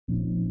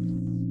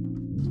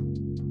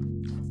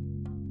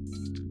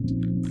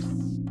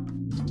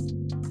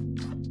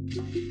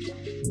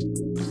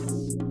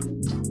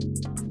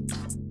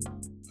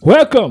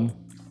Welcome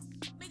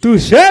to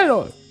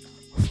Channel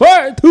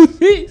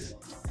 426.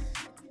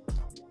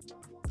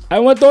 I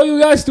want all you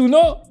guys to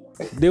know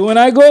that when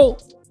I go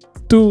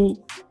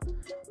to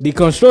the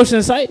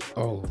construction site,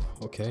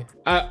 Okay.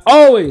 I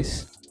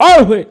always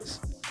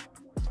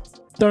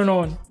turn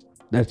on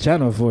that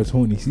Channel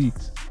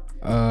 426.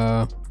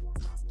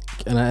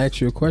 Can I ask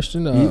you a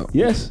question?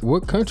 Yes.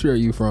 What country are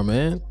you from,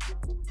 man?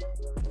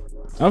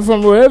 I'm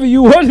from wherever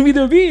you want me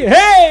to be.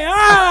 Hey,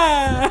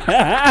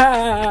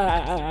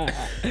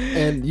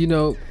 And you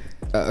know,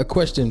 a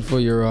question for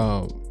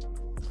your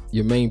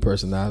main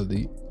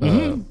personality.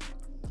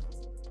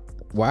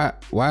 Why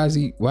does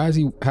he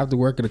have to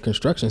work at a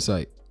construction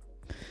site?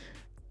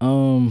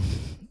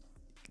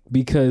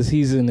 Because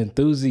he's an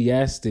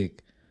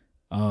enthusiastic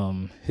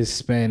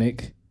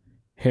Hispanic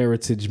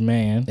heritage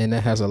man, And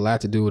that has a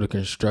lot to do with a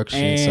construction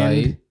and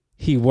site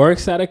he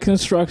works at a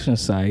construction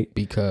site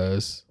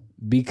because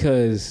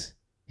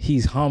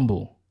he's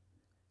humble,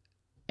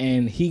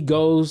 and he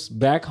goes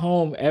back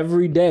home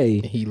every day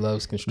he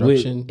loves with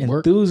construction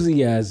work.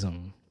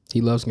 enthusiasm.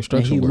 He loves And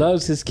construction he work.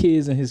 loves his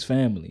kids and his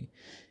family,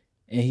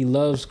 and he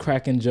loves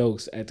cracking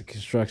jokes at the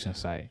construction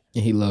site.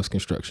 And he loves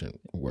construction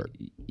work.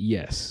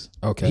 Yes.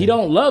 Okay. He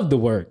don't love the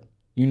work.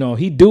 You know,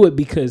 he do it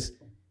because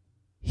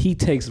he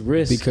takes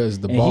risks. Because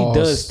the and boss, he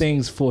does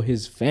things for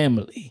his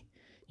family.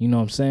 You know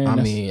what I'm saying? I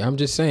mean, I'm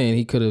just saying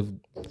he could have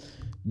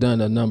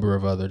done a number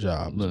of other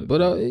jobs. Look,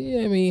 but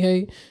yeah, I mean,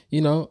 hey,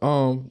 you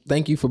know,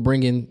 thank you for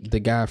bringing the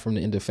guy from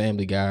the End of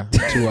Family Guy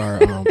to our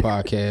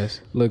podcast.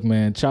 Look,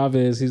 man,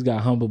 Chavez, he's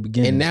got humble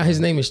beginnings. And now his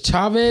name is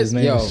Chavez. His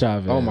name is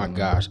Chavez. Oh my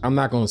gosh, I'm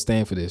not gonna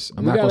stand for this.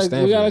 I'm we not got gonna a,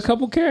 stand we for got this. a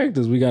couple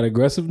characters. We got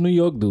aggressive New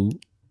York dude.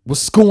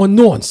 What's going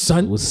on,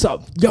 son? What's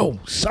up? Yo,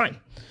 son.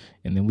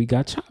 And then we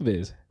got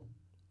Chavez.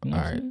 You know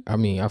All what I'm right. saying? I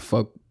mean,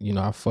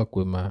 I fuck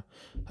with my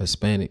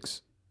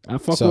Hispanics. I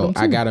fuck with So him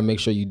too. I gotta make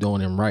sure you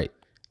doing them right.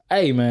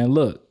 Hey, man,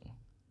 look.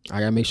 I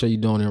gotta make sure you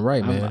doing it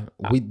right, man.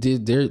 We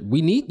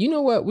need. You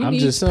know what? We I'm need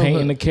just some.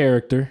 painting the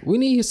character. We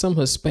need some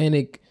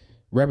Hispanic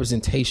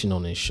representation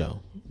on this show.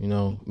 You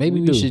know, maybe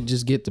We we do. should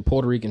just get the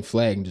Puerto Rican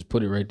flag and just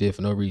put it right there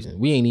for no reason.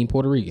 We ain't even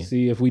Puerto Rican.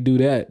 See, if we do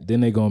that, then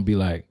they're gonna be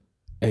like,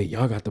 hey,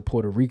 y'all got the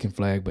Puerto Rican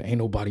flag, but ain't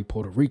nobody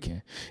Puerto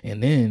Rican.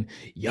 And then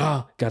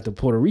y'all got the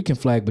Puerto Rican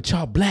flag, but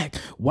y'all black.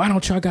 Why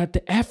don't y'all got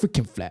the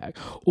African flag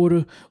or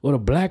the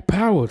Black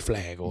Power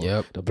flag or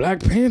Yep. the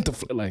Black Panther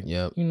flag? Like,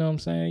 Yep. you know what I'm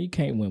saying? You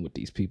can't win with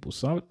these people.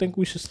 So I think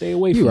we should stay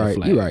away from You're the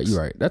right. flags.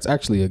 You're right. That's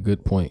actually a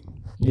good point.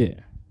 Yeah,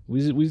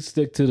 we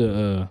stick to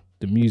the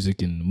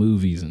music and the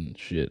movies and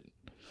shit.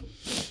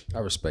 I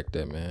respect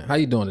that, man. How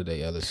you doing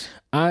today, Ellis?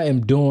 I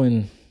am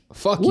doing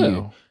Fuck well.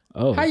 you.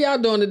 Oh, How y'all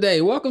doing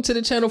today? Welcome to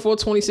the Channel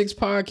 426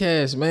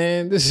 podcast,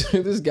 man.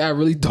 This guy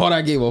really thought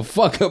I gave a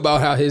fuck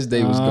about how his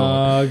day was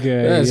going.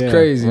 Okay, That's yeah,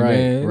 crazy, right,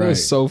 man. right,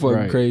 That's so fucking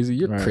right, crazy.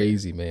 You're right.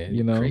 crazy, man.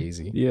 You know,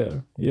 crazy.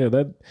 Yeah,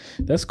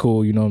 that's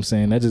cool. You know what I'm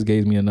saying? That just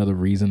gave me another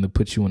reason to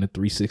put you in a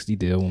 360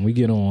 deal when we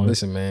get on.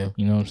 Listen, man.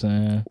 You know what I'm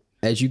saying?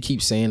 As you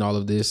keep saying all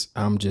of this,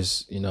 I'm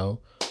just,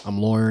 I'm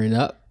lawyering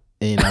up,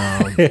 and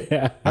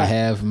I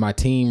have my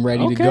team ready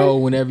to Okay. go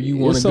whenever you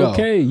want to It's go.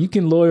 okay. You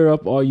can lawyer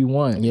up all you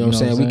want. You know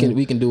what I'm saying?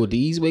 We can do it the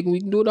easy way,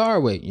 we can do it the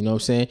hard way. You know what I'm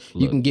saying?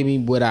 You Look. can give me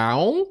what I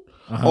own,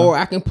 Uh-huh. or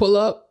I can pull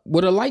up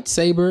with a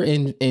lightsaber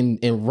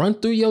and run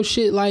through your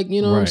shit like,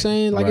 you know what I'm Right,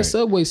 saying? Like a right.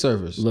 Subway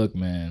service. Look,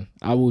 man,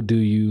 I will do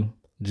you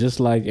just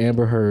like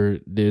Amber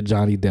Heard did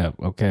Johnny Depp.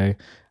 Okay,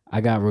 I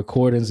got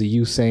recordings of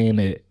you saying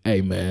that, hey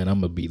man, I'm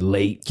gonna be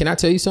late. Can I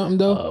tell you something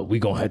though? We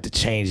gonna have to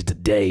change the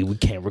day. We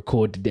can't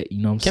record today. You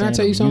know what I'm saying? Can I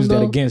tell you I'ma something, use that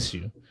though? against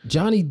you.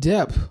 Johnny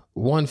Depp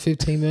won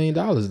 $15 million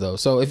though.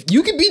 So if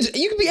you could be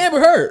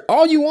Amber Heard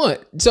all you want.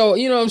 So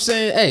you know what I'm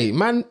saying?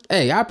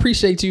 Hey, I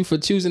appreciate you for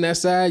choosing that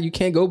side. You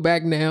can't go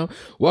back now.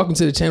 Welcome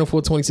to the Channel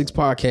 426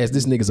 podcast.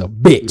 This nigga's a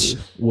bitch.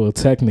 Well,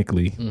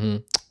 technically,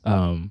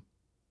 Mm-hmm.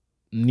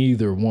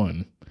 neither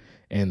one,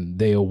 and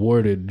they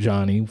awarded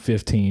Johnny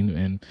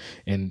 15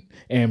 and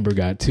Amber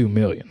got 2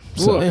 million.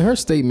 So Well, in her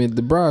statement,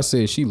 the bride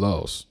said she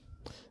lost.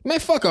 Man,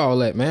 fuck all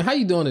that, man. How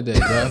you doing today,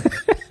 bro?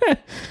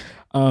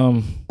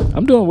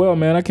 I'm doing well,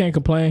 man. I can't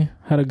complain.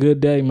 Had a good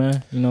day,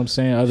 man. You know what I'm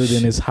saying? Other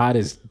than it's hot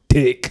as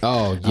dick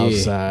Oh yeah,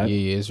 outside.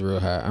 yeah, it's real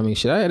hot. I mean,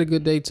 shit, I had a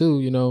good day too.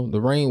 You know, the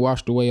rain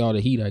washed away all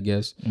the heat, I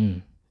guess. Yeah.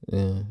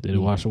 Did it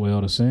wash away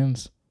all the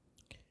sins?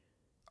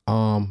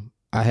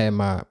 I had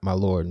my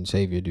Lord and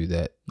Savior do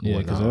that. Yeah,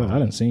 when, because I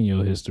didn't see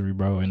your history,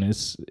 bro, and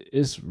it's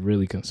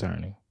really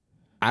concerning.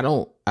 I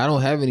don't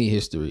have any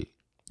history.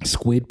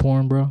 Squid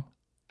porn, bro.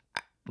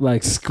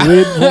 Like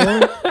squid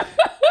porn.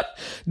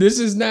 This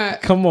is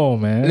not. Come on,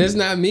 man. That's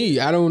not me.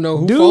 I don't know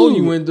who Dude. phone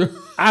you went through.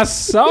 I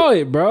saw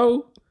it,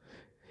 bro.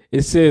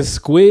 It says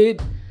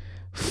squid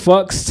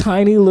fucks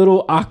tiny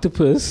little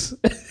octopus.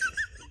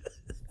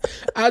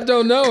 I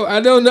don't know. I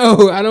don't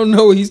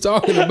know what he's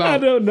talking about. I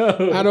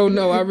don't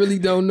know. I really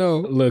don't know.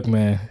 Look,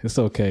 man, it's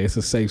okay. It's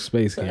a safe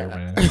space here,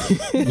 man.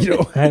 You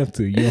don't have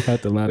to. You don't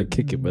have to allow to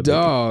kick it, but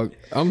Dog,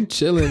 I'm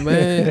chilling,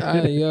 man.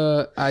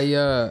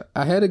 I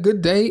had a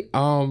good day.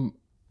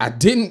 I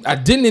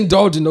didn't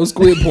indulge in no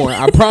squid porn.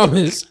 I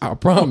promise.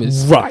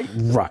 Right.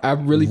 I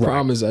really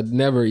promise. I'd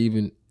never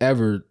even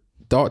ever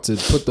thought to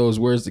put those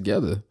words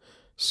together.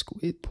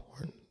 Squid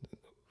porn.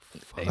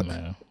 Fuck. Hey,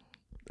 man,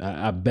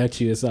 I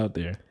bet you it's out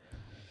there.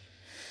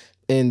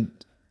 And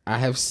I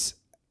have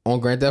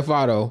on Grand Theft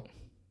Auto,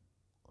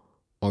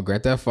 on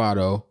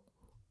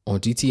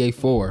GTA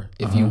 4.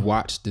 If you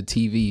watch the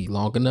TV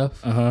long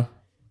enough,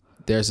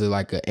 there's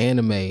like an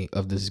anime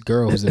of this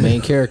girl who's the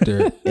main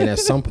character, and at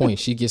some point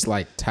she gets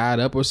like tied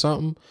up or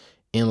something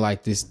in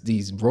like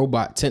these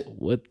robot tent.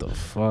 What the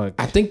fuck?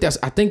 I think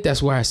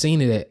that's where I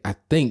seen it at.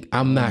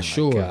 I'm not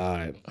sure.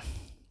 God.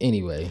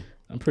 Anyway,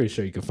 I'm pretty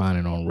sure you can find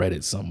it on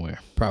Reddit somewhere.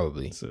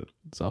 probably. It's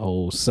a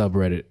whole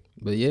subreddit.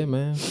 But yeah,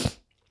 man.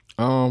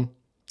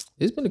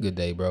 It's been a good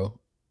day, bro.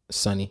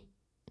 Sunny.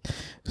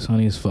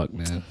 Sunny as fuck,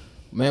 man.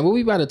 Man, what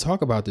we about to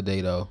talk about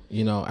today, though?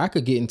 You know, I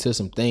could get into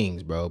some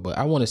things, bro, but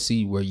I want to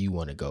see where you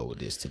want to go with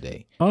this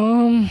today.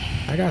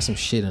 I got some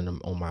shit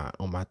on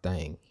my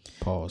thing.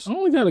 Pause. I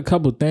only got a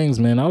couple things,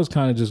 man. I was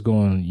kind of just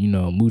going,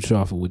 mooch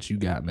off of what you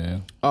got,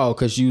 man. Oh,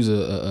 cause you's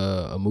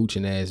a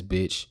mooching ass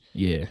bitch.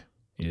 Yeah,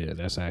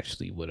 that's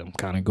actually what I'm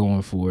kind of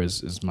going for.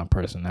 Is my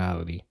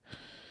personality.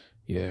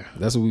 Yeah,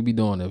 that's what we be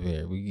doing up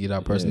here. We get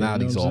our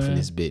personalities off in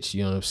this bitch.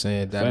 You know what I'm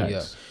saying? That be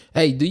up.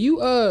 Hey, do you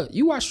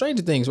watch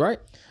Stranger Things, right?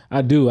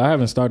 I do. I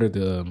haven't started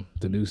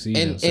the new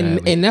season,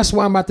 and that's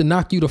why I'm about to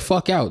knock you the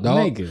fuck out,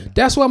 dog. Nigga.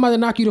 That's why I'm about to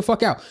knock you the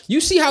fuck out.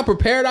 You see how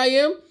prepared I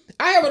am?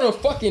 I have on a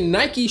fucking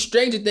Nike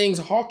Stranger Things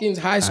Hawkins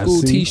High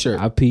School t-shirt.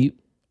 I peep.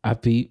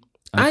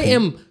 I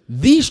am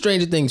the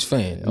Stranger Things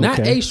fan, not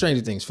a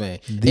Stranger Things fan.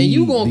 And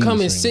you gonna come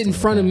and sit in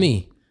front of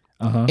me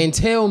and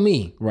tell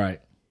me,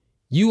 right?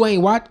 You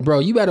ain't watch, bro.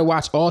 You better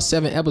watch all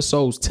 7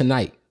 episodes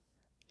tonight.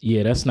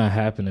 Yeah, that's not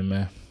happening,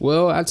 man.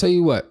 Well, I tell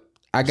you what,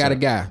 I got a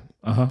guy.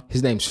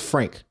 His name's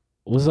Frank.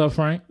 What's up,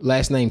 Frank?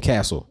 Last name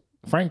Castle.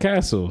 Frank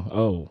Castle.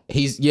 Oh,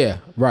 he's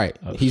right.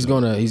 Oh, he's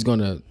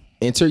gonna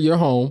enter your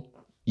home.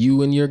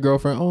 You and your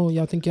girlfriend. Oh,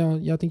 y'all think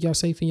y'all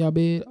safe in y'all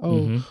bed?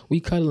 Oh,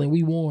 we cuddling,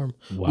 we warm.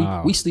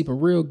 Wow, we sleeping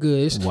real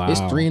good. It's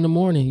 3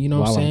 a.m. You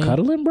know what I'm saying? I'm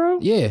cuddling, bro.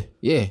 Yeah.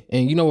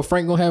 And you know what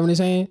Frank gonna have in his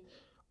hand?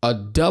 A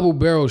double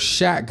barrel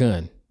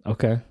shotgun.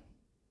 Okay.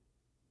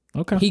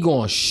 He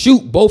gonna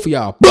shoot both of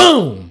y'all.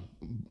 Boom.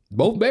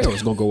 Both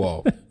barrels gonna go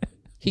off.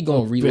 He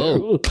gonna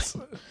reload.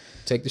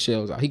 Take the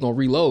shells out. He gonna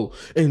reload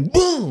and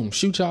boom,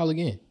 shoot y'all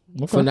again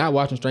for not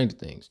watching Stranger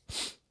Things.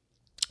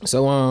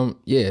 So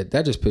yeah,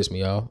 that just pissed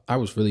me off. I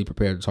was really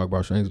prepared to talk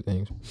about Stranger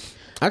Things.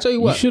 I tell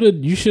you what,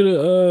 you should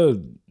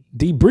have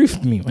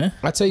debriefed me, man.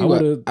 I tell you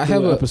what, I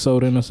have an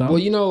episode in or something.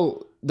 Well, you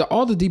know,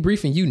 all the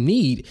debriefing you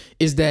need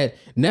is that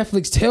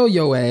Netflix tell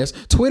your ass,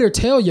 Twitter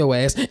tell your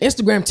ass,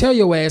 Instagram tell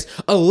your ass,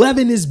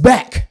 11 is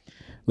back.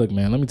 Look,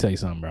 man, let me tell you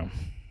something, bro.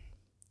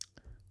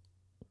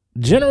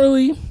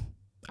 Generally,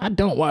 I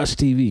don't watch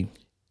TV.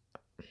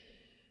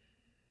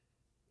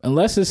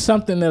 Unless it's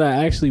something that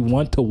I actually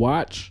want to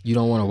watch. You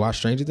don't want to watch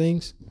Stranger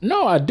Things?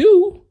 No, I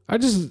do. I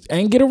just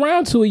ain't get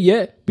around to it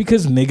yet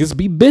because niggas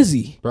be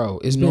busy.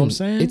 Bro, you know what I'm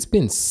saying? It's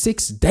been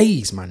 6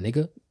 days, my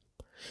nigga.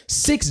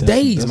 6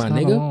 days, my nigga.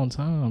 That's a long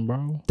time,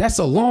 bro. That's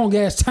a long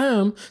ass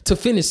time to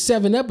finish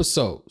 7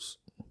 episodes.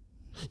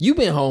 You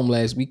been home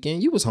last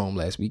weekend. You was home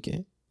last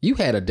weekend. You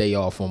had a day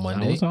off on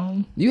Monday. I was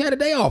home. You had a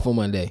day off on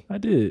Monday. I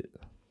did.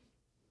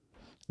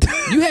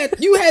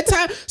 You had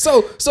time.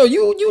 So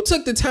you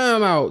took the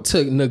time out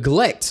to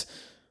neglect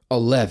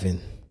 11,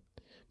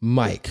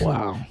 Mike,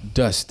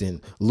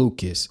 Dustin,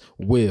 Lucas,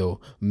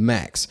 Will,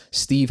 Max,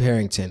 Steve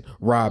Harrington,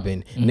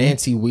 Robin,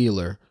 Nancy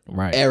Wheeler,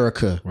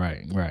 Erica.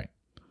 Right.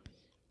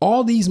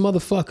 All these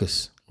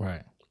motherfuckers.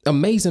 Right.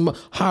 Amazing.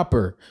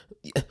 Hopper.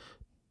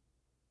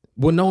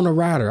 Winona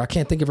Ryder. I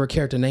can't think of her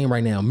character name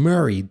right now.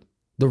 Murray,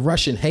 the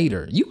Russian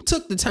hater. You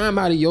took the time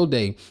out of your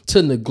day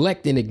to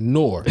neglect and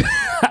ignore.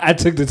 I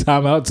took the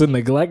time out to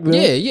neglect them.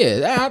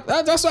 Yeah.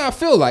 That's what I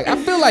feel like. I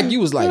feel like you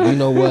was like, you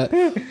know what?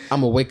 I'm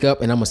gonna wake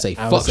up and I'm gonna say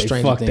fuck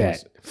Stranger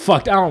Things.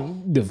 Fuck, I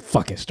don't do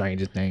fucking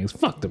Stranger Things.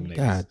 Fuck them niggas.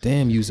 God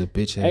damn, you's a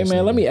bitch ass. Hey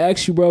man, let me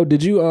ask you, bro.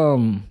 Did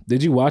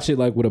you watch it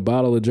like with a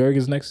bottle of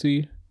Jergens next to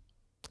you?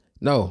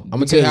 No, I'm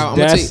gonna tell you how.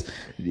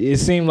 It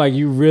seemed like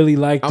you really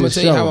liked. I'm gonna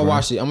tell you how I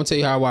watched it. I'm gonna tell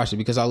you how I watched it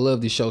because I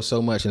love this show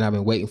so much and I've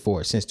been waiting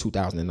for it since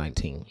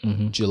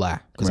 2019, July,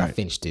 because I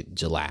finished it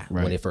July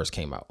when it first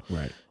came out.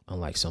 Right.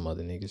 Unlike some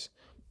other niggas.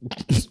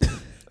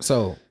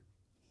 So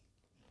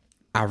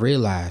I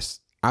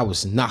realized I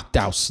was knocked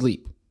out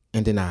sleep,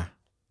 and then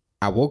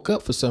I woke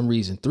up for some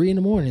reason 3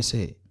 a.m. and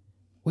said,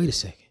 "Wait a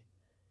second,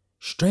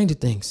 Stranger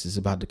Things is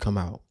about to come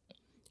out."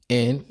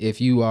 And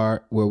if you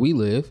are where we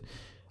live,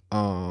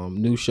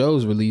 new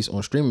shows release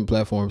on streaming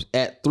platforms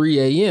at 3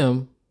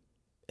 a.m.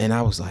 And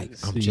I was like,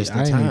 I'm just in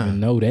time. I didn't even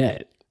know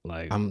that.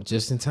 Like, I'm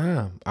just in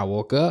time. I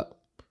woke up,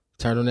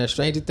 turned on that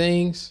Stranger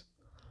Things.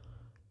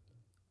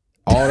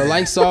 all the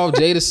lights off,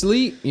 Jada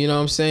sleep, you know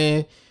what I'm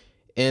saying?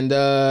 And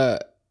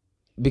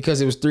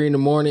because it was 3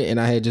 a.m. and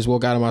I had just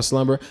woke out of my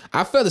slumber,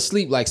 I fell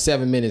asleep like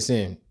 7 minutes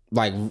in.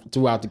 Like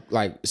throughout the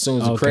as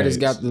soon as the credits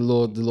got the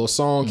little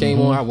song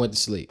came on, I went to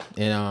sleep.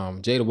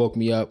 And Jada woke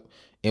me up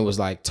and was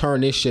like,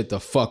 turn this shit the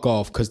fuck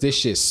off, cause this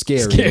shit's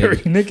scary.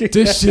 Nigga.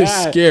 This shit's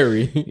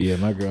scary. Yeah,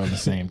 my girl on the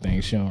same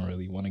thing. She don't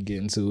really want to get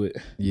into it.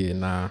 Yeah,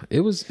 nah.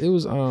 It was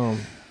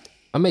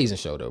amazing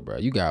show though, bro.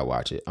 You gotta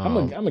watch it.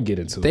 I'm gonna get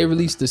into it. They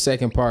released the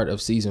second part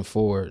of season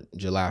 4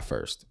 July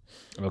 1st.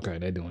 Okay,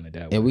 they're doing it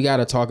that way. And we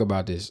gotta talk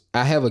about this.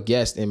 I have a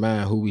guest in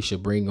mind who we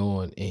should bring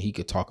on, and he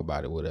could talk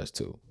about it with us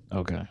too.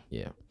 Okay.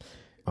 Yeah.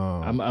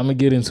 I'm gonna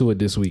get into it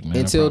this week, man.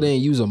 Until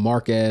then, use a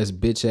mark ass,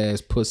 bitch ass,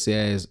 pussy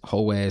ass,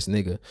 hoe ass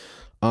nigga.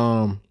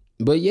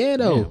 But yeah,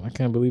 though. Damn, I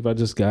can't believe I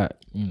just got,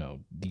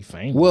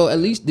 defamed. Well,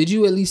 did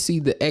you at least see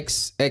the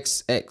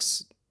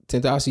XXX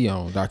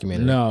Tentacion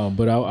documentary? No,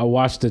 but I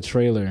watched the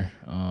trailer.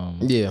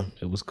 Yeah.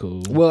 It was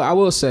cool. Well, I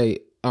will say,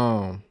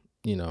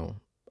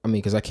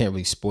 because I can't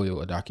really spoil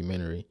a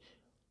documentary.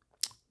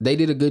 They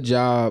did a good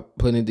job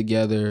putting it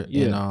together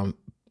and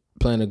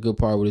playing a good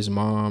part with his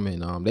mom,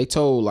 and they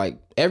told like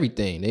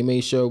everything. They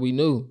made sure we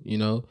knew,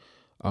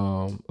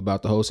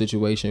 about the whole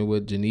situation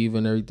with Geneva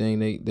and everything.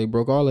 They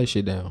broke all that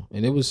shit down,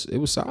 and it was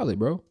solid,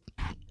 bro.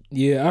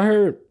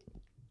 Yeah,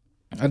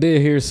 I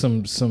did hear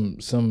some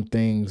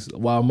things.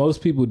 While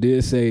most people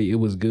did say it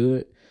was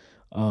good,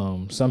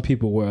 some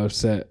people were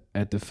upset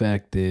at the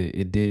fact that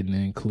it didn't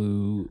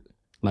include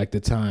like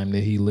the time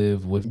that he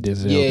lived with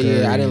Denzel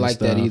Curry. I didn't like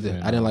that either.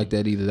 And, I didn't like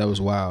that either. That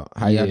was wild.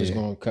 How y'all just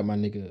gonna cut my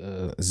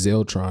nigga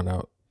Zeltron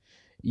out?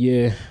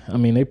 Yeah, I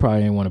mean they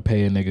probably didn't want to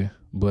pay a nigga,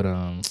 but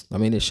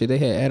this shit, they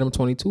had Adam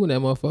 22 in that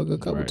motherfucker a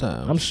couple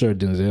times. I'm sure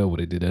Denzel would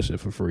have did that shit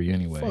for free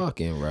anyway.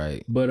 Fucking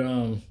right. But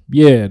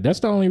yeah,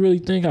 that's the only really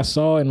thing I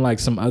saw, and like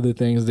some other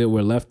things that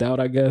were left out,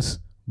 I guess.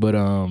 But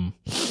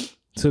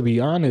to be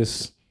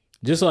honest,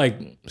 just like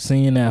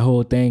seeing that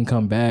whole thing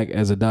come back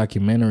as a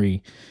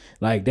documentary,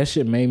 like that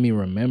shit made me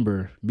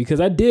remember,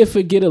 because I did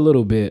forget a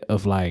little bit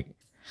of like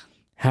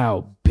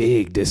how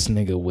big this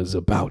nigga was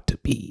about to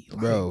be. Like,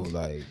 bro,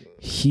 like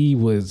he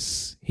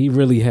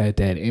really had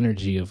that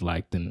energy of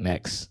like the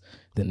next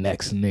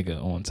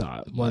nigga on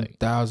top.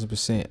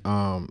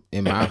 1000%.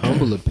 In my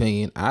humble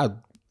opinion,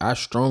 I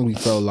strongly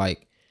felt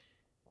like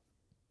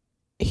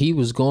he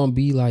was gonna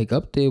be like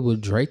up there with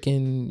Drake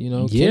and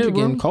Kendrick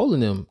and Cole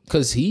and them,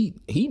 because he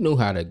knew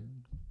how to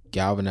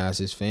galvanize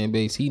his fan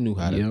base. He knew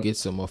how to get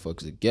some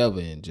motherfuckers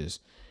together and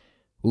just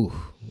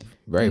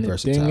very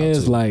versatile. The thing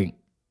is, like,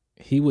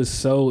 he was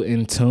so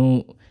in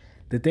tune.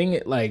 The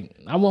thing, like,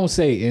 I won't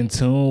say in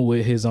tune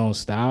with his own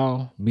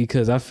style,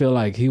 because I feel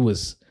like he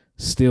was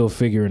still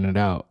figuring it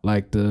out.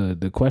 Like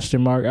the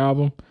Question Mark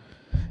album,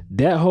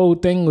 that whole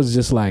thing was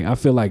just like, I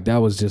feel like that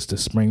was just a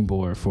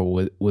springboard for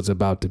what was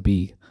about to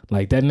be.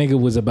 Like that nigga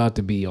was about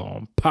to be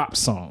on pop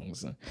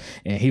songs,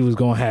 and he was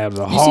gonna have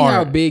the hard. You see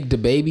how big the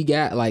baby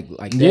got? Like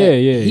that?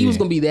 Yeah. He was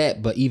gonna be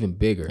that, but even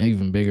bigger,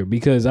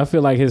 because I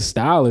feel like his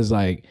style is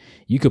like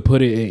you could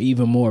put it in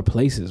even more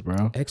places,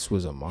 bro. X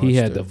was a monster. He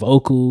had the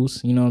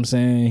vocals, you know what I'm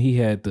saying?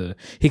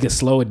 He could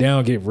slow it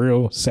down, get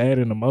real sad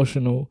and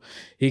emotional.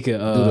 He could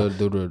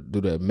do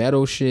the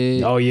metal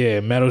shit. Oh yeah,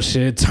 metal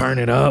shit. Turn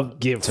it up,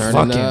 get turn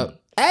fucking it up.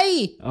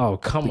 Hey, oh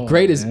come on,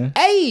 greatest man.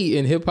 hey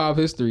in hip hop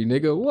history,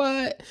 nigga.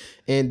 What?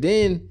 And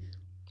then,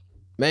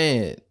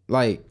 man,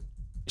 like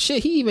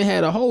shit, he even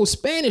had a whole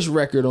Spanish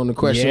record on the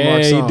Question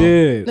Mark song. He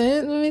did.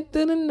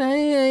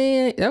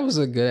 That was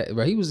a good,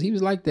 bro. He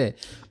was like that.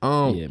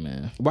 Yeah,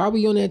 man. While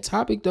we on that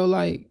topic though,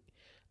 like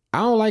I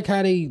don't like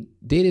how they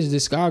did his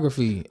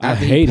discography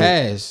after he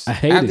passed. I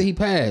hate after it. he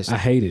passed. I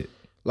hate it.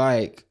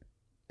 Like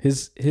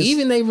his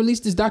even they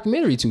released this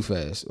documentary too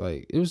fast.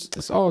 Like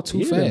it's all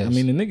too fast. I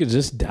mean, the nigga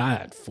just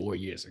died 4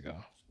 years ago.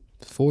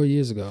 4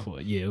 years ago.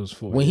 It was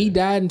 4 When years. he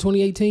died in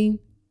 2018,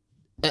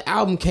 an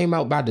album came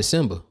out by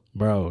December.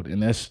 Bro,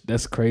 and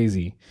that's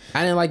crazy.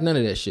 I didn't like none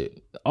of that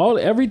shit.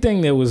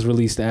 Everything that was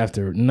released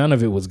after, none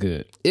of it was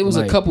good. It was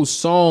like, a couple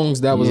songs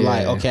that was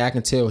like, Yeah. okay, I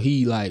can tell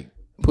he like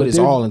put his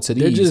all into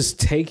these. They're just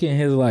taking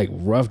his like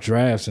rough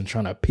drafts and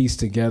trying to piece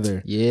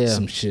together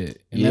some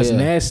shit. And that's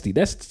nasty.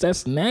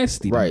 That's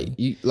nasty. Right.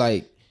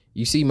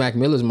 You see Mac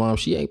Miller's mom,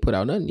 she ain't put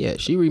out nothing yet.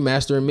 She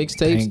remastering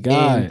mixtapes. Thank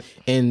God.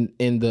 And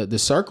the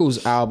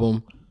Circles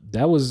album,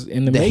 that was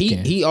in the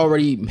making. He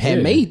already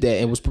had made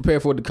that and was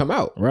prepared for it to come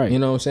out. Right. You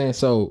know what I'm saying?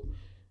 So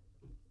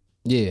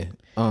yeah.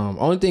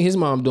 Only thing his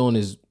mom doing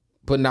is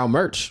putting out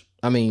merch.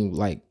 I mean,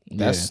 like I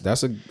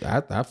mess with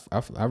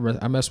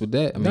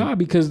that. I mean, nah,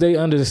 because they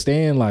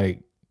understand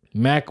like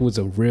Mac was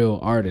a real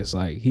artist.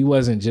 Like he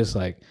wasn't just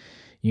like,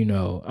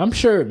 I'm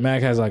sure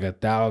Mac has like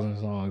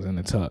 1,000 songs in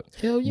the tuck.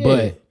 Hell yeah.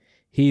 But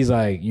he's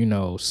like,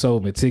 so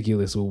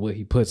meticulous with what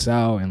he puts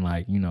out, and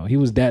like, he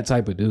was that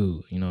type of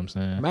dude. You know what I'm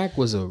saying? Mac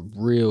was a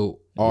real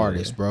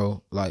artist,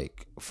 bro.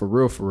 Like for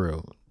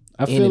real.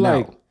 I feel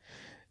like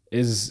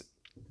as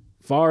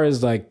far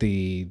as like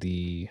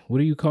the what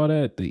do you call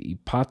that? The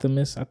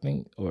eponymous, I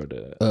think, or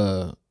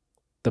the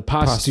the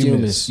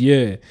posthumous.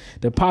 Yeah,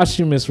 the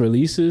posthumous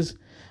releases.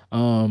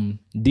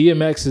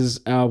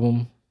 DMX's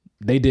album,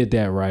 they did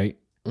that right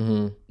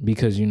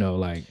because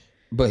like.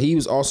 But he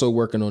was also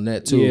working on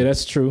that too. Yeah,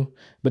 that's true.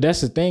 But that's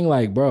the thing,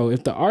 like, bro,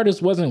 if the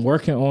artist wasn't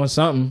working on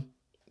something,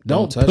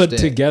 don't put that,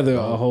 together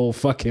bro. a whole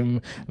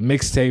fucking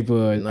mixtape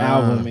or an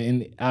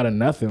album out of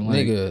nothing.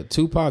 Like, nigga,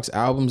 Tupac's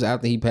albums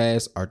after he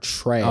passed are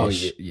trash. Oh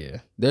yeah.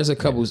 There's a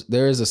couple.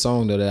 There is a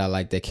song though that I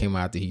like that came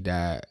out after he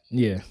died.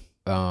 Yeah.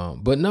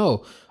 But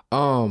no,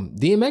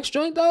 DMX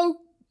joint though,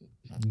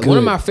 Good. one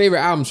of my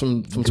favorite albums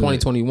from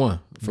 2021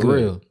 for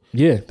real.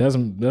 Yeah, that's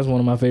one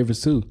of my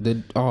favorites too.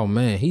 Oh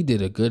man, he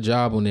did a good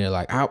job on there.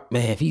 Like,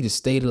 man, if he just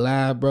stayed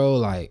alive, bro.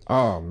 Like,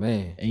 oh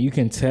man, and you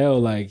can tell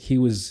like he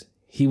was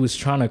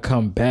trying to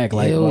come back.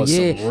 Like, on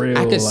some real.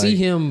 I could see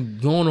him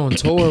going on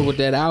tour with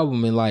that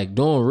album and like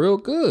doing real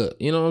good.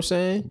 You know what I'm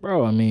saying,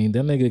 bro? I mean,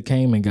 that nigga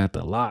came and got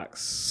the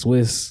Locks,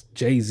 Swiss,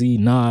 Jay-Z,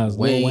 Nas,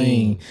 Lil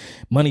Wayne,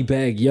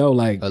 Moneybagg Yo,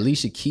 like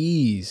Alicia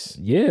Keys,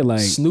 yeah,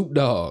 like Snoop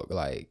Dogg,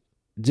 like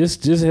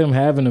just him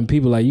having them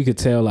people. Like, you could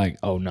tell, like,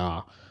 oh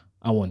nah,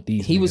 I want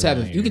these. He was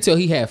having. You could tell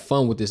he had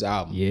fun with this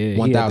album. Yeah,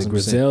 1,000%.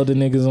 Griselda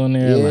niggas on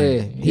there.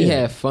 Yeah, he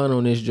had fun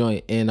on this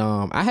joint, and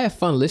I had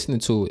fun listening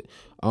to it.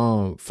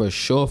 For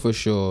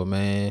sure,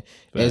 man.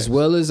 Facts. As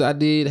well as I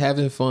did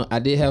have fun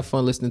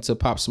listening to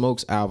Pop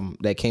Smoke's album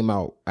that came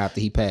out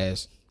after he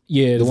passed.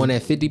 Yeah, the one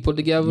that 50 put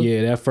together.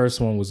 Yeah, that first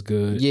one was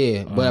good.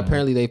 Yeah, but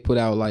apparently they put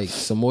out like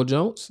some more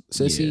joints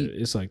since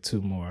it's like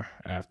 2 more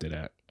after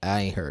that.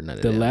 I ain't heard none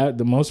of that.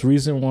 The most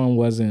recent one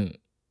wasn't.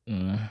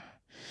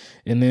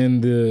 And then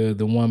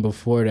the one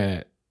before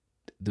that,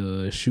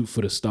 the Shoot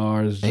for the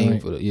Stars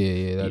joint.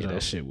 That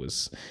shit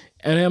was.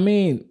 And I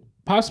mean,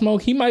 Pop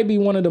Smoke, he might be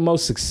one of the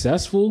most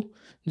successful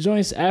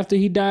joints after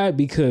he died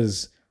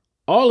because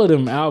all of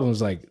them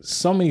albums, like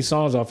so many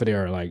songs off of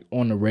there are like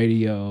on the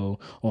radio,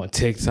 on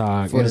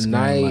TikTok. For the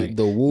Night, like,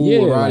 The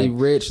Woo, Roddy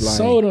Ricch.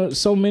 Like,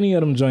 so many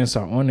of them joints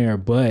are on there,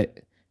 but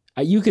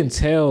you can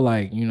tell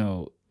like,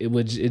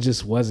 it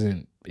just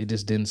wasn't. It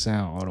just didn't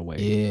sound all the way.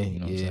 Yeah, you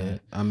know what I'm saying?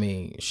 I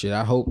mean, shit.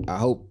 I hope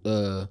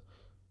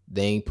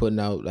they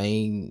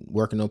ain't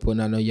working on putting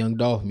out no Young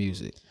Dolph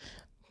music.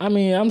 I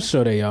mean, I'm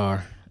sure they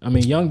are. I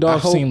mean, Young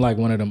Dolph seemed like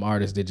one of them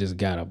artists that just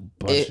got a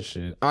bunch of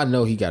shit. I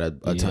know he got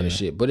a ton of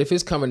shit, but if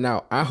it's coming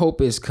out, I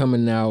hope it's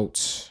coming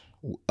out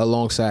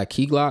alongside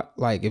Key Glock.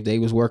 Like, if they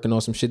was working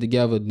on some shit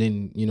together,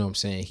 then you know what I'm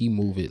saying, he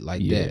move it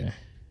like that.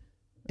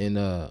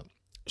 And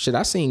shit,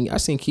 I seen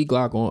Key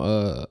Glock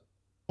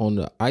on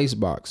the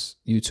Icebox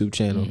YouTube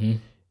channel,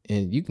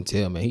 and you can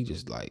tell, man, he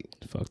just like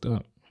fucked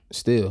up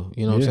still,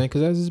 you know what I'm saying,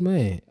 because that's his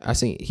man. I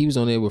seen he was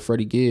on there with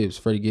Freddie Gibbs.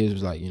 Freddie Gibbs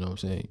was like, you know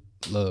what I'm saying,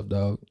 love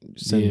dog,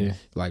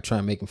 like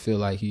trying to make him feel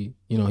like he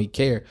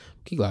care.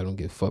 He like don't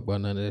give a fuck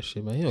about none of that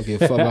shit, man. He don't give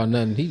a fuck about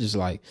nothing. He just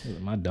like,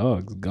 my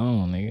dog's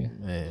gone, nigga.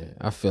 Man,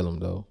 I feel him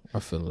though.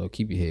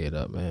 Keep your head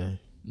up, man.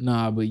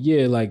 Nah, but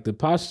yeah, like the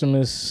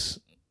posthumous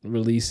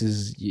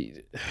releases.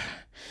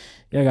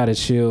 Y'all gotta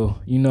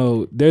chill.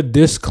 They're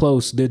this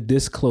close. They're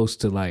this close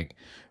to like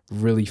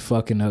really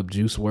fucking up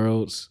Juice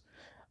WRLD's.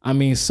 I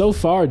mean, so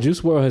far,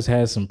 Juice WRLD has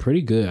had some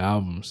pretty good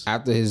albums.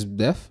 After his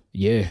death?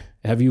 Yeah.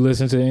 Have you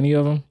listened to any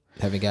of them?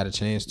 Haven't got a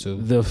chance to.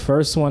 The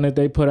first one that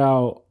they put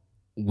out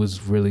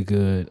was really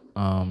good.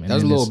 And that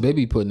was Lil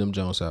Bibby putting them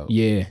Jones out.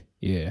 Yeah.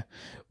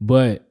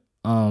 But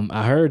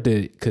I heard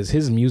that because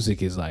his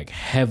music is like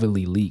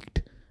heavily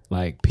leaked.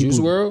 Like people, Juice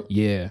WRLD?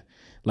 Yeah.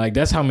 Like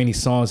that's how many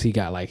songs he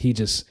got. Like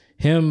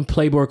him,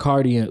 Playboi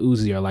Carti, and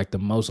Uzi are like the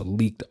most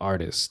leaked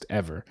artists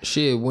ever.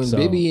 Shit, when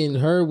Bibby and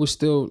her was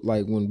still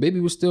when Bibby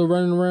was still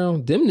running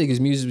around, them niggas'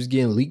 music was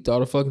getting leaked all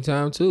the fucking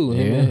time too.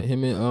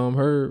 Him and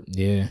her.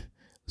 Yeah.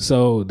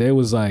 So they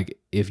was like,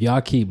 if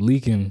y'all keep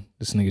leaking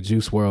this nigga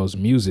Juice WRLD's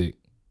music,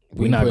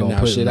 we're not gonna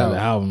put another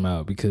album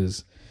out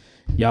because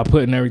y'all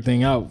putting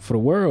everything out for the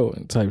world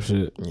and type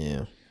shit.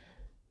 Yeah.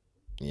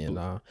 Yeah,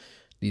 nah.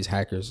 These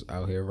hackers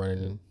out here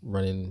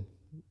running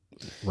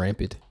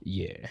rampant.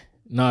 Yeah.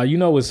 Nah,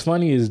 what's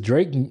funny is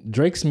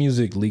Drake's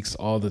music leaks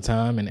all the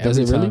time, and does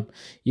it really?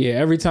 Yeah,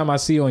 every time I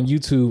see on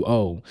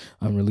YouTube,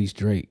 unreleased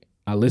Drake,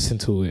 I listen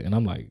to it and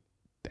I'm like,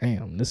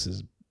 damn, this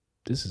is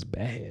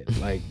bad.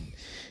 Like,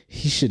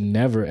 he should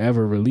never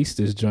ever release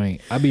this joint.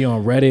 I be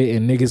on Reddit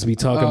and niggas be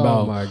talking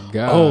about, my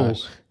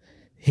gosh,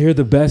 here are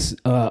the best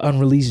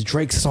unreleased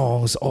Drake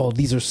songs. Oh,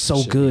 these are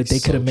so good. They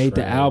could have made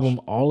the album.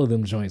 All of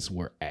them joints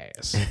were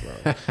ass,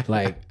 bro.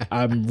 Like,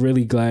 I'm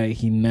really glad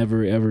he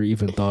never ever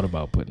even thought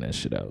about putting that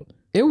shit out.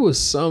 It was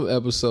some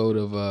episode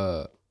of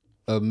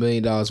 $1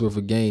 Million Worth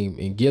of Game,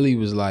 and Gilly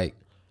was like,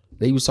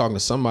 they was talking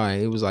to somebody,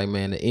 and it was like,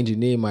 man, the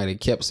engineer might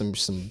have kept some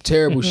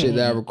terrible shit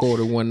that I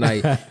recorded one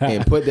night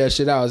and put that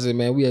shit out. I said,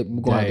 man, we're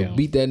gonna have to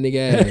beat that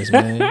nigga ass,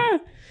 man.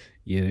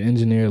 Yeah, the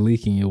engineer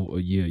leaking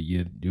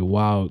your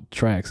wild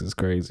tracks is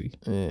crazy.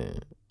 Yeah.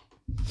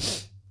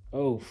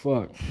 Oh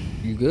fuck.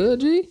 You good,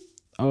 G?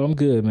 Oh, I'm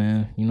good,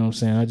 man. You know what I'm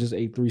saying? I just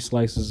ate 3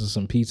 slices of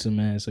some pizza,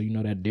 man. So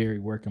that dairy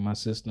work in my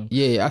system.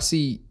 Yeah, I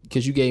see,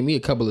 because you gave me a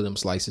couple of them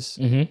slices.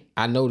 Mm-hmm.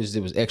 I noticed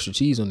there was extra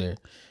cheese on there.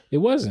 It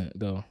wasn't,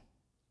 though.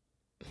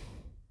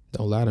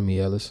 Don't lie to me,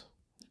 Ellis.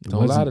 It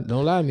Don't wasn't-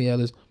 lie to me,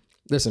 Ellis.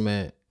 Listen,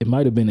 man. It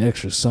might have been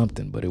extra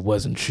something, but it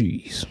wasn't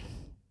cheese.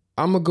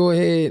 I'm gonna go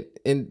ahead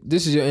and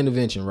this is your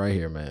intervention right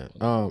here, man.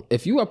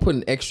 If you are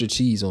putting extra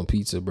cheese on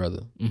pizza,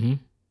 brother, Mm-hmm.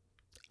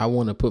 I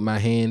want to put my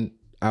hand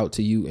out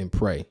to you and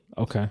pray.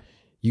 Okay.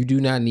 You do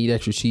not need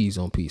extra cheese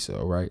on pizza,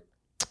 all right?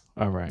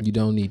 All right. You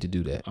don't need to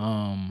do that.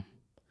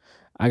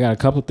 I got a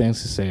couple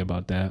things to say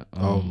about that.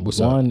 What's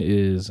up? One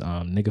is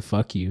nigga,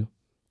 fuck you.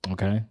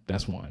 Okay,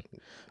 that's one.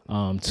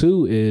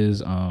 Two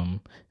is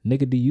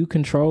nigga, do you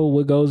control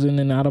what goes in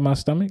and out of my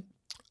stomach?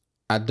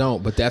 I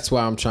don't, but that's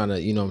why I'm trying to,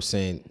 you know what I'm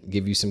saying,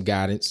 give you some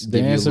guidance. The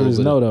give you a answer little is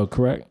bit no, of- though.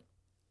 Correct.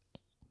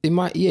 It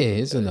might, yeah,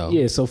 it's a no.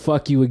 Yeah. So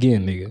fuck you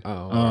again, nigga. Oh,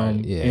 all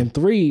right, yeah. And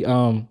three,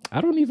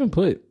 I don't even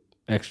put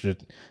extra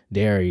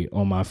dairy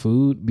on my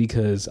food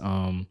because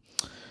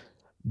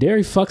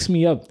dairy fucks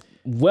me up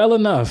well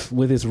enough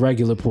with its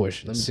regular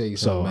portions. Let me tell you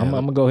So something, I'm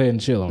man. gonna go ahead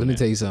and chill on Let me that.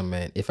 tell you something,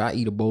 man. If I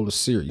eat a bowl of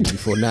cereal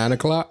before 9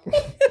 o'clock,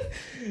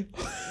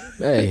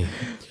 hey,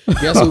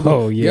 guess who?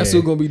 Oh, yeah. Guess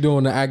who gonna be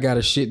doing the I got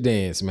a shit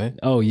dance, man?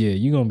 Oh yeah,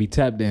 you gonna be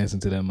tap dancing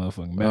to that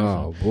motherfucking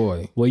mouth. Oh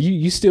boy. Well,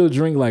 you still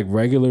drink like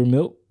regular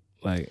milk,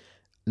 like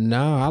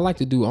Nah, I like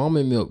to do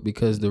almond milk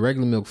because the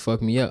regular milk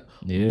fuck me up.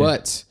 Yeah.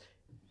 But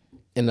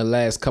in the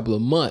last couple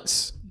of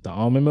months, the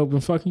almond milk been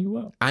fucking you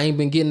up. I ain't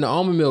been getting the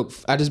almond milk.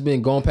 I just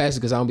been going past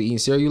it because I don't be eating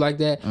cereal like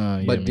that.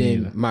 Yeah, but me then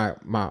either.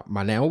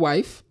 my now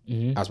wife,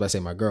 Mhm. I was about to say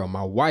my girl,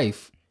 my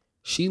wife,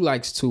 she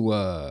likes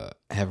to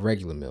have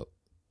regular milk.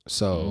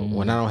 So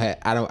when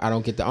I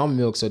don't get the almond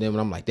milk. So then when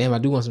I'm like, damn, I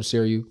do want some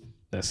cereal,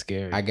 That's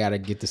scary. I gotta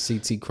get the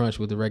CT Crunch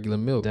with the regular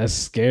milk. That's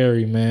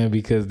scary, man,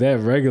 because that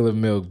regular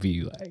milk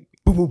be like,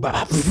 boo, boo,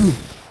 bop, boo, boo.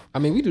 I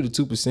mean, we do the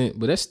 2%,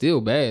 but that's still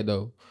bad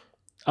though.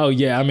 Oh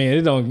yeah, I mean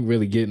it don't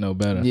really get no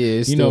better. Yeah,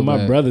 it's you know still my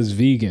bad. brother's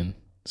vegan,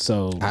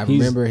 so I he's,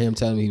 remember him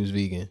telling me he was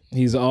vegan.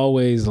 he's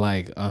always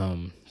like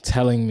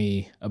telling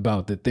me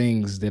about the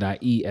things that I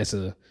eat as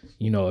a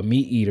a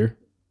meat eater.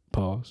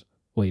 Pause.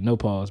 Wait, no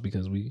pause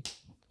because we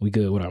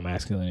good with our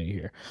masculinity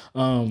here.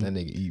 That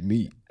nigga eat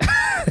meat.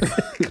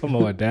 Come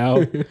on,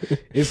 Dow.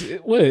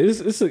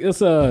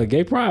 It's a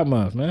gay pride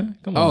month, man.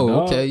 Come on. Oh,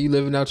 dawg. okay. You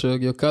living out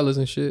your colors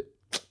and shit.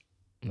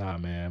 Nah,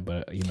 man,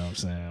 but you know what I'm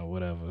saying,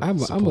 whatever. I'm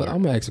Support.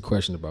 gonna ask a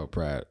question about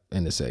pride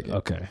in a second.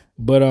 Okay.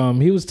 But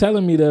he was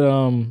telling me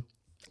that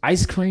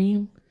ice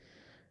cream,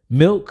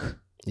 milk,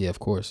 Yeah, of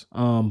course.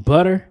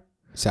 butter,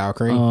 Sour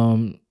cream.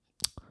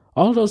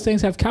 all of those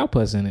things have cow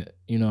pus in it,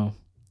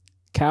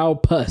 Cow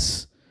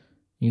pus.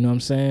 You know what I'm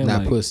saying? Not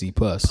Like, pussy,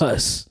 pus.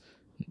 pus.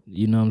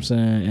 You know what I'm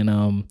saying?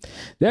 And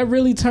that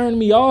really turned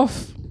me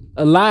off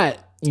a lot,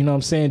 you know what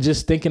I'm saying?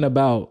 Just thinking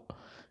about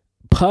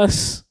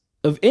pus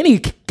of any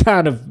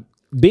kind of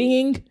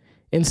being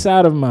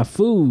inside of my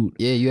food.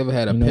 Yeah, you ever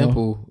had a You know?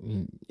 pimple?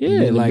 Yeah, you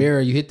in the like- mirror,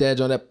 you hit that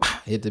joint,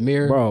 hit the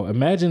mirror Bro,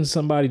 imagine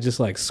somebody just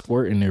like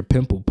squirting their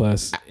pimple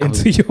pus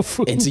into your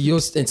food. into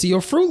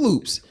your Fruit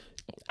Loops.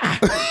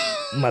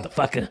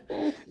 Motherfucker.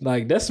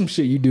 Like that's some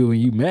shit you do when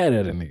you mad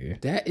at a nigga.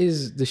 That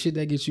is the shit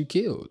that gets you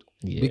killed.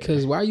 Yeah.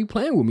 Because why are you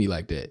playing with me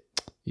like that?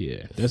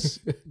 Yeah,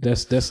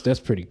 that's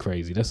pretty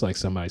crazy. That's like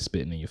somebody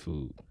spitting in your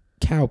food.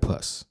 Cow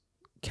pus.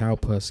 Cow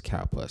pus,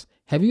 cow pus.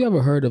 Have you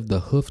ever heard of the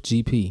Hoof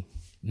GP?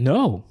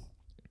 No.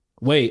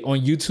 Wait, on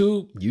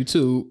YouTube?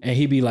 YouTube. And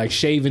he be like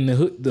shaving the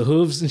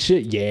hooves and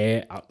shit.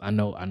 Yeah, I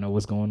know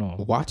what's going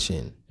on.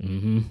 Watching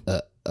Mm-hmm.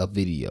 a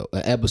video,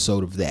 an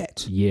episode of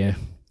that. Yeah,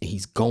 And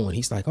he's going.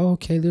 He's like, oh,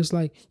 okay, there's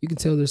like, you can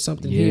tell there's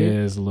something yeah,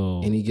 here. it's a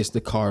little. And he gets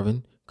the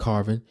carving,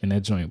 And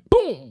that joint,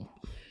 boom,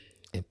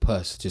 and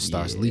pus just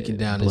starts Yeah, leaking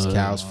down his blood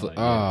cow's and all foot.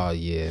 that, Oh,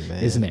 yeah,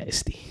 man. it's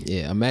nasty.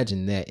 Yeah,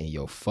 imagine that in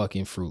your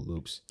fucking Fruit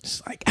Loops.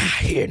 It's like,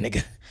 here,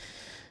 nigga,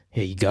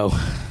 here you go.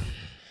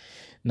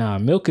 Nah,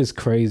 milk is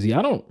crazy.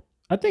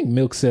 I think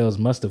milk sales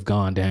must have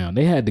gone down.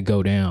 They had to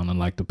go down in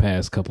like the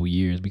past couple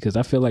years because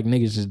I feel like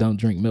niggas just don't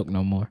drink milk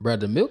no more. Bro,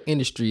 the milk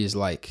industry is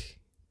like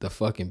the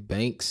fucking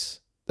banks.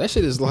 That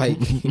shit is like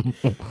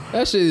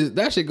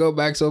that shit go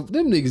back so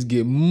them niggas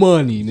get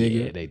money,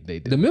 nigga. Yeah, they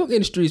The milk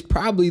industry is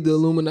probably the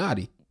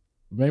Illuminati.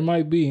 They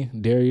might be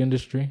dairy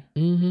industry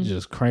Mm-hmm.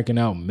 just cranking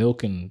out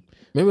milk and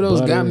Remember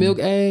those butter got and- milk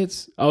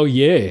ads oh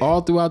yeah.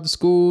 all throughout the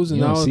schools and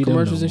You don't all see the them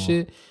commercials no and more.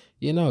 shit?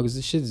 You know, because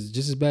this shit is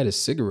just as bad as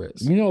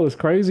cigarettes. You know what's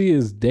crazy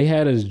is they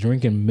had us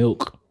drinking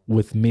milk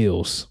with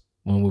meals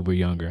when we were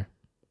younger.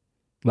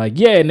 Like,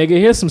 yeah, nigga,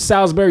 here's some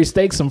Salisbury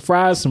steak, some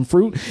fries, some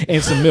fruit,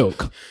 and some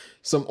milk.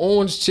 Some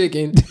orange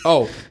chicken.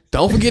 Oh,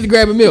 don't forget to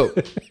grab a milk.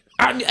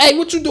 Hey,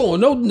 what you doing?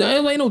 No,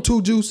 ain't no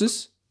two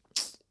juices.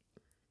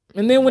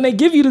 And then when they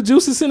give you the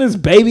juices in this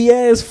baby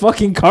ass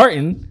fucking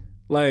carton,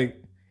 like,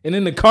 and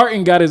then the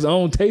carton got his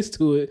own taste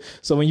to it.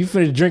 So when you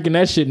finish drinking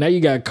that shit, now you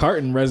got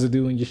carton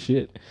residue in your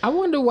shit. I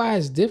wonder why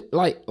it's different.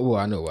 Like, well,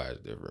 I know why it's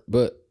different,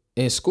 but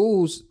in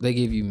schools they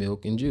give you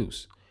milk and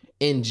juice.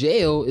 In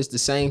jail, it's the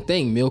same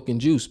thing, milk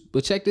and juice.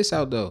 But check this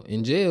out though.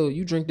 In jail,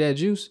 you drink that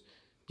juice,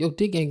 your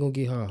dick ain't gonna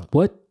get hard.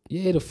 What?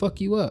 Yeah, it'll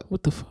fuck you up.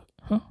 What the fuck?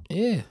 Huh?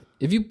 Yeah,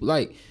 if you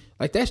like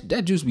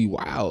that juice be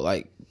wild.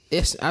 Like,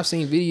 I've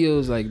seen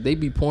videos like they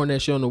be pouring that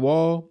shit on the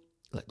wall,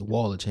 Like the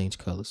wall will change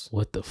colors.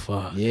 What the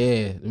fuck?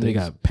 Yeah. They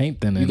got paint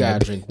thinner. You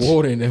gotta drink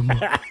water in them.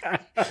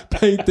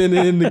 Paint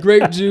thinner in the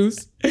grape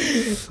juice.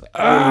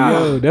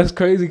 Yo, that's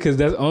crazy because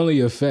that only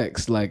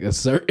affects like a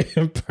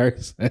certain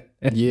person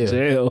in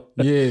jail.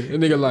 Yeah.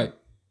 And nigga like,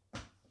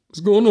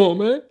 what's going on,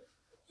 man?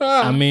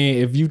 I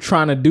mean, if you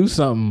trying to do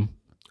something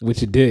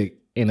with your dick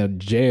in a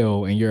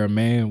jail and you're a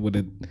man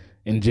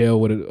in jail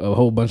with a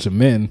whole bunch of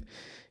men,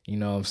 you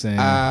know what I'm saying?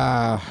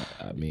 I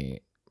mean,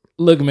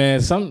 look,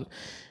 man,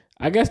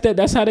 I guess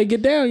that's how they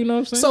get down, you know what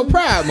I'm saying? So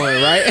Pride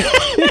Month, right?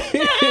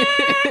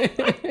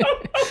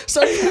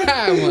 So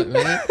Pride Month,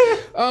 man.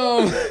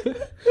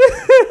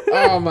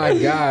 Oh my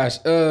gosh.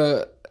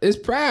 It's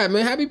Pride,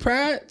 man. Happy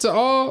Pride to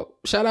all.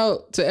 Shout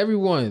out to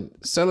everyone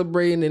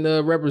celebrating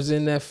and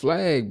representing that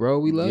flag, bro.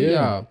 We love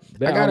y'all.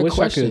 I got a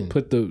question. I could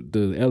put the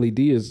LED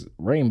as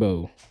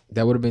rainbow.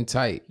 That would have been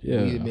tight.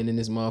 Yeah. We'd have been in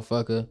this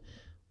motherfucker.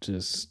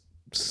 Just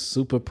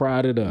super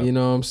prided up. You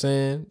know what I'm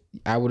saying?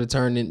 You would have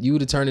turned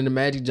into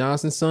Magic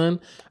Johnson's son.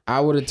 I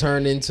would have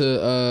turned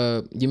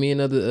into give me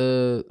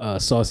another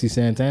Saucy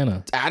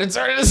Santana. I'd have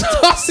turned into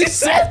Saucy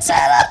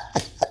Santana.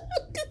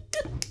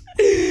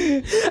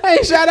 Hey,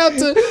 shout out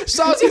to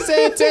Saucy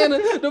Santana,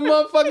 the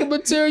motherfucking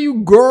material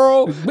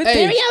girl.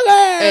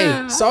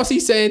 Hey, Saucy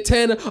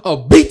Santana,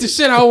 beat the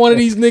shit out of one of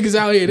these niggas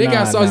out here. They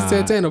got Saucy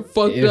Santana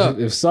fucked up.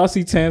 If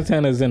Saucy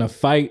Santana is in a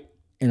fight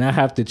and I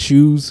have to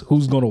choose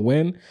who's gonna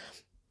win,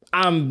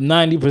 I'm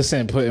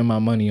 90% putting my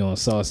money on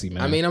Saucy,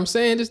 man. I mean, I'm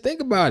saying, just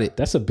think about it.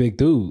 That's a big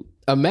dude.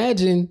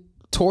 Imagine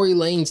Tory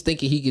Lanez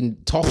thinking he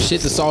can talk shit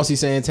to Saucy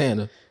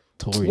Santana.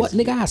 What,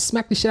 nigga? I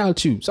smack the shit out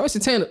of you. Saucy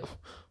Santana.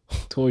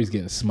 Tory's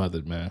getting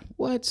smothered, man.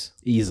 What?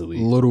 Easily.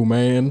 Little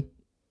man.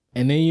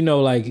 And then, you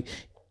know, like,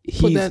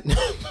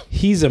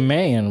 he's a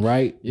man,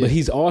 right? Yeah. But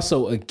he's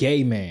also a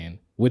gay man,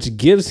 which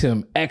gives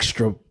him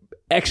extra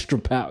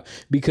power.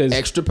 Because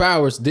extra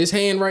powers. This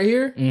hand right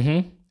here?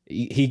 Mm-hmm.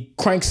 He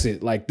cranks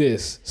it like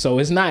this. So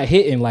it's not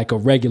hitting like a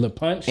regular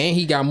punch. And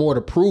he got more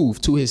to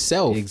prove to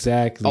himself.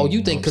 Exactly. Oh,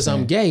 you think because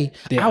I'm gay,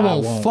 I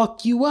won't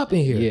fuck you up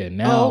in here. Yeah,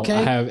 now I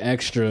have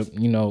extra,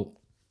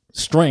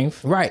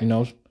 strength. Right.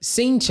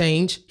 Scene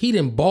change. He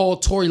done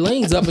balled Tory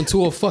Lanez up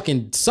into a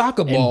fucking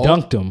soccer ball.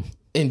 And dunked him.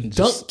 And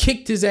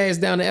kicked his ass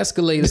down the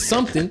escalator,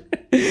 something.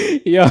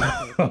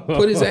 Yeah.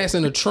 Put his ass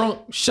in the trunk.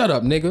 Shut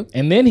up, nigga.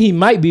 And then he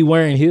might be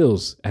wearing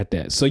heels at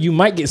that. So you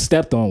might get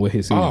stepped on with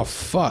his heels. Oh,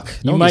 fuck.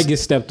 You might get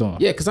stepped on.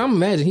 Yeah, because I'm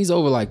imagining he's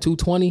over like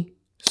 220.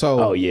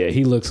 So. Oh, yeah.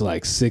 He looks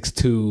like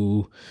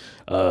 6'2",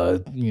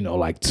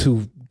 like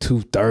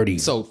 230.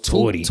 So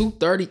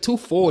 230,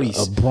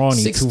 240s. A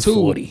brawny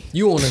 240.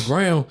 You on the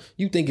ground.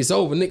 You think it's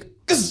over, nigga.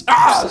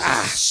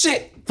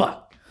 Shit.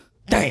 Fuck.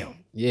 Damn.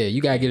 Yeah,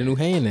 you gotta get a new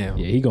hand now.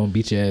 Yeah, he gonna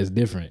beat your ass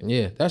different.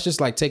 Yeah, that's just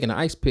like taking an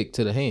ice pick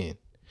to the hand.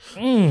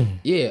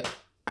 Yeah.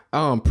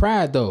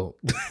 Pride though.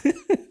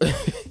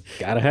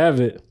 Gotta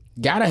have it.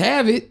 Gotta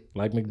have it.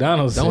 Like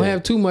McDonald's Don't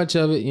have too much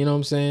of it, you know what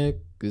I'm saying?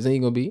 Cause then you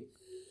gonna be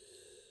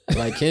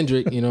like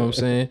Kendrick, you know what I'm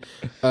saying?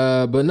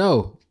 But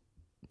no.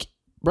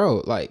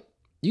 Bro, like,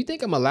 you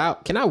think I'm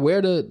allowed? Can I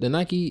wear the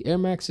Nike Air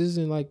Maxes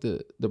and like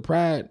the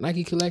Pride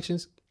Nike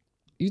collections?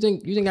 You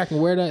think I can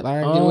wear that? Like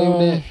I can get away with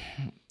that?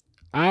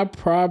 I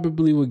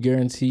probably would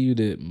guarantee you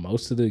that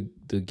most of the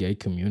gay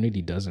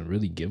community doesn't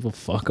really give a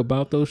fuck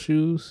about those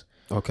shoes.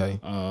 Okay.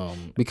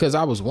 Because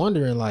I was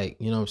wondering, like,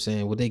 you know what I'm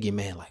saying, would they get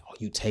mad like, oh,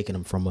 you taking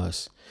them from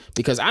us?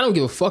 Because I don't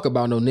give a fuck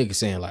about no nigga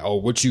saying like, oh,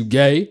 what, you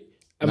gay?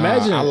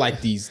 Imagine I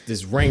like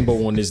this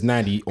rainbow on this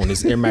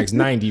Air Max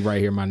 90 right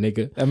here, my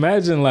nigga.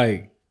 Imagine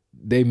like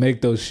they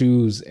make those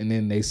shoes and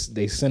then they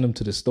send them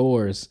to the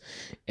stores,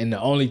 and the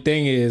only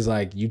thing is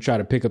like you try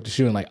to pick up the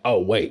shoe and like, oh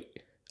wait,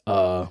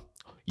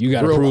 you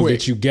got to prove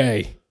that you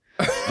gay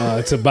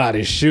to buy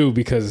this shoe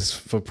because it's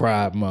for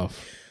Pride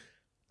Month.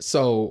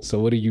 So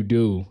what do you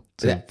do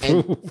to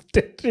prove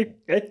that you're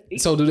gay?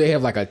 So do they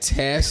have like a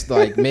test?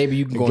 Like maybe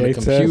you can go on the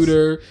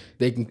computer, test?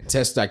 They can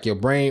test like your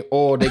brain,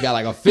 or they got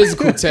like a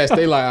physical test.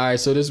 They like, all right,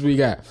 so this we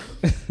got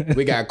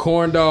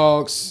corn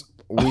dogs,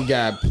 we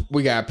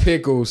got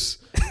pickles,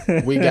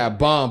 we got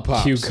bomb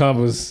pops,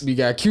 cucumbers. We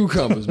got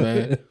cucumbers,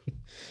 man.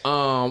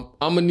 I'm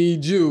gonna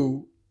need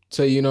you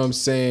to, you know what I'm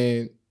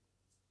saying,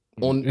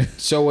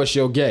 show us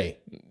your gay.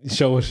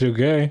 Show us your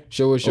gay.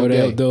 Show us your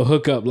gay. They'll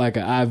hook up like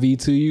an IV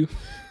to you,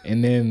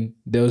 and then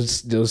they'll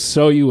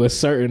show you a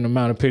certain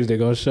amount of pictures. They're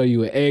gonna show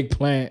you an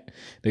eggplant.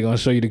 They're gonna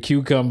show you the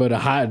cucumber, the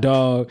hot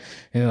dog,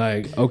 and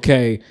like,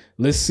 okay,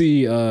 let's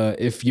see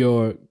if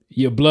your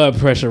blood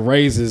pressure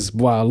raises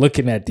while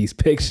looking at these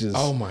pictures.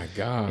 Oh my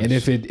gosh. And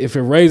if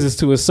it raises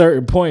to a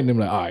certain point, then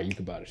I'm like, all right, you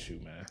can buy the shoe,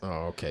 man.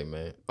 Oh, okay,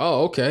 man.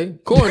 Oh, okay.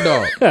 Corn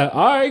dog.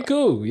 All right,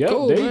 cool. Yep,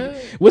 cool, man.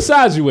 What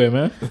size you wear,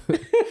 man?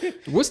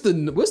 What's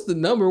the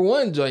number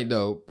one joint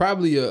though?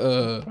 Probably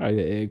an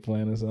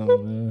eggplant or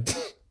something, man.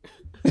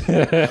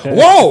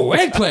 Whoa,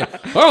 eggplant.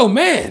 Oh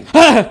man.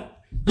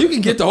 You can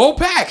get the whole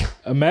pack.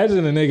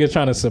 Imagine a nigga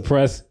trying to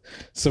suppress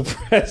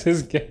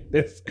his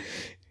gayness.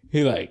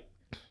 He like,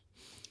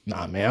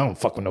 nah, man, I don't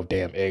fuck with no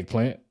damn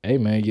eggplant. Hey,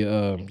 man,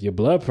 your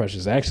blood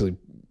pressure's actually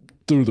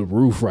through the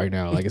roof right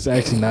now. Like it's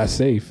actually not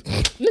safe.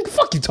 Nigga,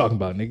 fuck you talking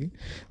about, nigga.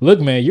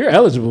 Look, man, you're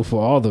eligible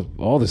for all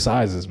the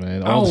sizes,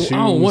 man. All the shoes. I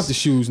don't want the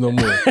shoes no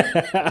more.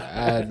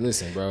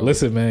 Listen, bro.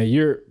 Listen, man,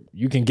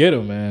 you can get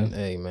them, man.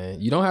 Hey, man,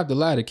 you don't have to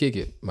lie to kick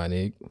it, my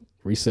nigga.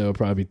 Resale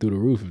probably through the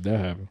roof if that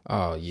happened.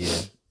 Oh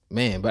yeah,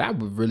 man. But I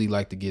would really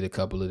like to get a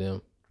couple of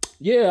them.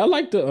 Yeah, I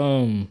like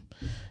the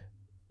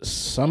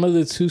some of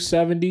the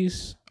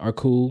 270s are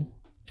cool,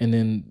 and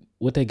then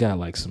what they got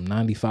like some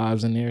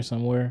 95s in there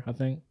somewhere. I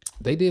think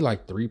they did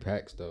like 3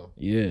 packs though.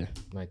 Yeah,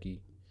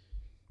 Nike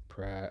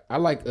Pride. I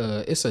like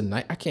it's a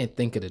night. I can't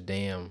think of the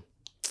damn.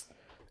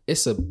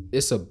 It's a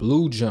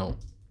blue jump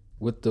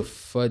with the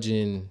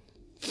fudging.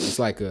 It's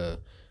like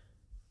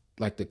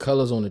the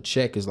colors on the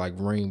check is like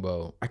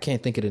rainbow. I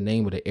can't think of the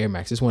name of the Air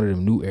Max. It's one of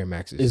them new Air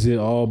Maxes. Is it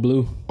all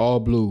blue? All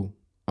blue.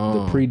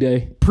 The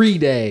pre-day?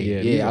 Pre-day.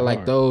 Yeah, Yeah, I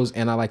like those,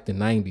 and I like the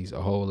 90s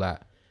a whole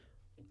lot.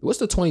 What's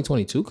the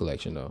 2022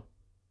 collection, though?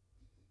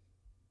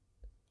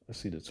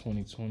 Let's see the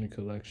 2020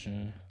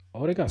 collection.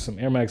 Oh, they got some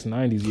Air Max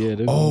 90s. Yeah.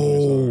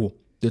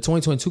 The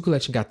 2022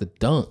 collection got the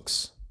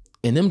Dunks,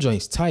 and them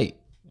joints tight.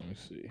 Let me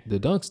see. The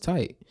Dunks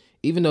tight,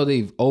 even though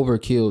they've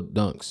overkilled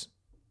Dunks.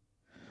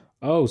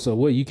 Oh, so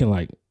what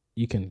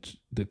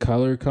the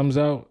color comes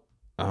out?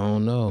 I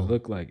don't know. It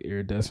look like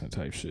iridescent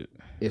type shit.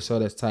 If so,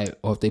 that's tight.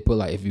 Or if they put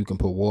if you can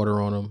put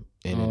water on them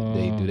and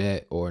they do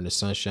that, or in the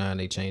sunshine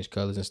they change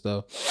colors and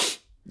stuff.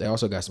 They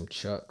also got some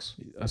Chucks.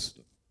 I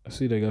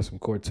see they got some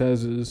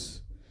Cortezes.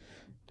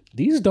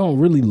 These don't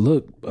really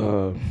look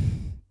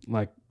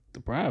like the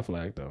Pride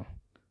flag though.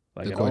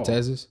 Like the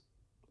Cortezes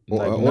or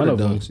the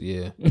Dunks,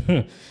 yeah.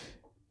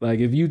 Like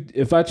if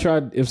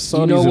Sony's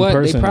you know what? in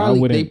person, I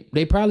wouldn't.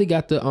 They probably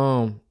got the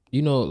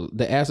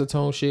the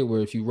acetone shit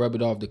where if you rub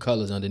it off, the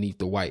colors underneath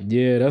the white.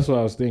 Yeah, that's what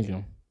I was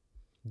thinking.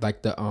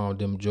 Like the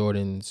them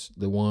Jordans,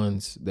 the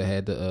ones that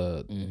had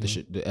the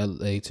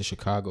LA to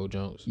Chicago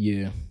Jones.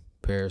 Yeah.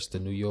 Paris to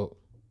New York.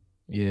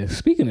 Yeah.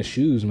 Speaking of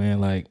shoes, man,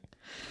 like,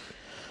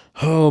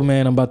 oh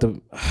man, I'm about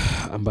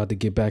to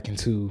get back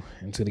into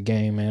the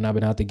game, man. I've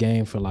been out the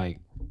game for like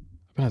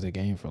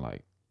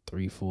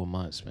 3-4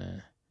 months,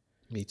 man.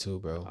 Me too,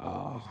 bro.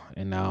 Oh,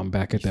 and now I'm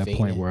back at that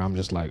point where I'm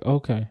just like,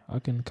 okay, I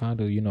can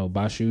kind of,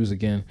 buy shoes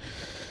again.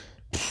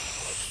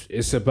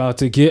 It's about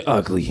to get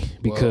ugly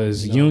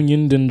because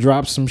Union done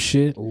dropped some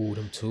shit. Ooh,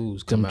 them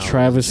twos. Them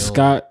Travis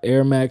Scott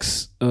Air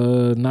Max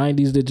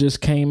 90s that just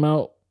came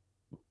out.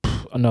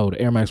 No, the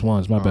Air Max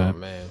 1s, my bad.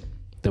 Man.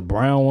 The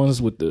brown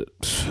ones with the...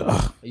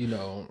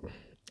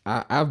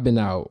 I've been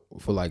out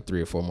for like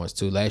 3 or 4 months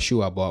too. Last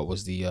shoe I bought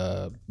was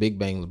the Big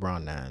Bang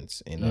LeBron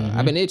 9s. And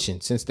I've been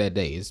itching since that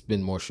day. It's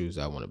been more shoes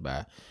I want to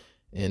buy.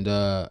 And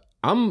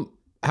I'm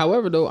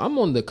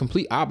on the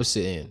complete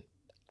opposite end.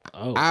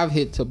 Oh. I've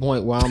hit to a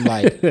point where I'm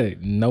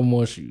like, no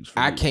more shoes.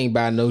 I can't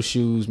buy no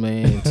shoes,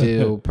 man,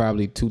 until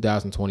probably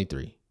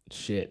 2023.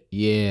 Shit.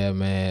 Yeah,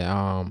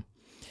 man.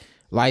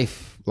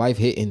 Life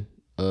hitting.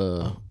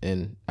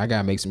 And I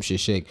gotta make some shit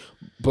shake.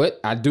 But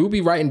I do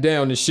be writing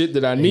down the shit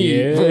that I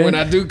need for when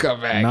I do come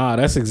back. Nah,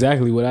 that's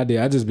exactly what I did.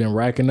 I just been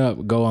racking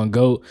up. Go on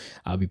GOAT.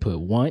 I'll be put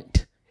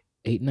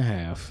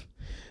 8.5.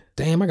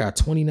 Damn, I got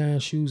 29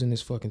 shoes in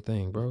this fucking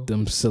thing, bro.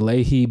 Them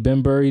Salehi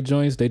Benbury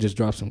joints, they just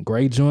dropped some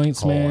gray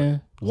joints,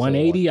 man.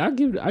 180. I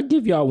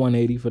give y'all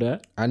 180 for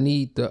that. I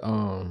need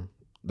the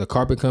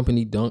Carpet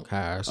Company Dunk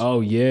highs.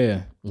 Oh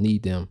yeah,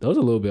 need them. Those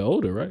are a little bit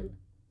older, right?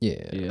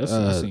 Yeah.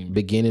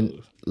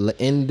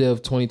 End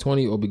of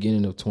 2020 or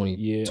beginning of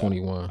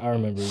 2021. I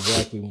remember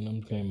exactly when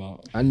them came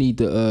out. I need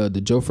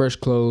the Joe Fresh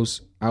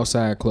clothes,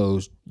 outside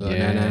clothes,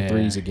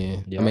 993s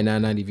again. Yep. I mean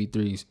 990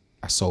 V3s.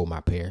 I sold my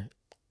pair.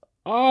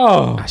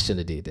 Oh, I should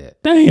have did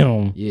that.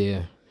 Damn.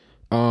 Yeah.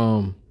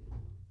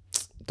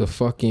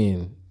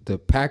 The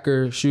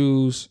Packer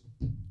shoes,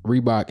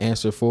 Reebok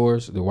Answer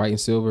 4s, the white and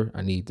silver.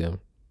 I need them.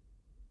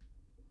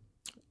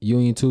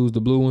 Union 2s,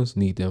 the blue ones,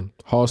 need them.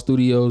 Hall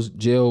Studios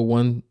Gel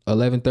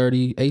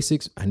 1130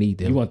 Asics, I need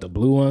them. You want the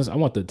blue ones? I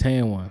want the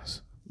tan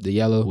ones. The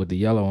yellow with the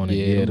yellow on it.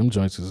 Yeah, them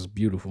joints is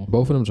beautiful.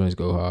 Both of them joints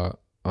go hard.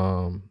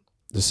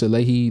 The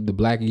Salehi, the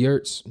black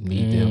yurts,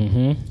 need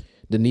them.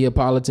 The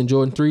Neapolitan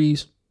Jordan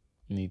 3s,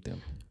 need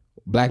them.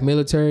 Black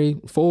Military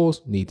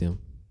 4s, need them.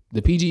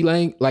 The PG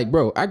Lang, like,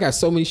 bro, I got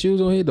so many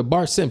shoes on here. The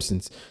Bart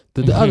Simpsons,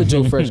 the other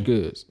Joe Fresh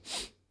goods.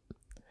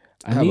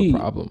 I have a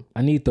problem.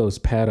 I need those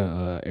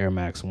Pata Air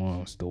Max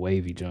 1s, the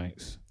wavy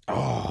joints.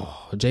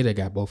 Oh, Jada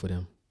got both of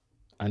them.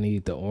 I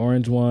need the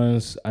orange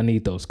ones. I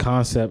need those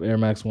Concept Air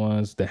Max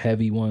 1s, the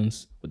heavy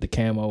ones with the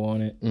camo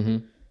on it,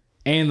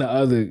 and the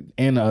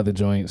other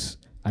joints.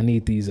 I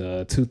need these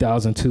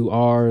 2002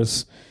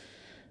 Rs.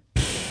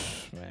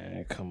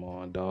 Man, come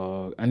on,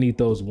 dog. I need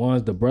those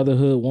ones, the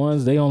Brotherhood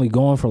ones. They only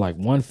going for like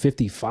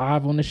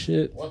 155 on the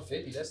shit.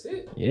 150, that's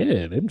it.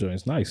 Yeah, them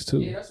joints nice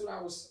too. Yeah, that's what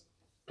I was.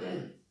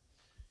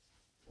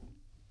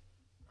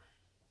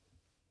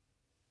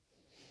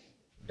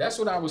 That's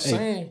what I was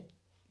saying.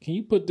 Can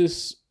you put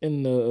this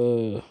in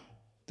the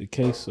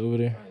case over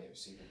there? I didn't even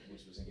see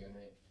which was in your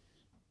name.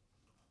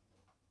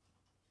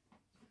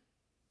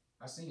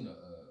 I seen a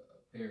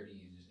pair of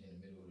these in the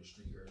middle of the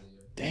street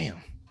earlier.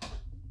 Damn.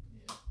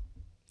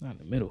 Not in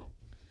the middle.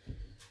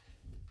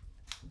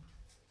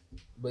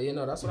 But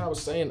that's what I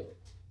was saying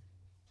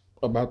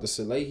about the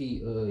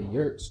Salehi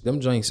yurts. Them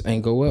joints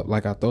ain't go up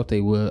like I thought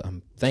they would.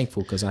 I'm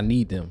thankful because I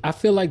need them. I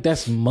feel like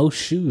that's most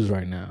shoes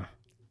right now.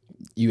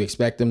 You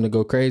expect them to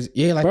go crazy?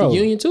 Yeah, like Bro. the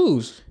Union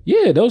 2s.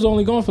 Yeah, those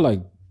only going for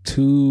like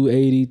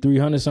 280,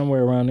 300,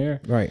 somewhere around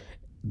there. Right.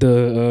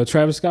 The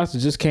Travis Scotts that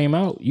just came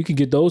out, you can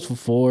get those for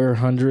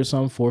 400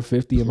 something,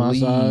 450 in my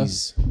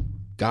size. Please,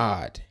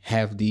 God,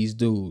 have these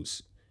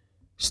dudes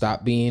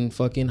stop being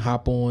fucking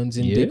hop-ons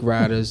and dick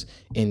riders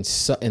and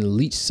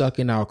leech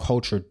sucking our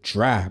culture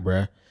dry,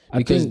 bruh.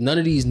 Because none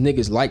of these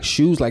niggas like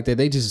shoes like that.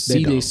 They just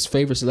see their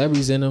favorite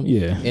celebrities in them.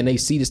 Yeah. And they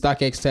see the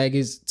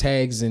StockX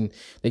tags and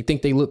they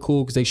think they look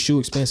cool because they shoe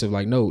expensive.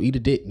 Like, no, eat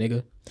a dick,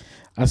 nigga.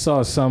 I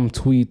saw some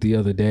tweet the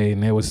other day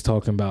and they was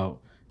talking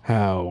about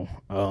how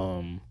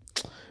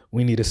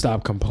we need to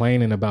stop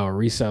complaining about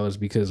resellers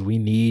because we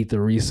need the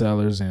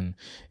resellers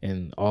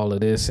and all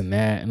of this and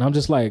that. And I'm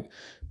just like,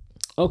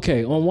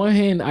 okay, on one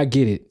hand, I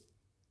get it.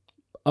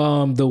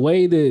 The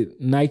way that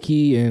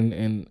Nike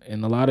and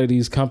a lot of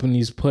these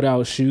companies put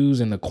out shoes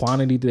and the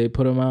quantity that they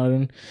put them out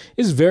in,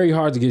 it's very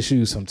hard to get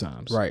shoes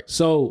sometimes. Right.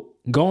 So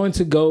going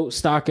to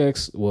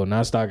StockX, well,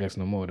 not StockX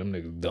no more, them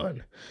niggas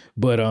done.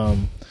 But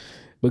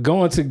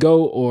going to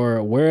Go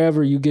or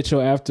wherever you get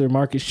your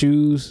aftermarket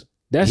shoes,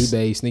 that's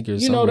eBay,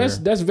 sneakers,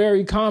 that's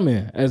very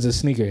common as a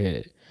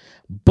sneakerhead.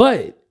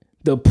 But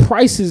the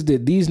prices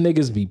that these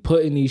niggas be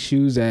putting these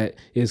shoes at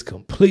is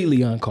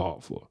completely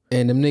uncalled for.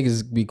 And them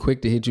niggas be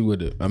quick to hit you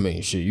with it. I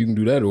mean, shit, you can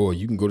do that, or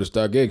you can go to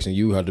StockX and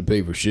you have to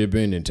pay for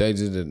shipping and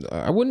taxes. And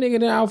I wouldn't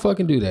nigga, I'll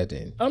fucking do that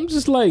then. I'm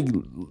just like,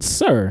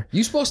 sir,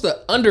 you supposed to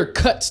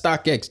undercut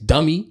StockX,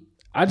 dummy.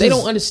 They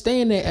don't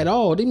understand that at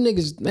all. Them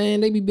niggas,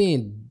 man, they be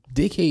being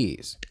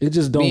dickheads. It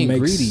just don't make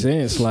greedy.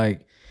 sense.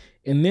 Like,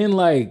 and then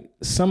like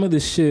some of the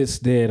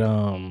shits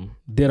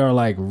that are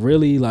like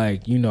really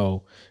like,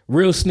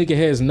 real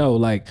sneakerheads know,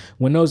 like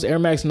when those Air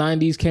Max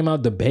 90s came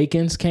out, the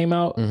Bacons came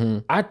out,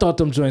 I thought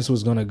them joints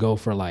was gonna go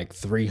for like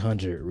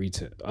 300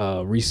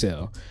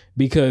 resale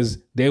because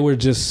they were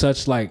just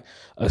such like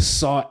a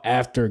sought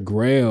after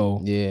grail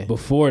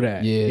before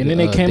that. Yeah, and then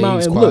they came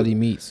out and quality look,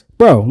 meats.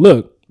 Bro,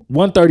 look,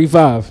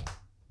 135.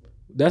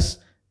 That's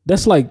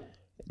like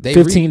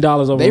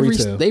 $15 over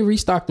retail. They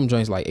restocked them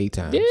joints like 8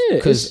 times. Yeah,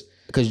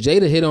 because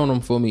Jada hit on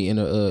them for me in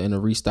a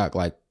restock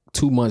like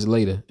 2 months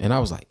later, and I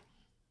was like,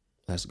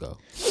 let's go.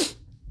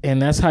 And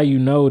that's how you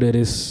know that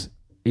it's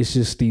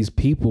just these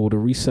people, the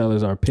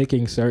resellers are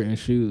picking certain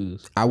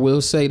shoes. I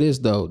will say this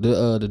though,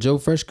 the Joe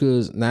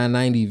Freshgoods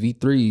 990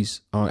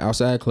 V3s on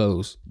outside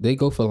clothes, they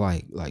go for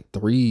like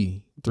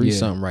three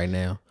something right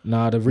now.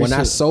 Nah, when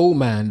I sold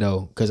mine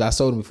though, because I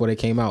sold them before they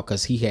came out,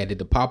 because he had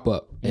the pop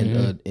up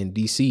in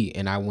DC,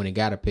 and I went and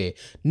got a pair.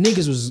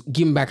 Niggas was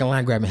giving back in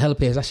line grabbing hella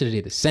pairs. I should have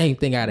did the same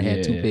thing. I'd have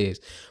had 2 pairs,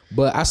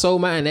 but I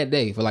sold mine that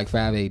day for like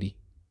 $580.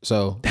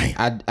 So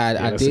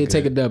I did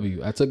take a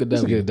W. I took a W.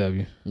 That's a good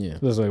W. Yeah,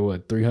 that's like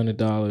what,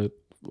 $300,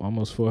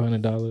 almost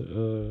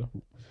 $400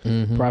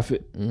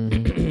 profit.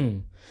 Mm-hmm.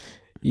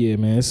 Yeah,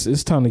 man,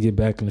 it's time to get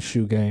back in the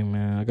shoe game,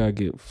 man. I gotta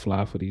get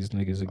fly for these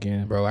niggas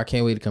again, bro. I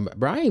can't wait to come back,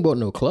 bro. I ain't bought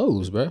no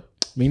clothes, bro.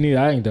 Me neither.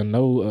 I ain't done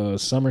no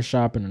summer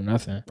shopping or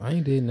nothing. I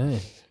ain't did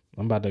nothing.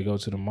 I'm about to go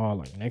to the mall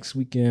like next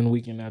weekend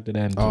after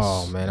that.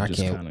 And man, I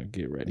can't kind of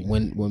get ready.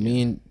 When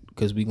me and,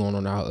 because we going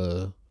on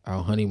our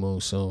honeymoon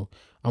soon,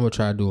 I'm gonna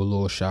try to do a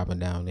little shopping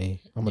down there.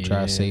 I'm gonna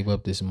try to save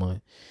up this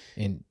month,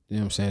 and you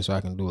know what I'm saying, so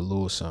I can do a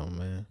little something,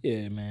 man.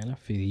 Yeah, man, I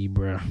feel you,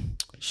 bro.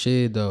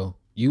 Shit though,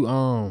 you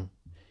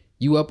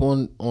up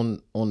on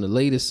the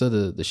latest of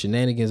the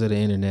shenanigans of the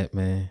internet,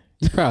 man?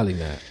 Probably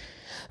not.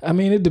 I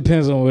mean, it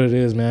depends on what it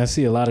is, man. I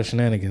see a lot of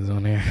shenanigans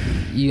on there.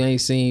 You ain't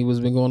seen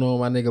what's been going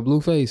on with my nigga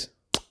Blueface?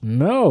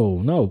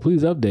 No,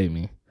 please update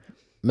me,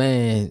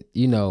 man.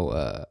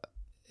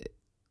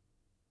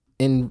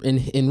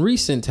 In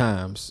recent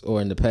times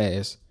or in the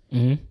past,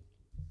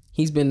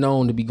 he's been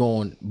known to be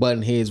going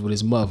butting heads with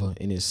his mother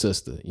and his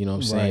sister. You know what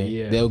I'm saying? Right,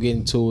 yeah. They'll get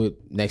into it.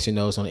 Next thing you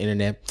know, it's on the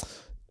internet.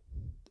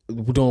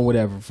 We're doing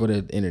whatever for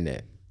the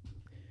internet.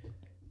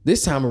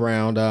 This time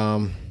around,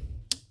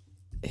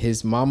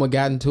 his mama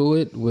got into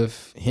it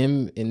with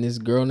him and this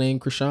girl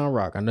named Krishan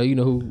Rock. I know you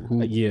know who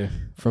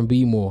from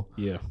B More.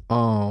 Yeah.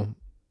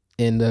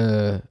 And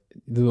the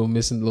little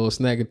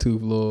snagger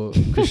tooth little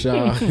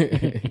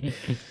Krishan.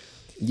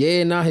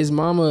 Yeah, his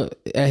mama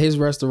at his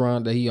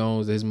restaurant that he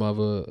owns, his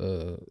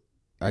mother,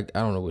 I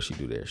don't know what she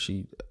do there.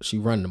 She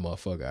run the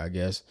motherfucker, I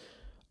guess.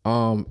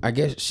 I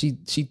guess she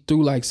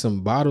threw like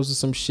some bottles of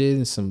some shit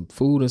and some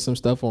food and some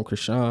stuff on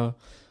Krishan.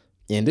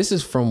 And this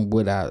is from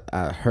what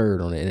I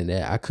heard on the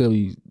internet. I could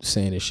be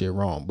saying this shit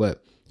wrong,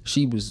 but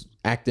she was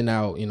acting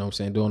out, you know what I'm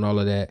saying, doing all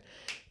of that.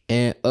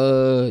 And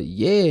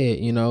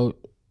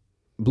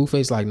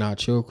Blueface like, nah,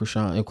 chill,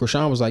 Krishan. And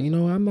Krishan was like,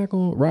 I'm not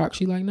gonna rock.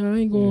 She like, nah, I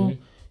ain't gonna,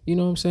 you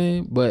know what I'm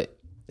saying? But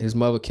his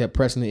mother kept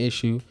pressing the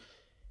issue,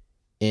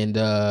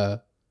 and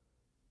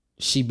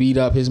she beat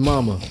up his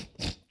mama.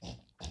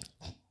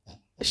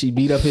 She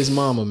beat up his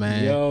mama,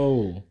 man.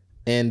 Yo.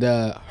 And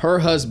her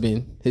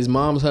husband, his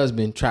mom's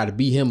husband, tried to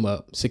beat him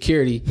up.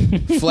 Security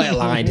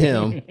flatlined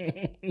him.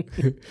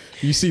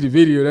 You see the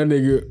video, that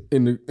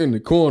nigga in the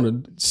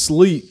corner,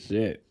 sleep.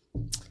 Shit.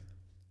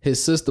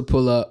 His sister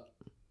pull up.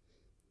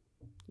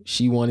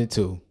 She wanted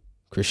to.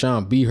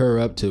 Krishan beat her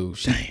up too.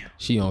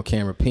 She on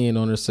camera peeing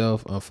on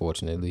herself,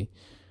 unfortunately.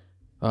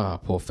 Ah,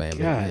 poor family.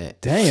 God man.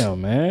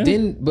 damn,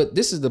 man. But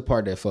this is the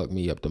part that fucked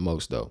me up the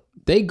most though.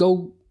 They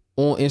go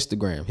on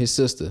Instagram, his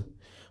sister.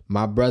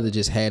 My brother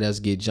just had us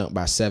get jumped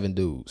by 7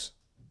 dudes.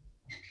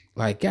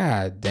 Like,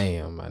 god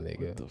damn, my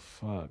nigga. What the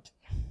fuck?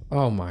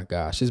 Oh my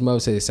gosh. His mother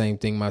said the same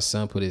thing. My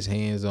son put his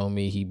hands on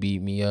me. He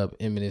beat me up.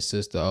 Him and his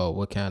sister. Oh,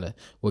 what kind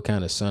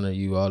of son are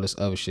you? All this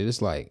other shit.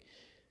 It's like,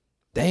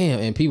 damn.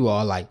 And people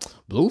are like,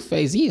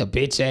 Blueface, he a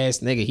bitch ass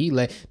nigga. He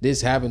let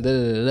this happen. Da,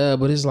 da, da, da.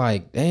 But it's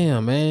like,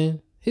 damn,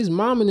 man. His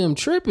mom and them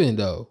tripping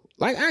though.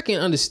 Like, I can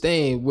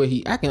understand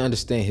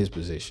his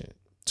position.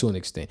 To an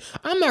extent.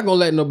 I'm not gonna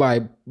let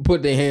nobody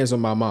put their hands on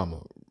my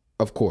mama,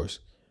 of course.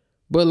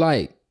 But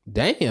like,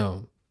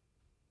 damn.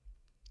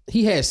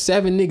 He had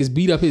 7 niggas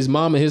beat up his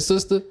mom and his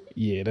sister.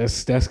 Yeah,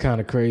 that's kind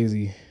of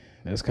crazy.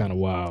 That's kind of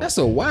wild. That's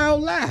a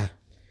wild lie.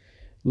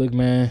 Look,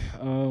 man,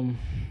 all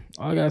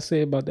I gotta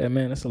say about that,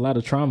 man, that's a lot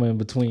of trauma in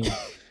between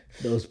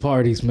those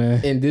parties,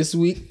 man. And this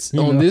week, You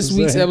know on what this I'm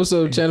week's saying?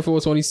 episode of Channel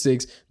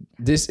 426,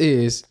 this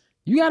is,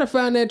 you gotta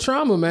find that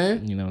trauma,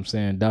 man. You know what I'm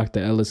saying? Dr.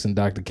 Ellis and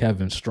Dr.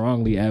 Kevin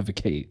strongly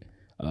advocate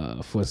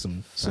for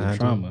some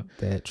trauma.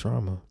 That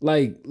trauma.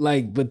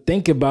 Like, but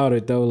think about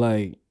it though,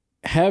 like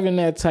having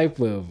that type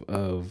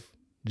of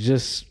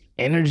just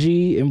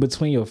energy in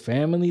between your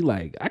family,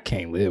 like I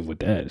can't live with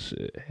that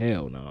shit.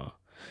 Hell no.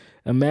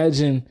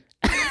 Imagine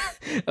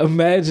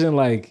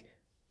like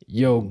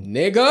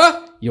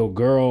your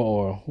girl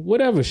or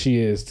whatever she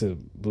is to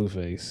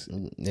Blueface.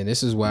 And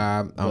this is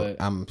why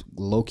I'm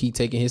low key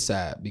taking his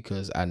side,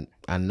 because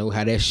I know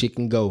how that shit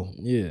can go.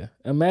 Yeah.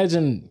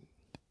 Imagine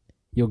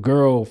your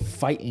girl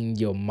fighting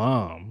your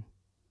mom.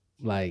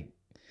 Like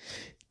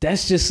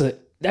that's just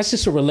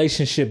a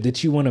relationship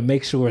that you want to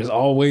make sure is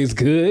always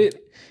good.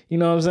 You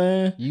know what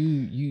I'm saying?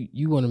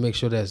 You want to make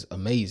sure that's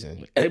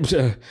amazing.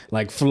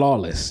 Like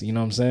flawless, you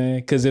know what I'm saying?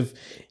 Because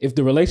if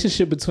the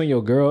relationship between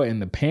your girl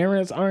and the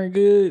parents aren't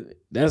good,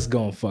 that's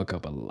gonna fuck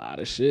up a lot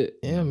of shit.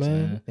 Yeah,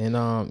 man. And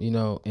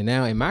and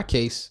now in my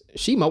case,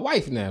 she my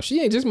wife now.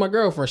 She ain't just my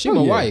girlfriend. She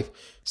my yeah. wife.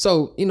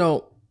 So,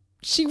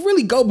 she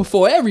really go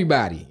before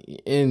everybody.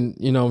 And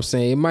you know what I'm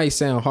saying? It might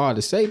sound hard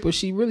to say, but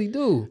she really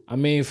do. I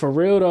mean, for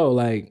real though,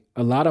 like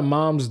a lot of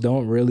moms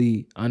don't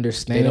really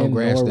understand They don't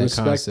grasp or that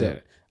respect concept.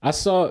 that. I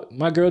saw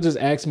my girl just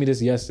asked me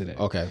this yesterday.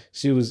 Okay.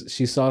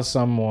 She saw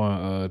some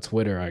on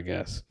Twitter, I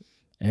guess,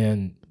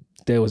 and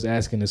they was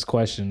asking this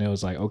question. It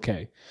was like,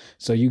 okay,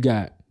 so you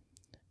got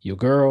your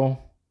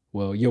girl,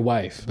 well, your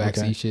wife, Backseat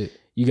okay?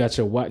 shit. You got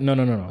your wife. No.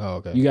 Oh,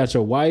 okay. You got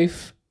your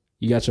wife,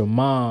 you got your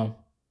mom,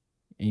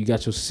 and you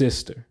got your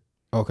sister.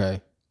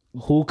 Okay.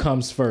 Who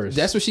comes first?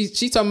 That's what she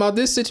talking about,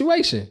 this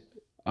situation.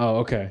 Oh,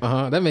 okay.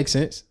 That makes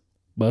sense.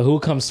 But who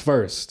comes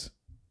first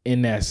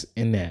in that?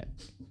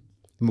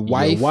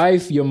 My Your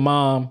wife, your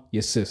mom,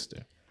 your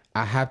sister.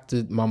 My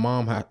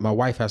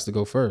wife has to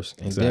go first.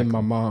 And Exactly. then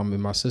my mom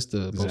and my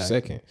sister go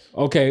second.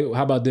 Okay,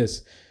 how about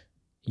this?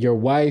 Your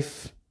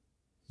wife,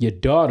 your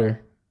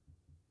daughter,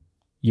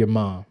 your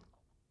mom.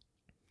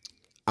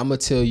 I'm gonna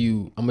tell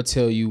you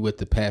what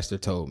the pastor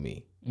told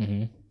me.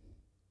 Mm-hmm.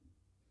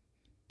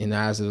 In the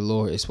eyes of the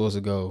Lord, it's supposed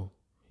to go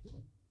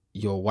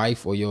your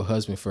wife or your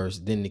husband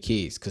first, then the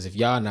kids. Because if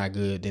y'all not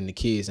good, then the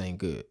kids ain't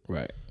good.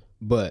 Right.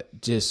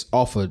 But just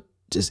off of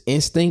just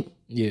instinct,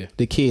 Yeah.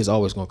 the kids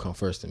always gonna come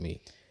first to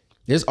me.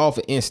 Just off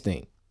of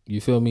instinct. You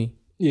feel me?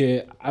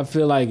 Yeah, I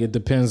feel like it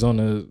depends on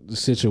the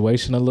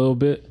situation a little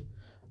bit.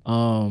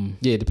 Yeah,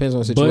 it depends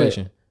on the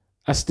situation.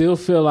 I still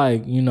feel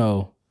like,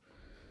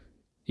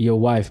 your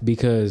wife,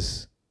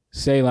 because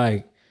say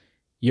like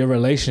your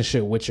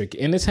relationship with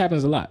and this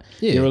happens a lot.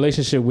 Yeah. Your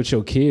relationship with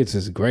your kids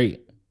is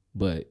great,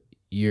 but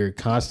you're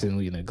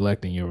constantly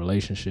neglecting your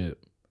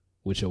relationship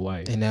with your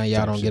wife. And now y'all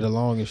type don't shit. get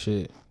along and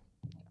shit.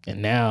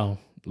 And now,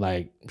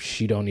 like,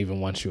 she don't even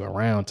want you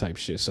around type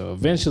shit. So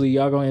eventually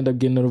y'all gonna end up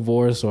getting a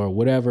divorce or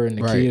whatever, and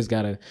the Right. kids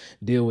gotta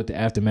deal with the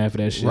aftermath of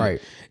that shit.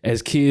 Right.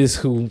 As kids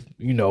who,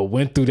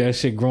 went through that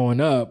shit growing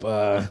up,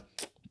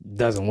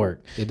 doesn't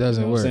work. It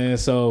doesn't You know what work. I'm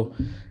saying?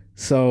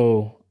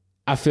 So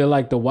I feel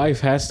like the wife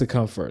has to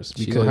come first,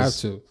 She because gonna have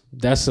to.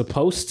 that's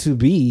supposed to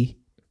be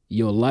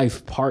your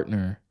life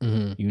partner,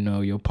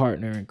 Mm-hmm. your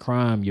partner in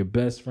crime, your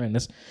best friend.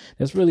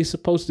 That's really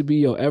supposed to be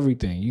your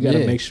everything. You got to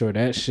Yeah. make sure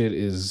that shit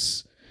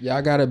is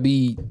Y'all gotta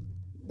be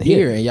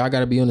here, and y'all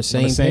gotta be on the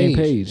same,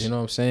 page. You know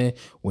what I'm saying?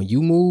 When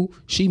you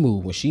move, she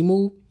move. When she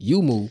move,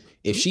 you move.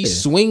 If she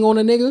swing on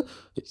a nigga,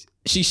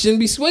 she shouldn't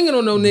be swinging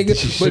on no nigga.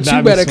 should But not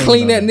you be better swinging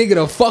clean on that her. nigga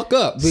the fuck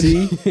up.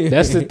 See,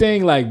 that's the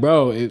thing. Like,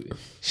 bro,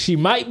 she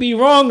might be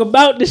wrong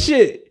about the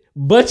shit,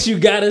 but you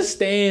gotta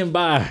stand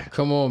by.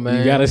 Come on, man.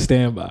 You gotta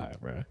stand by,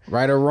 bro.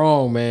 Right or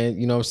wrong, man.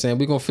 You know what I'm saying?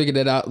 We're gonna figure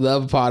that out, the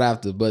other part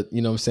after. But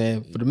you know what I'm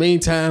saying? For the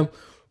meantime,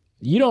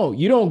 you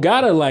don't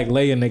gotta like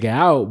lay a nigga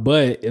out,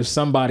 but if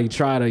somebody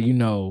try to, you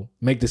know,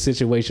 make the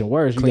situation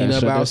worse, you Clean gotta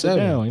up shut out that shit seven.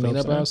 down. You know Clean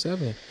what up I'm out saying?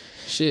 seven.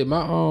 Shit,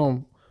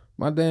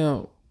 my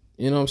damn,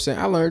 you know what I'm saying?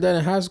 I learned that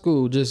in high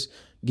school, just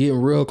getting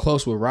real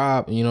close with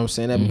Rob, you know what I'm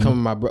saying? That becoming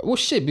my brother. Well,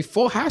 shit,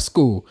 before high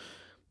school,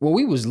 when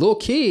we was little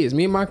kids,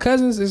 me and my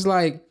cousins is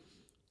like,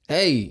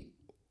 hey,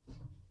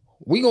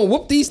 we gonna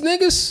whoop these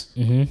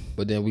niggas,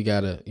 but then we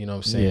gotta, you know what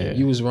I'm saying? Yeah.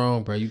 You was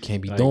wrong, bro. You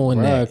can't be Like, doing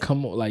bruh, that.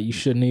 come on, like you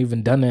shouldn't have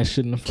even done that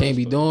shit in the first Can't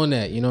be doing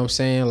that. You know what I'm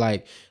saying?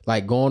 Like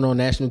going on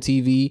national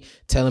TV,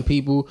 telling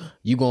people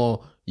you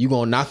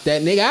gonna knock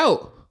that nigga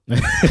out.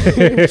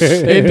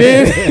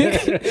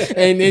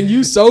 and then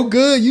you so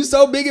good, you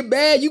so big and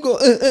bad, you go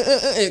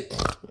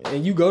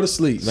and you go to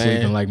sleep, man.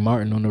 Sleeping like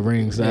Martin on the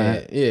ring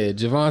side. Yeah,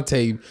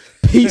 Javante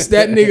piece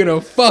that nigga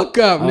the fuck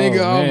up, nigga.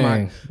 Oh my,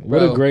 man. What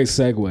bro. a great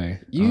segue.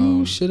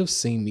 You should have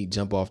seen me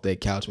jump off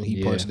that couch when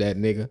he punched that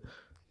nigga.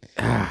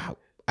 I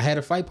had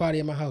a fight party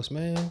at my house,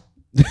 man.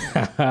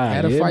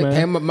 Had a fight,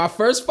 had my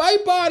first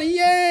fight party.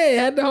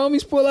 Yeah, had the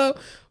homies pull up.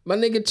 My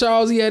nigga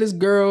Charles, he had his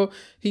girl.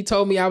 He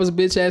told me I was a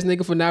bitch ass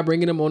nigga for not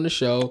bringing him on the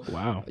show.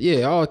 Wow.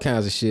 Yeah, all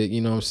kinds of shit.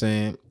 You know what I'm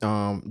saying?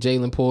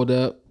 Jalen pulled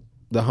up,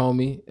 the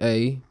homie.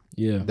 Hey,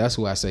 Yeah. that's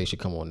who I say should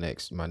come on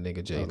next. My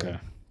nigga Jalen. Okay.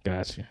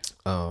 Gotcha.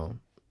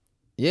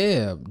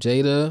 Yeah,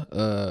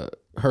 Jada,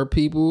 her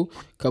people,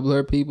 a couple of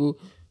her people.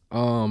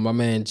 My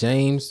man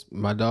James,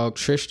 my dog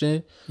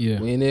Tristan. Yeah.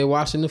 We in there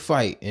watching the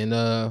fight,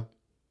 and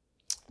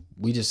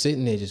we just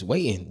sitting there just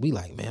waiting. We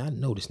like, man, I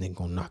know this nigga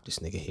gonna knock this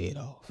nigga head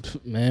off.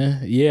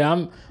 Man, yeah,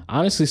 I'm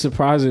honestly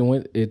surprised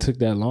it took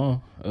that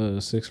long.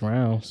 6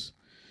 rounds.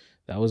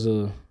 That was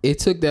It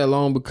took that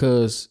long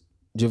because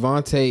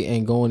Javante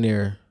ain't going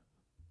there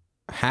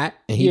hot,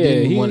 and he Yeah,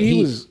 didn't want.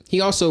 he He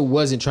also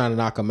wasn't trying to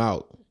knock him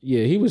out.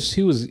 yeah, he was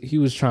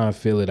trying to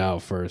feel it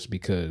out first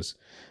because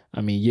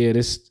I mean, yeah,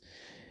 this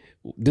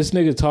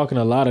nigga talking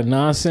a lot of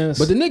nonsense.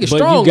 But the nigga but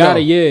strong. you gotta,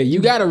 though. yeah,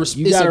 you gotta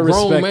respect. It's gotta a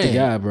grown respect man. the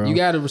guy, bro. You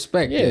gotta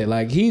respect. Yeah, it.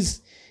 like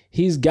he's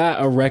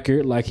got a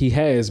record like he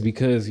has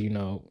because, you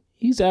know,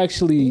 he's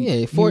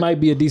actually he might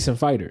be a decent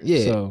fighter.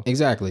 Yeah, So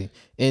exactly.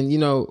 And you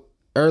know,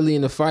 early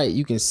in the fight,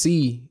 you can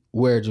see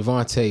where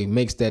Javante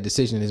makes that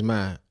decision in his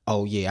mind.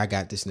 Oh yeah, I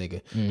got this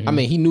nigga. Mm-hmm. I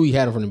mean, he knew he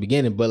had him from the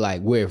beginning, but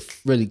like where it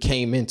really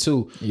came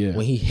into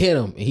when he hit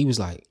him, and he was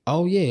like,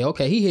 "Oh yeah,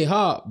 okay, he hit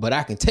hard, but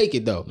I can take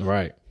it though."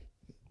 right.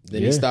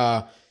 Then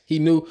he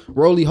knew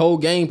Rolly whole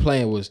game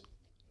plan was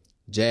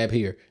jab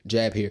here,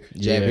 jab here,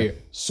 jab here,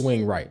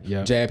 swing right,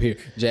 jab here,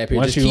 jab here.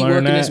 Once Just you keep learn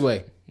working that, this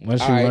way.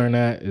 Once you learn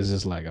that, it's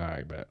just like, all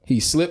right, bet. He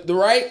slipped the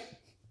right,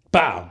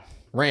 Bow.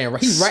 ran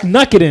right. He right.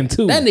 Snuck it in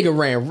too. That nigga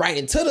ran right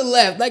into the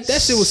left. Like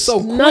that shit was so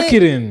Snuck quick.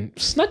 it in.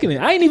 Snuck it in.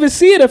 I didn't even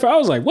see it at first. I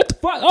was like, what the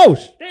fuck? Oh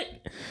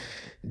shit.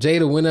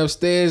 Jada went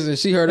upstairs and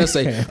she heard us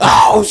say,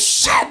 "Oh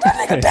shit,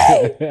 that nigga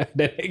dead."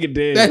 That nigga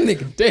did. That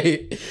nigga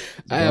dead.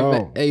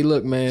 Bro. Hey,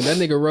 look, man, that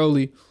nigga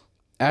Rolly,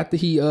 after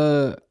he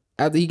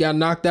got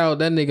knocked out,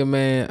 that nigga,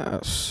 man,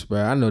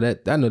 bro, I know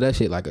that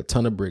shit like a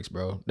ton of bricks,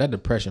 bro. That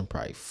depression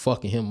probably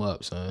fucking him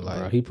up, son. Like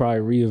Bro, he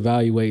probably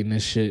reevaluating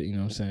this shit, you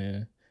know what I'm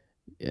saying?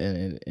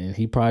 And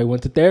he probably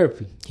went to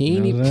therapy. he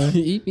ain't You know what I'm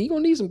even, he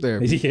gonna need some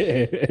therapy.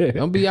 Yeah.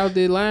 Don't be out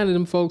there lying to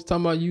them folks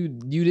talking about you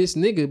this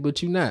nigga,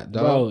 but you not,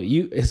 dog. Bro,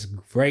 it's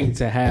great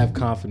to have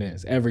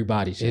confidence.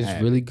 Everybody should It's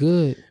have really it.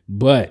 good.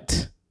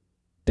 But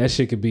that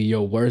shit could be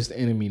your worst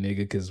enemy, nigga,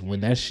 because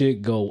when that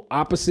shit go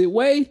opposite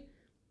way,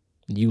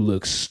 you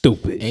look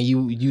stupid. And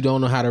you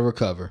don't know how to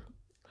recover.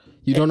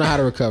 You don't know how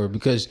to recover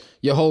because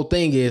your whole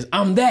thing is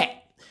I'm that.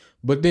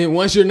 But then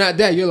once you're not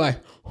that, you're like,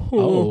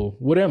 Oh,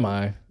 what am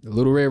I? the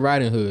Little Red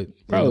Riding Hood.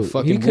 Bro, the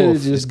fucking he coulda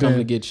wolf is coming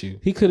to get you.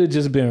 He could have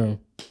just been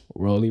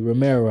Rolly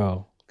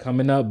Romero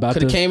coming up about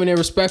Could have to came in there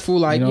respectful,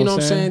 like, you know what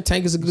I'm saying?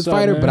 Tank is a good What's up,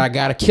 fighter, man? but I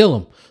gotta kill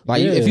him.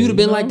 Like, Yeah, if you'd have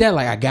been you like know? that,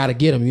 like, I gotta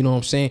get him, you know what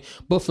I'm saying?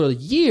 But for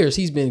years,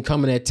 he's been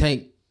coming at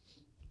Tank.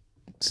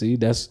 See,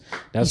 that's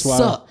He why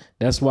suck.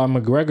 that's why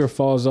McGregor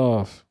falls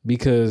off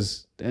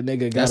because that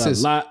nigga got a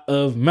lot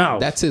of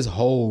mouth. That's his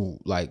whole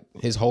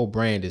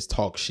brand is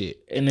talk shit.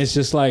 And it's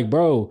just like,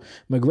 bro,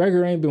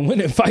 McGregor ain't been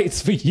winning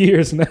fights for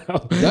years now.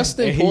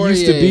 Dustin and he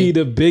used to Poirier- be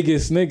the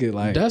biggest nigga.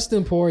 Like,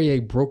 Dustin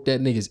Poirier broke that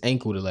nigga's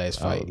ankle the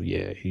last fight. oh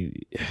yeah,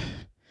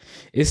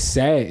 it's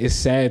sad. It's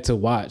sad to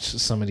watch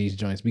some of these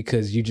joints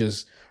because you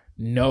just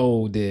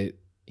know that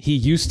he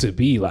used to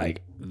be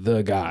like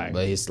the guy.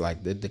 But it's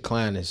like the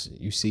decline is,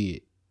 you see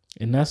it.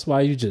 And that's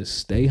why you just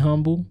stay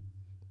humble.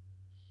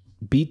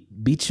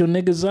 Beat your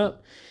niggas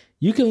up.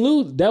 You can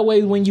lose. That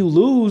way when you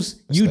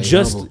lose, you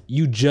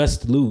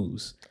just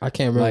lose. I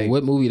can't remember Like-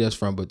 what movie that's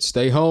from, but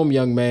stay home,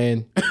 young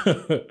man.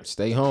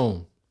 Stay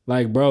home.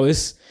 Like, bro,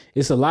 it's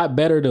a lot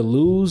better to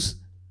lose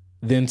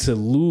than to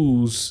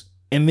lose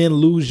and then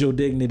lose your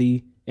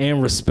dignity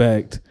and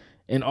respect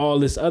and all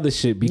this other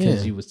shit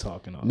because Yeah. you was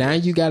talking all Now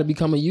you got to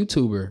become a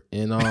YouTuber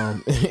and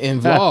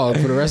and vlog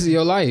for the rest of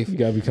your life. You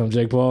gotta become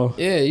Jake Paul.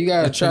 Yeah, you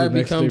got to try to the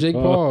next become Jake Jake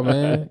Paul. Paul,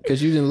 man.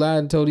 Because you didn't lie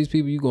and told these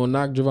people you going to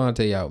knock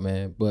Javante out,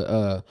 man.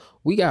 But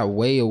we got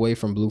way away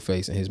from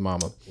Blueface and his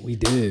mama. We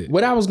did.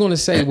 What I was going to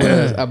say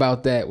was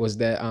about that was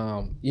that,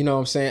 you know what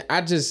I'm saying?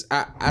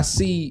 I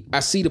see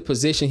the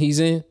position he's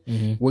in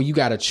where you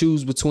got to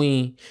choose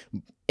between,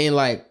 and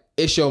like,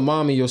 it's your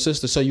mom and your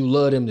sister, so you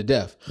love them to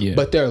death. Yeah.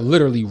 But they're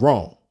literally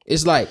wrong.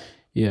 It's like,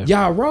 Yeah.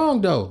 y'all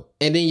wrong though.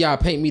 And then y'all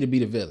paint me to be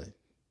the villain.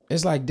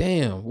 It's like,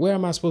 damn, where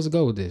am I supposed to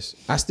go with this?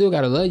 I still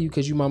got to love you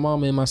because you my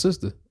mama and my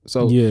sister.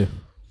 So, Yeah.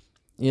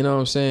 you know what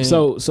I'm saying?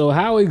 So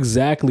how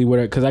exactly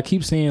were because I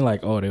keep saying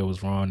like, oh, they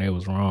was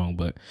wrong,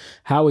 but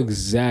how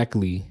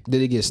exactly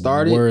did it get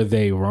started? were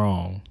they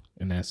wrong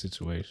in that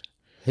situation?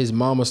 His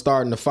mama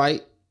starting the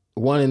fight,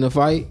 won in the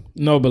fight.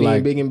 No, but Being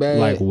like big and bad?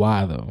 Like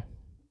why though?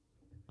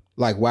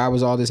 Like, why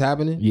was all this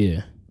happening?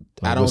 Yeah.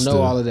 I don't know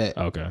all of that.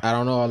 Okay. I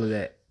don't know all of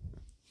that.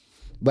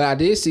 But I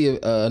did see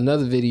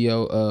another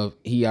video of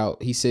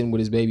he sitting with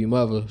his baby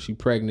mother. She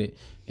pregnant,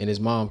 and his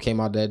mom came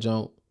out that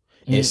joint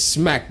and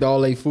smacked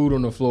all their food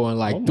on the floor and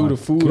like threw the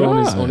food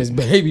on his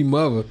baby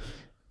mother.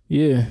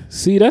 Yeah.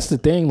 See, that's the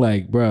thing,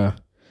 like, bruh,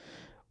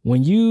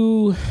 when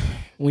you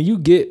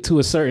get to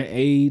a certain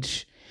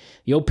age,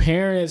 your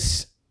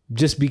parents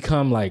just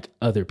become like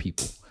other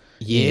people.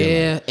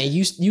 Yeah, and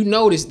you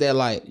notice that,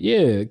 like,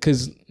 Yeah,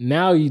 because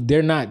now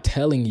they're not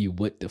telling you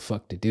what the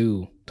fuck to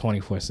do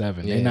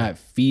 24/7. Yeah. They're not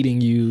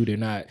feeding you. They're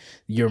not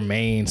your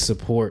main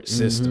support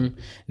system.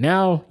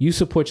 Now you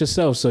support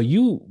yourself. So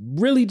you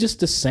really just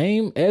the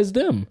same as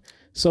them.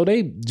 So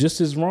they just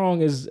as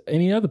wrong as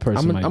any other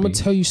person I'm might gonna be.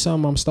 tell you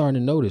something I'm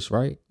starting to notice,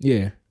 right?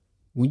 Yeah.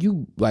 When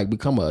you like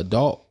become an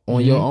adult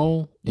on your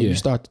own and Yeah. you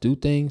start to do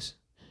things,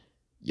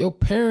 your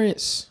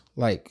parents,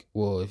 like,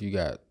 well, if you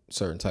got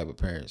certain type of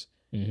parents,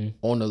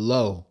 on the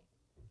low,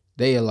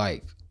 they are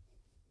like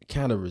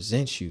kind of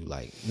resent you,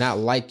 like not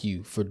like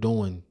you for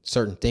doing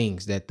certain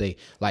things that they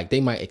like.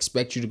 They might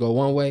expect you to go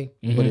one way,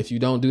 but if you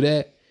don't do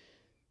that,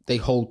 they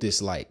hold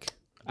this like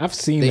I've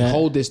seen they that.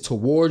 hold this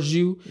towards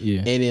you, Yeah.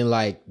 and then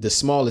like the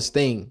smallest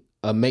thing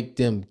make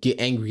them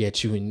get angry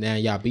at you, and now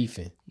y'all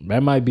beefing,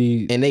 That might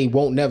be, and they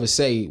won't never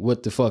say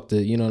what the fuck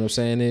the, you know what I'm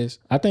saying, is.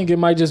 I think it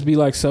might just be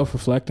like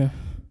self-reflecting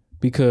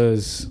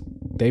because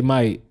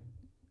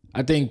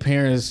I think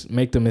parents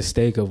make the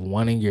mistake of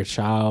wanting your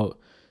child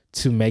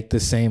to make the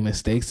same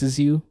mistakes as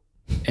you.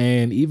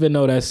 And even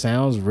though that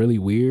sounds really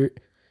weird,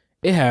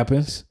 it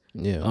happens.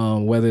 Yeah.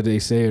 Whether they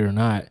say it or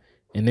not.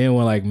 And then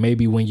when like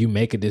maybe when you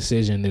make a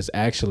decision that's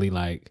actually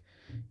like,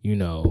 you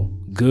know,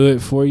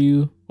 good for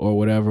you or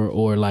whatever,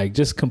 or like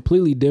just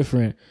completely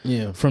different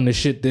Yeah. from the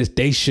shit that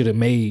they should have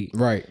made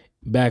Right.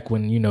 back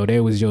when, you know, they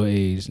was your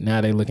age.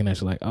 Now they looking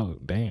at you like, oh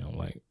damn,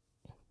 like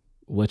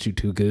what, you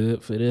too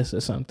good for this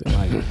or something?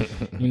 Like,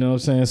 you know what I'm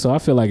saying? So I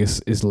feel like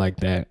it's like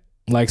that.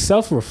 Like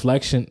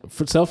self-reflection,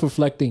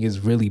 self-reflecting is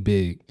really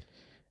big.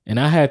 And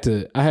I had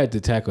to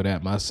tackle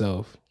that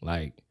myself,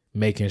 like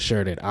making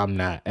sure that I'm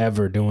not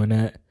ever doing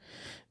that,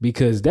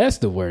 because that's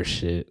the worst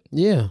shit.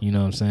 Yeah. You know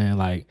what I'm saying?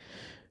 Like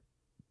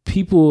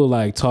people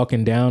like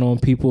talking down on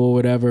people or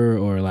whatever,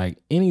 or like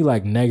any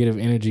like negative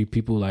energy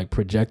people like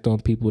project on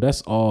people.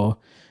 That's all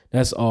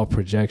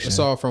projection. It's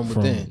all from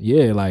within.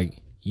 Yeah, like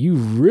you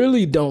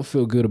really don't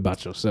feel good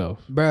about yourself.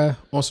 Bruh,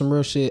 on some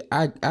real shit,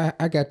 I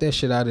got that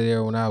shit out of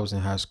there when I was in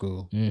high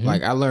school.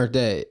 Like I learned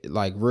that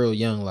like real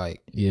young,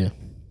 like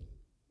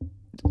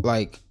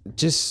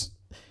just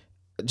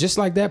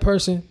like that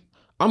person,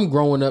 I'm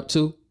growing up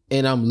too,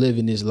 and I'm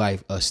living this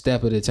life a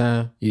step at a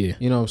time. Yeah.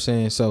 You know what I'm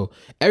saying? So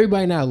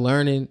everybody not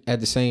learning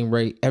at the same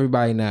rate,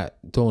 everybody not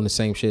doing the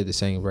same shit at the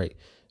same rate.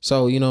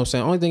 So, you know what I'm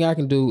saying? Only thing I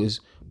can do is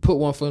put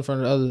one foot in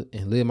front of the other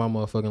and live my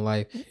motherfucking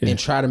life and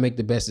try to make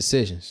the best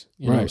decisions.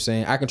 You know what I'm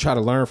saying? I can try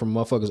to learn from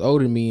motherfuckers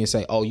older than me and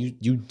say, oh, you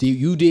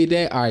did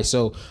that? All right,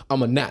 so I'm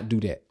going to not do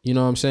that. You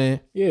know what I'm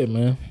saying? Yeah,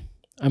 man.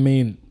 I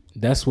mean,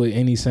 that's what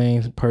any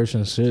sane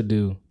person should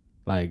do.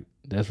 Like,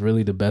 that's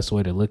really the best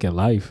way to look at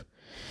life.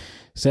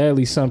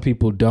 Sadly, some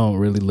people don't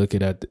really look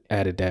at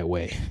it that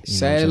way. You know what I'm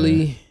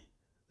Sadly, saying?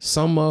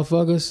 some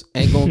motherfuckers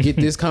ain't going to get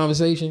this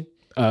conversation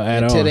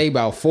at until all. they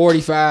about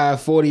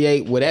 45,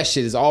 48, where that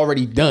shit is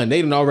already done.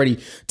 They done already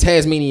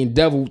Tasmanian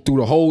devil through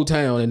the whole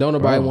town, and don't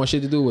nobody want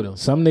shit to do with them.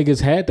 Some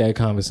niggas had that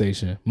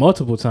conversation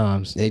multiple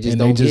times. They just and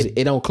don't get it.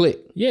 It don't click.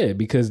 Yeah,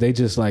 because they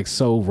just like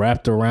so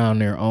wrapped around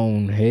their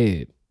own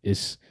head. It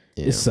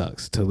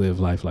sucks to live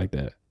life like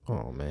that.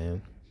 Oh,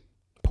 man.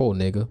 Poor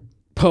nigga.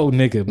 Poor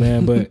nigga,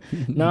 man. But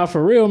nah,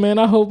 for real, man.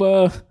 I hope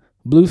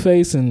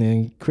Blueface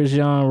and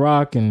Christian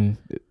Rock and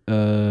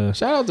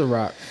shout out to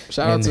Rock.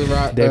 Shout out to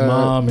Rock. Their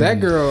mom. That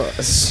and girl,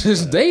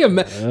 they a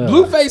mess.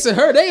 Blueface and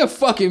her, they a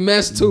fucking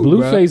mess too.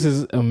 Blueface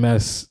is a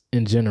mess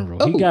in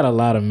general. He got a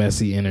lot of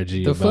messy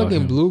energy. The about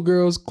fucking him. Blue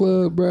Girls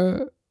Club,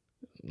 bro.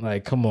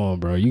 Like, come on,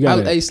 bro. You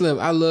got. Hey Slim,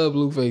 I love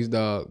Blueface,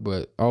 dog,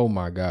 but oh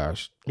my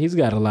gosh, He's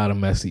got a lot of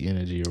messy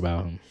energy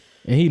about him,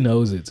 and he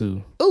knows it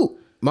too. ooh,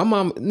 My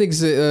mom, nigga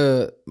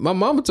said, my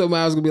mama told me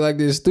I was gonna be like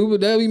this. Stupid,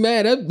 they'll be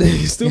mad.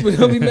 Stupid,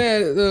 they'll be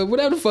mad.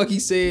 Whatever the fuck he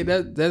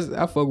said. That's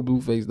I fuck with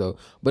Blueface though.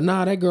 But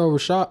nah, that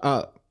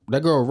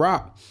girl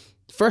Rock.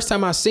 First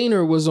time I seen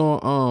her was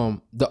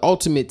on the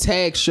Ultimate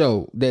Tag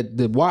Show that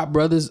the Watt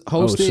Brothers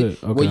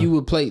hosted, Okay. where you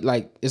would play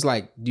like it's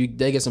like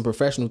they get some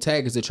professional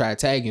taggers to try to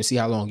tag you and see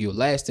how long you'll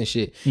last and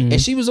shit. Mm-hmm.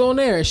 And she was on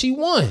there and she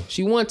won.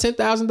 She won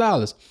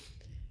 $10,000.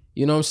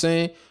 You know what I'm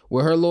saying?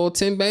 With her little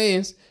 10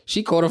 bands,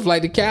 she caught a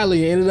flight to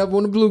Cali and ended up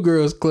on the Blue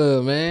Girls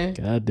Club, man.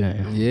 God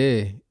damn.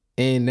 Yeah.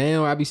 And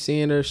now I be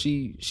seeing her.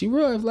 She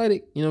real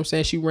athletic. You know what I'm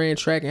saying? She ran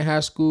track in high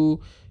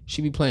school.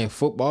 She be playing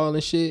football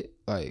and shit.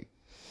 Like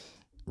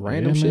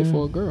random shit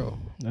for a girl.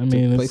 I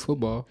mean, play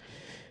football.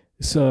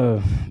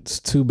 It's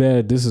too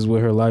bad. This is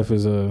where her life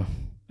is.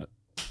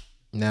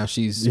 Now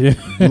she's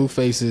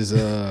Blueface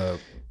is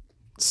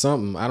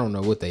something. I don't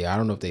know what they are. I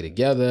don't know if they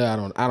together.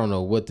 I don't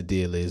know what the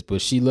deal is.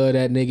 But she love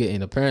that nigga,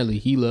 and apparently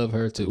he love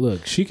her too.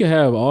 Look, she could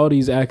have all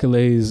these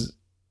accolades,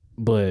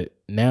 but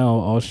now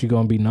all she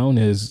gonna be known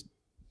as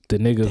the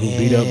nigga who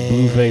beat up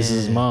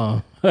Blueface's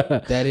mom.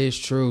 That is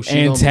true.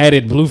 And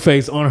tatted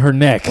Blueface on her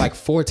neck. Like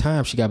 4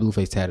 times she got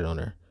Blueface tatted on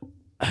her.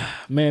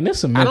 Man, there's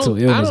some mental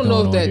illness. I don't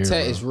know if that here,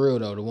 tat bro. is real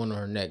though. The one on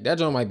her neck, that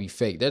joint might be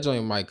fake. That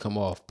joint might come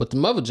off, but the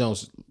mother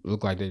Jones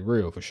look like they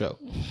real for sure.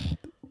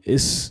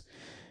 It's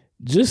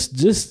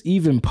just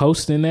even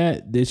posting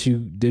that you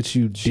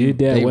did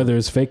that, whether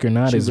it's fake or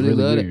not, is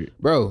really weird.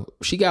 Bro,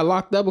 she got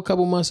locked up a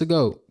couple months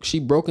ago. She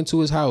broke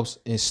into his house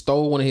and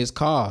stole one of his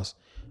cars.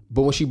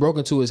 But when she broke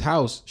into his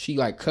house, she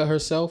like cut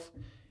herself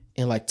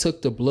and like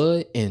took the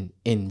blood and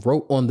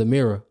wrote on the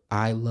mirror,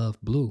 "I love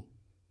blue."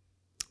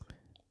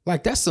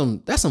 Like that's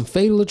some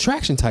Fatal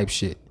Attraction type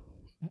shit.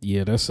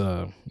 Yeah, that's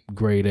a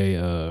grade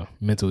A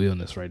mental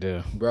illness right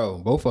there. Bro,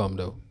 both of them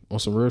though, on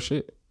some real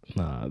shit.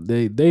 Nah,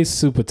 they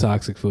super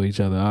toxic for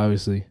each other,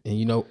 obviously. And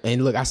you know,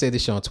 and look, I said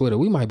this shit on Twitter.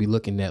 We might be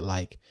looking at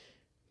like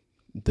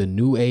the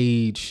new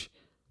age.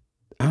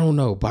 I don't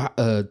know, but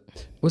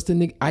what's the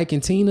nigga Ike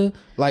and Tina?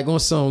 Like on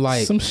some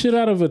like some shit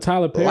out of a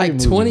Tyler Perry like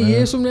movie, 20 man.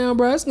 years from now,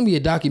 bro. It's gonna be a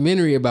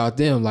documentary about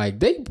them. Like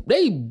they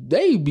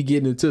be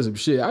getting into some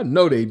shit. I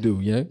know they do,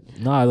 yeah.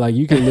 Nah, like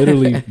you could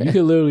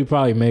literally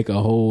probably make a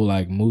whole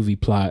like movie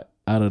plot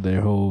out of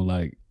their whole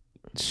like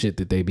shit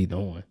that they be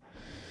doing.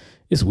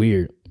 It's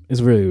weird.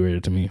 It's really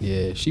weird to me.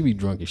 Yeah, she be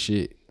drunk as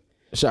shit.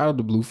 Shout out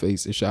to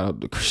Blueface and shout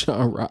out to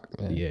Krishan Rock,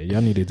 man. Yeah,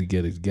 y'all needed to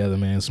get it together,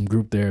 man. Some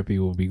group therapy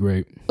will be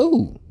great.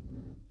 Ooh.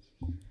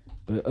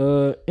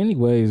 But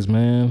anyways,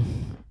 man.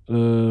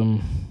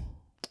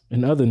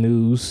 In other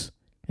news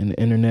in the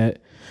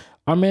internet,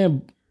 our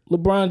man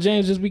LeBron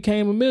James just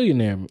became a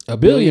millionaire. A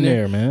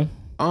billionaire, man.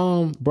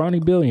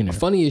 Bronny billionaire.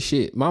 Funny as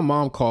shit. My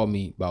mom called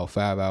me about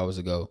 5 hours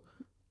ago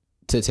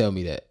to tell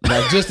me that.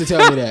 Like just to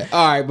tell me that.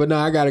 All right, but no,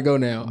 I gotta go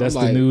now. That's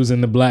the news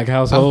in the black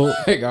household.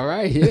 Like, all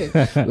right, yeah.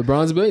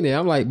 LeBron's a billionaire.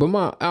 I'm like, but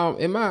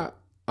in my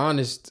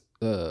honest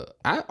that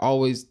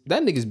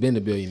nigga's been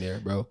a billionaire,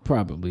 bro.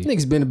 Probably.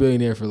 Nigga's been a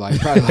billionaire for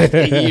probably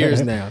 8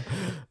 years now.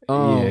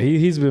 Yeah,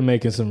 he's been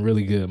making some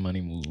really good money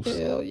moves.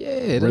 Hell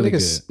yeah. Really that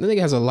nigga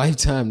has a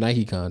lifetime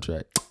Nike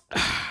contract.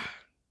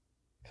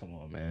 Come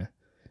on, man.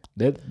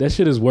 That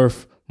shit is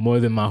worth more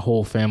than my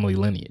whole family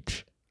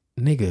lineage.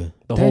 Nigga.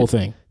 The whole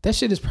thing. That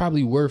shit is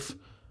probably worth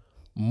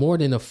more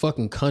than a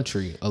fucking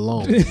country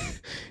alone.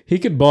 He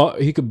could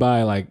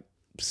buy like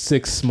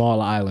 6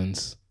 small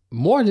islands.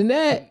 More than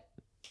that.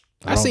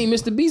 I seen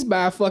Mr. Beast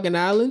buy a fucking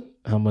island.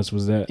 How much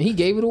was that? He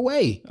gave it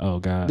away. Oh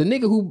God. The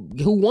nigga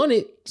who won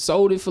it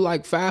sold it for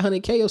like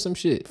 $500K or some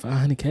shit.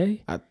 $500K?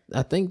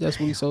 I think that's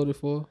what he sold it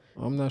for.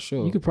 I'm not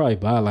sure. You could probably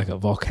buy like a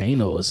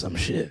volcano or some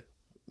shit.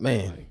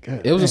 Man,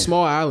 it was a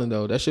small island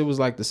though. That shit was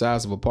like the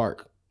size of a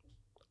park.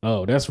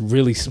 Oh, that's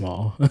really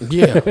small.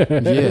 Yeah,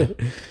 yeah.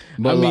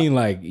 But I mean,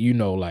 like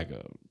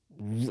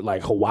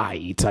like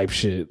Hawaii type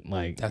shit.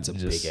 Like that's a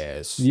big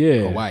ass.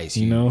 Yeah, Hawaii's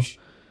huge. You know,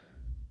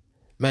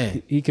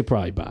 man, he could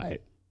probably buy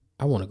it.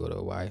 I want to go to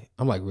Hawaii.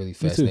 I'm like really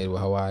fascinated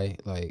with Hawaii.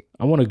 Like,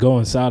 I want to go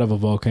inside of a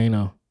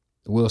volcano.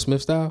 Will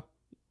Smith style.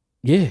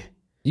 Yeah,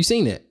 you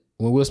seen that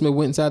when Will Smith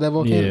went inside that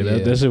volcano?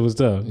 Yeah, that shit was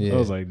tough. Yeah. I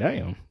was like,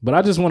 damn. But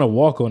I just want to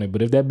walk on it.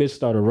 But if that bitch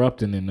start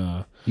erupting, then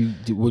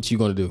what you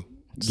gonna do?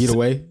 Get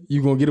away?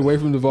 You gonna get away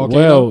from the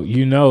volcano? Well,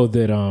 you know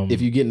that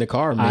if you get in the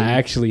car, maybe. I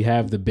actually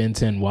have the Ben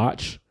 10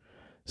 watch,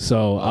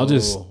 so I'll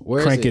just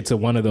crank it to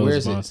one of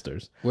those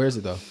monsters. Where is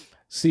it though?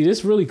 See,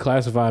 this really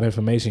classified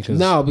information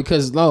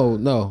because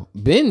no,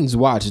 Ben's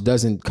watch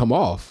doesn't come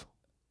off.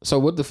 So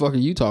what the fuck are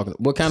you talking?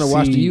 What kind of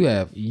watch do you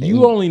have?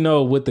 You only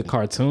know what the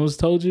cartoons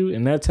told you,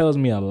 and that tells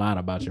me a lot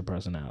about your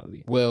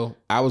personality. Well,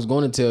 I was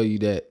going to tell you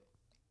that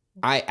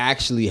I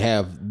actually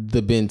have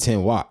the Ben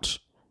 10 watch.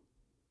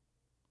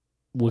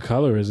 What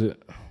color is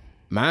it?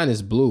 Mine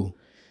is blue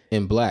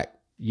and black.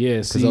 Yeah,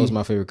 because those are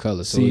my favorite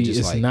colors. So it's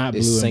just not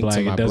blue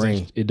and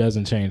black. It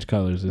doesn't change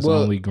colors. It's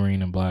only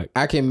green and black.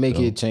 I can make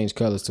it change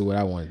colors to what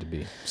I want it to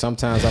be.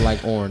 Sometimes I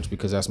like orange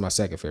because that's my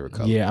second favorite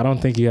color. Yeah, I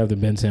don't think you have the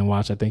Ben 10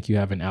 watch. I think you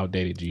have an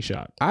outdated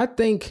G-Shock. I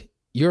think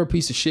you're a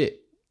piece of shit.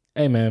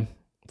 Hey man,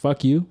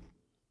 fuck you.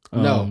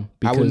 No,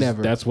 I would because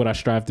never. That's what I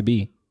strive to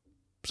be.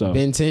 So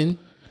Ben 10.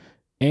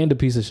 and a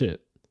piece of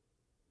shit.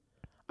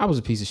 I was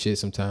a piece of shit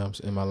sometimes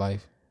in my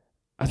life.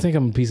 I think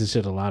I'm a piece of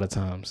shit a lot of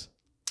times.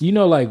 You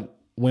know, like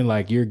when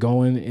like you're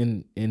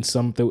going in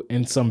some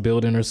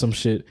building or some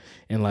shit,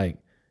 and like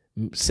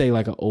say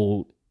like an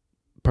old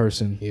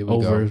person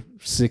over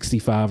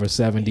 65 or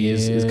 70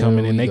 is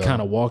coming in. They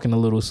kind of walking a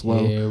little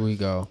slow. Here we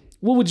go.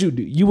 What would you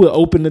do? You would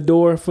open the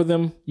door for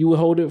them? You would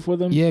hold it for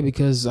them? Yeah,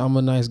 because I'm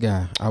a nice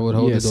guy. I would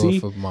hold the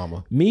door for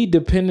mama. Me,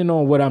 depending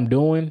on what I'm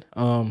doing,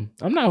 I'm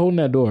not holding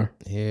that door.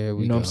 Here we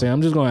go. You know what I'm saying?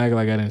 I'm just gonna act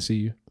like I didn't see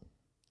you.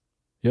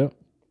 Yep.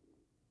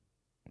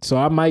 So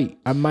I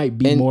might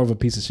be more of a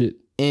piece of shit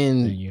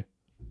than you.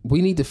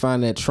 We need to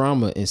find that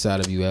trauma inside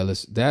of you,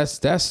 Ellis. That's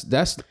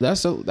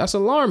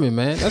alarming,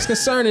 man. That's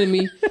concerning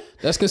me.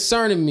 That's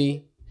concerning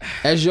me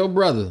as your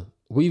brother.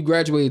 We've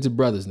graduated to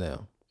brothers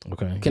now.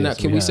 Okay.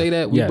 Can we say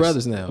that? We're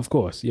brothers now. Of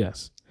course,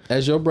 yes.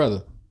 As your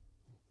brother.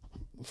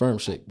 Firm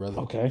shake, brother.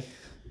 Okay.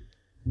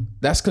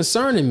 That's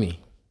concerning me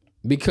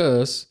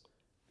because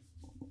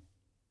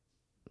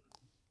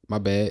my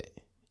bad.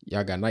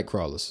 Y'all got night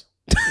crawlers.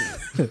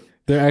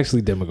 They're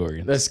actually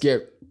Demogorgons. That's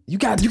scary. You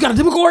got a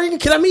Demogorgon?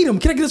 Can I meet him?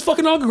 Can I get his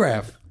fucking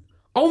autograph?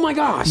 Oh my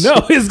gosh. No,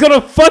 it's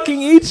gonna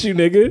fucking eat you,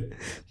 nigga.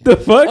 The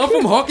fuck? I'm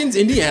from Hawkins,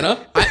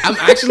 Indiana. I'm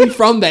actually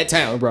from that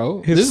town,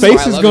 bro. His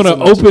face is gonna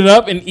open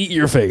up and eat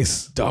your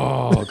face.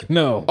 Dog.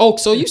 No. Oh,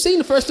 so you've seen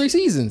the first 3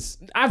 seasons?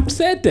 I've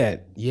said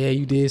that. Yeah,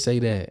 you did say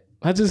that.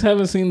 I just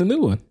haven't seen the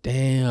new one.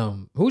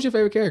 Damn. Who's your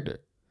favorite character?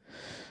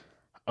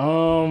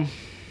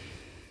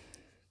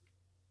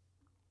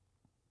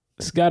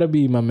 It's gotta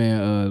be my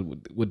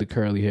man with the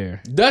curly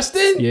hair.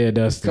 Dustin? Yeah,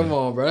 Dustin. Come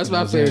on, bro. That's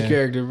my favorite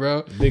character,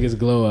 bro. Biggest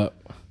glow up.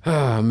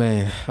 Ah,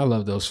 man. I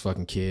love those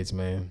fucking kids,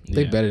 man.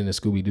 They better than the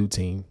Scooby-Doo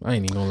team. I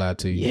ain't even gonna lie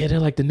to you. Yeah, they're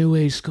like the new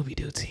age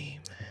Scooby-Doo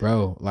team.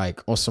 Bro,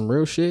 like on some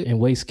real shit.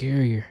 And way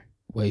scarier.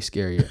 Way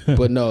scarier.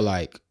 But no,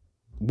 like,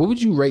 what would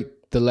you rate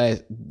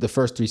the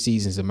first 3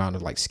 seasons amount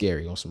of like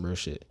scary on some real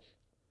shit?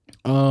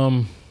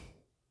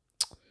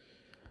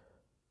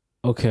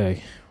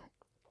 Okay.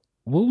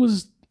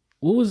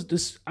 What was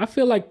this? I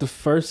feel like the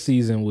first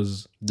season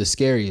was the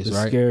scariest,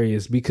 right?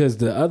 Scariest because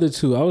the other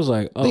 2, I was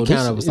like, oh, they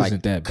kind of was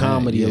like that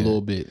comedy bad. a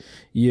little bit.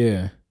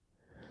 Yeah.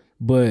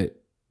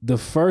 But the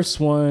first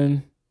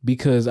one,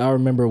 because I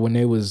remember when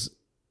they was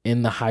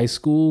in the high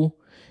school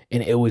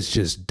and it was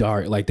just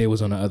dark, like they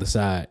was on the other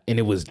side and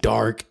it was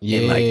dark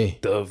and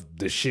like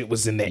the shit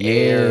was in the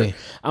air.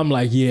 I'm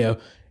like, yeah,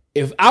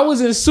 if I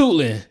was in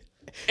Suitland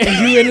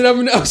and you ended up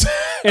in the other side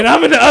and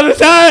I'm in the other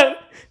side,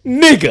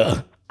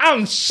 nigga,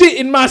 I'm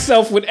shitting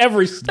myself with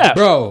every step.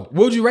 Bro,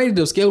 what would you rate it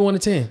though? Scale of 1 to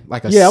 10?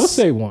 Like I would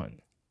say 1.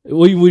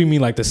 What do you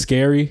mean, like the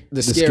scary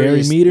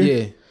meter?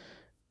 Yeah.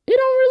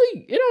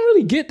 It don't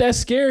really get that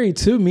scary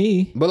to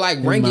me. But like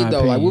rank it though.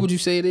 Opinion. Like what would you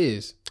say it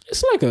is?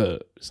 It's like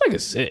a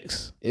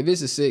 6. If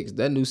it's a 6,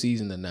 that new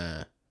season a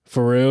 9.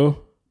 For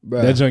real?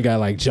 Bro. That joint got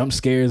like jump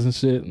scares and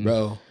shit.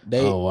 Bro,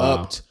 they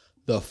upped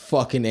the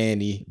fucking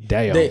ante.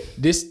 Damn.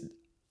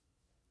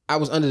 I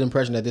was under the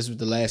impression that this was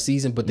the last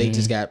season, but they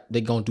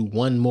they gonna do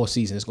one more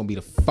season. It's gonna be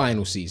the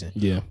final season.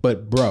 Yeah.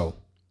 But bro,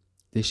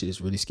 this shit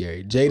is really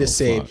scary. Jada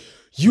said,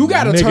 you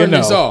gotta turn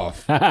this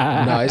off.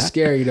 No, it's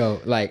scary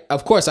though. Like,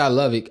 of course I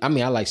love it. I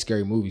mean, I like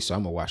scary movies, so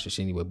I'm gonna watch this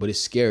anyway. But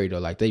it's scary though.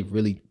 Like they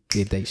really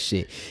did they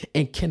shit.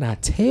 And can I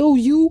tell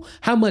you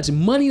how much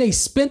money they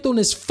spent on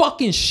this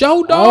fucking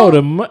show, dog?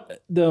 Oh,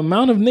 the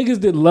amount of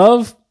niggas that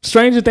love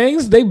Stranger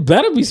Things, they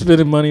better be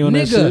spending money on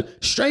that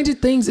shit. Stranger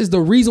Things is the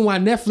reason why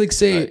Netflix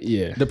said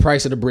the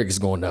price of the brick is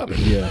going up.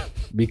 Yeah,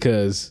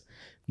 because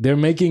they're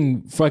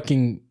making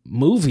fucking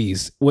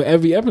movies with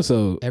every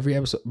episode. Every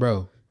episode,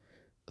 bro.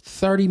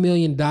 $30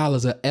 million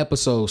an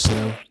episode,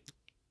 Slim.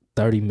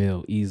 30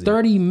 mil easy.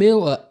 30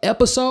 mil a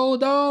episode,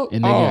 dog.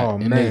 And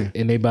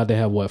they about to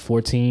have what,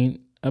 14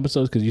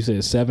 episodes? Because you said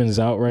 7's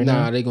out right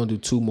now. Nah, they gonna do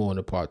 2 more in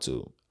the part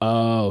 2.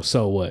 Oh,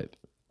 so what?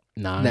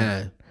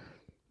 9.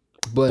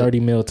 But 30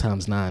 mil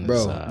times 9,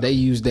 bro. They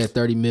used that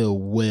 30 mil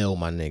well,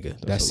 my nigga.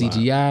 That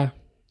CGI.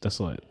 That's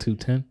what,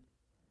 210?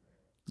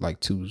 Like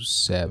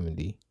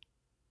 270.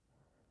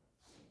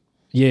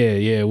 Yeah,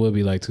 it will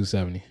be like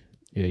 270.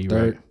 Yeah,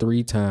 you're right.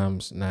 3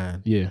 times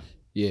 9. Yeah.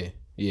 20.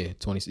 Yeah,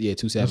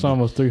 270. That's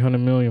almost 300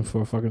 million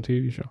for a fucking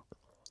TV show.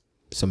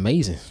 It's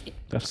amazing.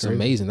 That's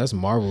amazing. That's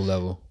Marvel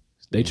level.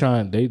 They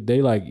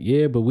like,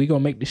 yeah, but we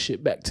gonna make this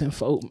shit back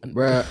tenfold.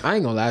 Bruh, I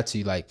ain't gonna lie to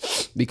you, like,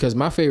 because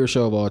my favorite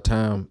show of all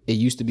time, it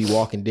used to be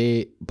Walking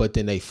Dead, but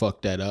then they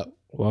fucked that up.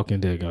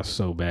 Walking Dead got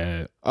so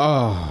bad.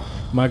 Oh.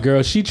 My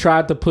girl, she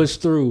tried to push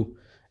through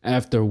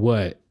after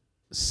what?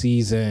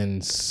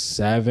 Season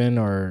 7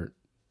 or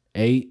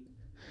 8?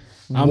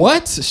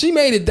 What? She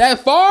made it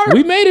that far?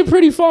 We made it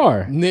pretty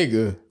far.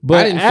 Nigga. But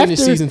I didn't finish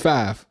season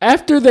 5.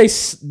 After they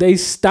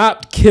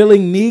stopped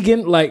killing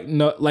Negan,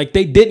 like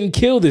they didn't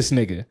kill this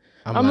nigga.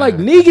 I'm like,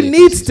 Negan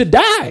needs to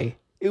die.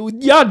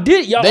 Y'all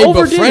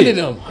overdid befriended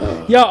it. him.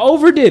 Y'all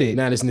overdid it.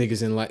 Now this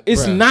nigga's in like,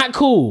 it's not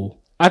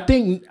cool. I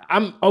think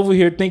I'm over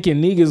here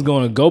thinking Negan's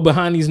going to go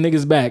behind these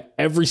niggas back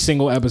every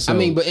single episode. I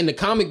mean, but in the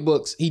comic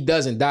books, he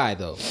doesn't die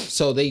though.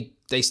 So they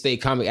stay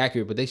comic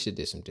accurate, but they should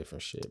did some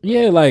different shit. Bro.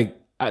 Yeah, like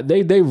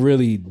they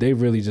really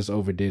just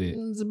overdid it.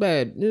 It's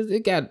bad. It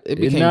became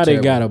And now terrible. they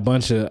got a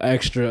bunch of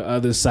extra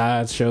other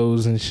side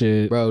shows and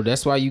shit. Bro,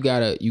 that's why you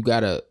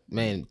gotta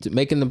man,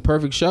 making the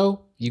perfect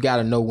show, you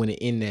gotta know when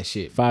to end that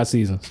shit. 5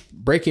 seasons.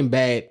 Breaking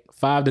Bad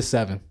 5 to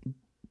 7.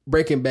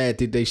 Breaking Bad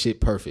did they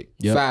shit perfect.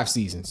 Yep. 5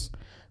 seasons.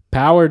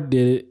 Power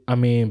did it. I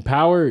mean,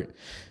 Power,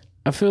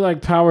 I feel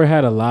like Power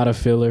had a lot of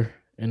filler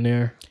in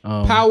there.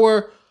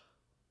 Power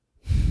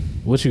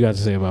What you got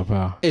to say about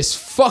Power? is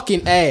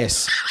fucking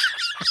ass.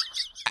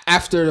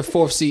 After the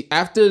 4th season,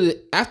 after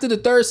the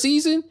 3rd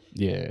season,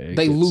 Yeah.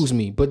 they lose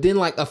me. But then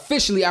like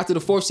officially after the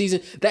 4th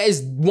season, that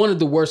is one of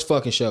the worst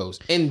fucking shows.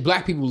 And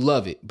black people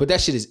love it. But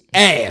that shit is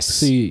ass.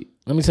 See,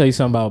 let me tell you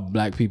something about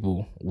black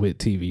people with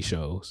TV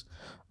shows.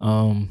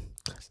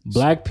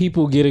 Black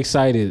people get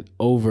excited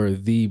over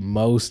the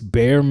most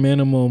bare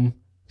minimum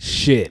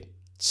shit.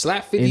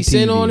 Slap 50 in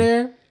Cent TV. on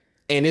there,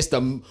 and it's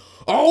the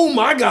oh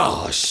my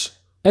gosh.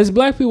 As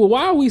black people,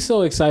 why are we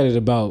so excited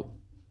about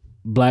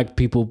black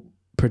people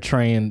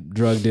portraying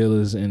drug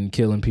dealers and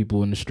killing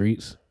people in the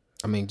streets?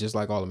 I mean, just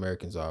like all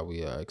Americans are,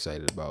 we are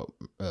excited about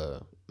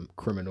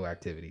criminal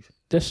activities.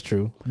 That's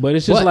true. But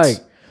it's just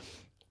But-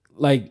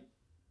 like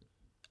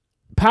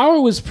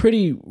Power was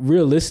pretty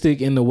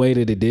realistic in the way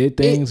that it did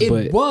things, It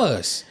but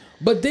was.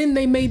 But then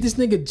they made this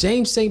nigga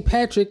James St.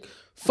 Patrick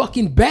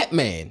fucking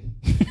Batman.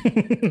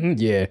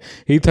 yeah,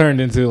 he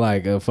turned into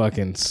like a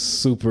fucking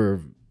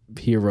super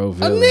hero A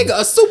villain. nigga,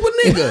 a super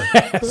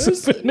nigga.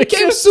 Super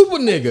Became a super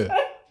nigga.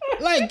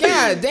 Like,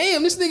 god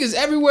damn, this nigga's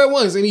everywhere at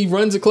once, and he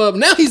runs a club.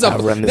 Now he's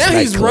run this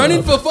he's nightclub.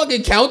 running for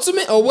fucking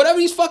councilman or whatever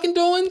he's fucking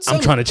doing.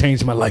 I'm trying to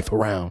change my life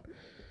around.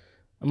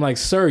 I'm like,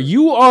 sir,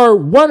 you are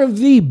one of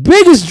the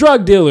biggest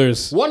drug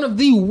dealers. one of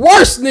the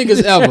worst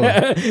niggas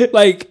ever.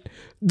 Like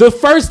the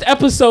first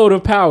episode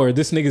of Power,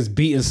 this nigga's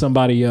beating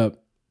somebody up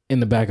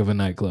in the back of a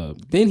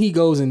nightclub. Then he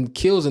goes and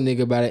kills a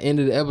nigga by the end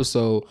of the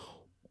episode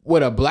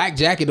with a black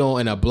jacket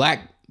on and a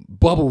black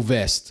bubble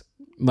vest.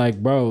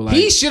 Like, bro, like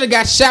He should have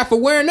got shot for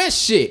wearing that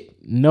shit.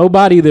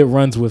 nobody that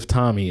runs with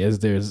Tommy as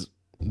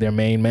their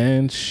main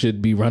man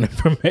should be running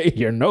for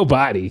mayor.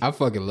 Nobody. I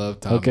fucking love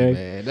Tommy, Okay.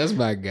 man. That's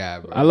my guy,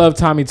 bro. I love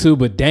Tommy too,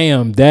 but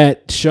damn,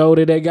 that show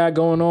that they got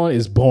going on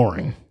is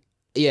boring.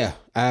 Yeah,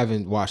 I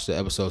haven't watched the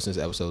episode since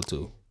episode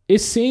 2. It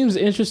seems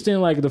interesting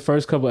like the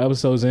first couple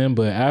episodes in,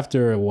 but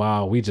after a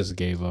while, we just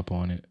gave up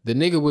on it. The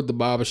nigga with the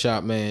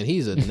barbershop, man,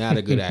 he's not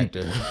a good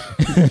actor.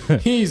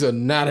 He's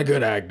not a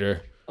good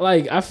actor.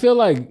 Like, I feel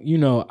like, you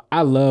know,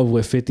 I love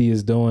what 50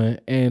 is doing,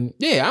 and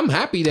Yeah, I'm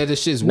happy that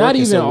this shit's not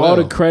working even so all well.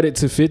 the credit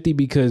to 50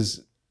 because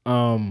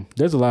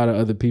there's a lot of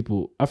other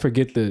people. I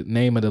forget the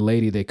name of the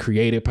lady that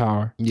created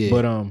Power. Yeah.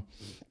 But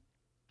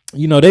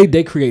you know,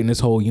 they creating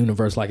this whole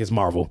universe like it's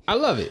Marvel. I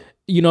love it.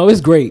 You know,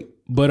 it's great.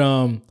 But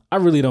I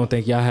really don't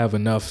think y'all have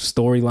enough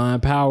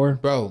storyline power.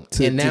 Bro,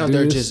 to and now do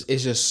they're this.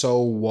 it's just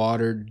so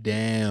watered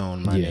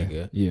down, my Yeah.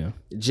 nigga. Yeah.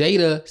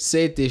 Jada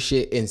said this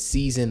shit in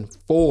season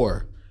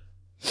 4.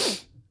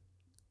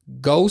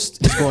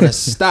 Ghost is gonna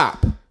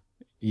stop.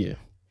 Yeah.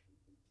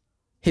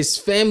 His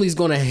family's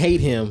gonna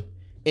hate him,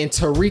 and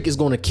Tariq is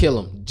gonna kill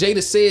him.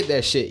 Jada said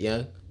that shit,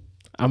 young.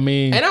 I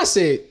mean, And I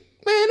said,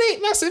 man,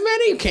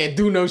 they can't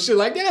do no shit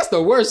like that. That's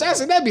the worst. I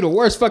said that'd be the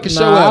worst fucking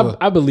show ever.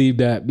 I believe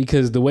that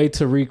because the way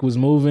Tariq was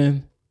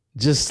moving,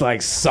 just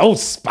like so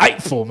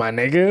spiteful, my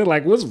nigga.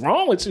 Like, what's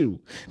wrong with you?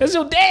 That's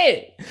your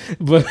dad.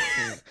 But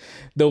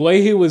the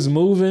way he was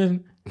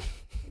moving,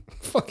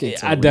 Fucking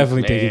Tariq, I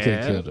definitely think he could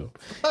man. have killed him.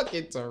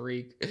 Fucking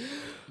Tariq.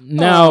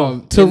 Now,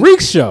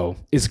 Tariq's show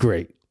is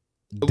great.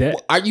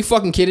 That, Are you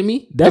fucking kidding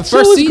me? That the show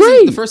first was season,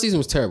 great. The first season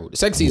was terrible. The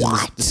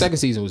second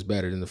season was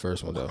better than the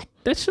first one though.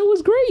 that show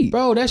was great.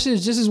 Bro, that shit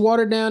is just as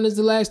watered down as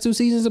the last 2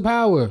 seasons of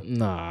Power.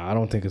 Nah, I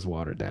don't think it's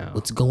watered down.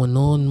 What's going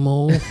on,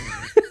 Mo?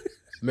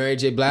 Mary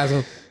J.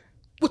 Blige.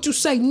 What you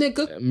say,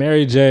 nigga?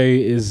 Mary J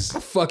is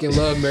I fucking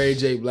love Mary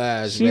J.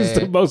 Blige, she's man.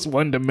 the most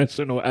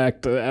one-dimensional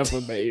actor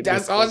ever made.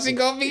 That's all she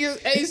gonna be.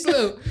 Hey,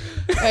 Slim.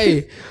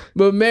 Hey,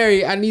 but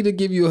Mary, I need to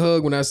give you a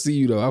hug when I see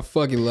you, though. I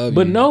fucking love you.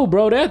 But no,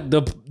 bro, that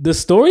the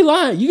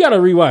storyline, you gotta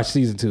rewatch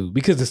season 2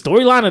 because the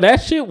storyline of that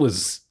shit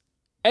was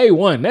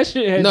A1. That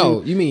shit had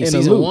No, you mean in a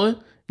season loop.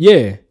 1?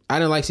 Yeah. I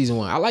didn't like season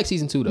 1. I like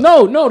season 2,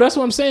 though. No, that's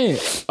what I'm saying.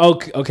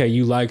 Okay,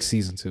 you like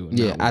season 2.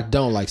 Yeah, not I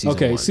don't like season 1.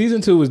 okay,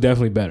 season 2 was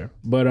definitely better.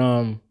 But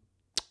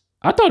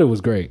I thought it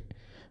was great.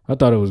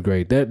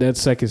 That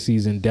second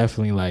season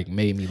definitely like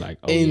made me like,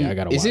 oh And yeah, I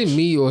gotta is watch. it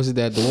me or is it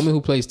that the woman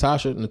who plays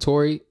Tasha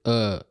Notori,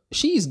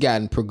 she's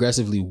gotten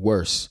progressively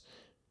worse,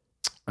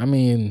 I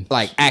mean,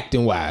 like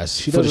acting wise,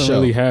 she for the doesn't show.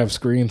 really have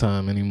screen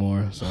time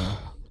anymore. So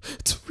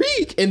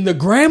Tariq and the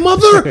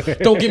grandmother.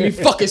 Don't get me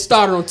fucking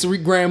started on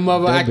Tariq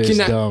grandmother. that I bitch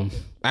cannot. dumb.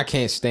 I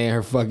can't stand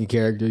her fucking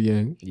character,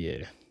 young.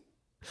 Yeah,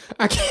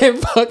 I can't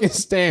fucking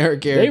stand her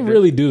character. they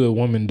really do the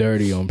woman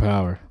dirty on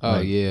Power. Oh,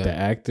 yeah. the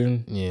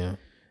acting. Yeah.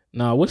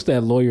 Nah, what's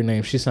that lawyer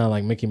name? She sounded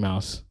like Mickey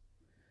Mouse.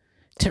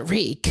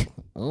 Tariq.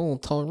 Oh,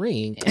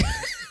 Tariq.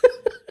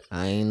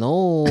 I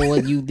know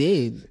what you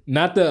did.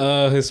 Not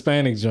the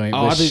Hispanic joint,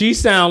 Oh, but she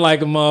sound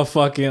like a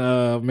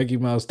motherfucking Mickey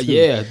Mouse too.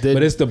 Yeah,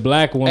 but it's the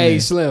black woman. Hey,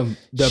 Slim,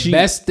 the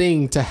best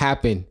thing to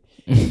happen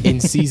in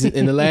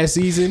the last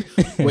season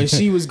when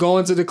she was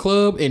going to the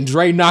club and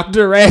Dre knocked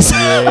her ass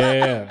out.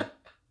 Yeah.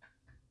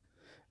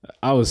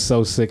 I was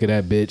so sick of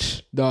that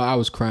bitch. Dog, I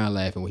was crying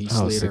laughing when he slid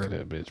her. I was sick of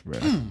that bitch,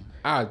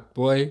 bro.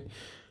 Boy.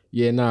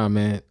 Yeah, nah,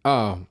 man.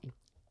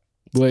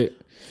 But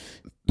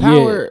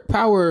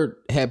Power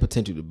had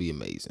potential to be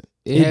amazing.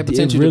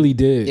 It really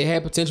did. It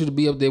had potential to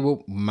be up there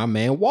with my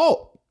man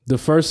Walt. The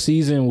first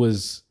season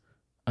was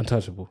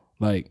untouchable.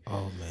 Like,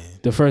 oh man,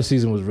 the first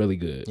season was really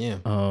good. Yeah.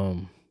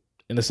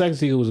 And the second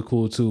season was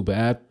cool too. But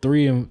at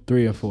 3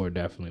 and 4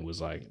 definitely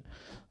was like,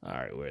 all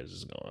right, where is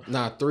this going?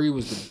 Nah, 3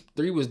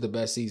 was the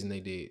best season they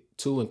did.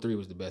 2 and 3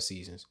 was the best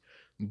seasons.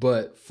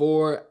 But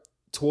 4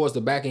 towards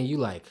the back end, you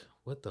like,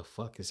 what the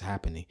fuck is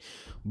happening?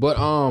 But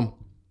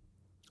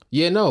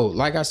yeah, no,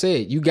 like I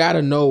said, you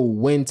gotta know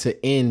when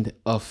to end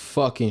a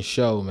fucking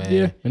show, man.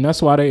 Yeah, and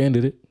that's why they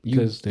ended it,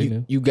 because they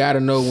knew. You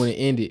gotta know when it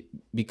ended,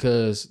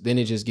 because then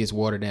it just gets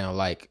watered down.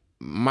 Like,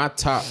 my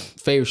top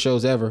favorite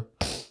shows ever,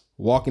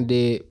 Walking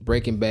Dead,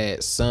 Breaking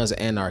Bad, Sons of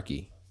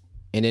Anarchy.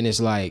 And then it's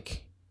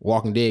like,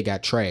 Walking Dead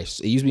got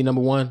trashed. It used to be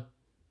number 1.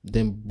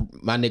 Then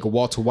my nigga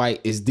Walter White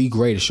is the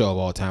greatest show of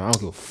all time. I don't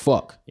give a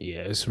fuck.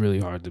 Yeah, it's really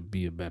hard to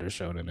be a better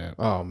show than that.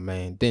 Oh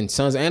man. Then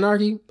Sons of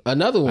Anarchy,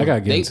 another one. I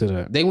gotta get into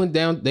that. They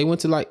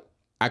went to like,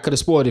 I could have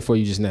spoiled it for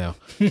you just now,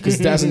 because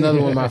that's another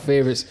one of my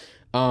favorites.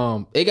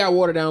 It got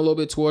watered down a little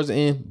bit towards the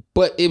end,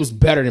 but it was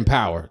better than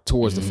Power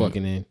towards the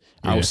fucking end.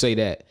 I would say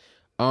that.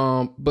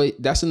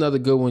 But that's another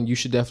good one you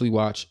should definitely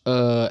watch.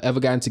 Ever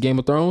got into Game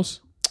of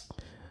Thrones?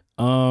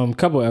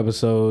 Couple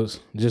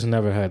episodes, just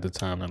never had the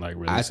time to like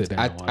really sit down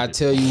and watch I it.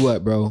 tell you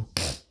what, bro.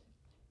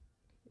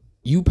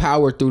 You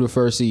powered through the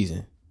first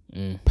season.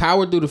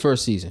 Powered through the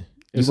first season.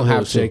 It's you a gonna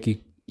little have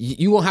shaky.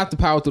 You won't have to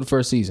power through the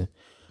first season.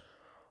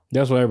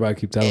 That's what everybody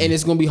keep telling me. And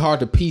it's gonna be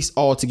hard to piece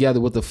all together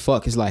what the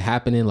fuck is like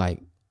happening.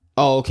 Like,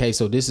 oh, okay,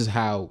 so this is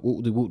how.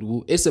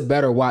 It's a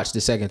better watch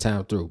the second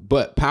time through.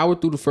 But power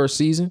through the first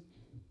season.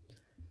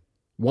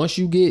 Once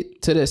you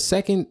get to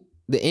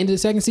the end of the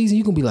second season,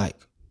 you can be like,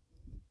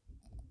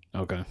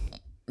 okay,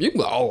 you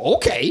can go, oh,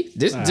 okay,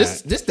 this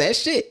that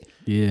shit.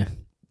 Yeah,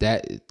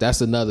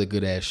 that's another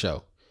good ass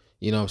show.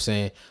 You know what I'm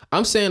saying?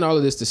 I'm saying all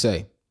of this to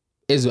say,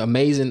 as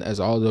amazing as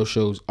all those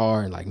shows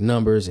are, and like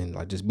numbers and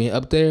like just being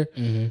up there,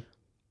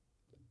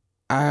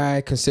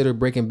 I consider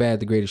Breaking Bad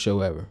the greatest show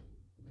ever.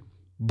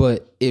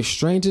 But if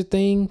Stranger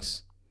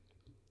Things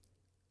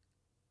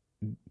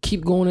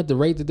keep going at the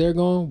rate that they're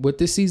going with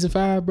this season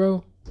 5,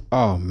 bro,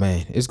 oh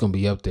man, it's gonna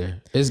be up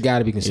there. It's got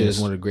to be considered as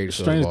one of the greatest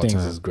shows of all time. Stranger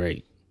Things is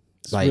great.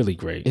 It's like, really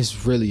great.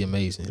 It's really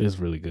amazing. It's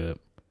really good.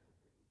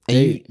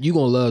 And you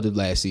gonna love the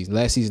last season.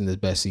 Last season is the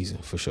best season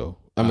for sure.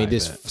 I mean,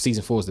 this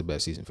season 4 is the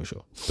best season for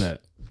sure.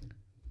 Bet.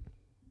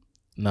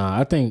 Nah,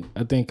 I think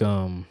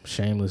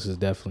Shameless is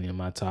definitely in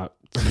my top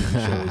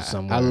TV shows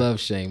somewhere. I love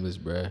Shameless,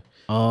 bro.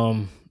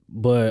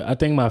 But I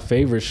think my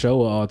favorite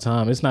show of all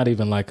time, it's not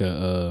even like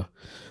a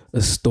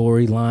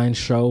storyline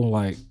show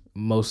like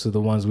most of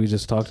the ones we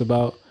just talked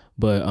about,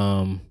 but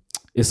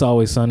It's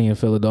Always Sunny in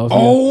Philadelphia.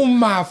 Oh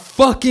my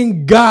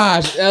fucking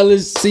gosh,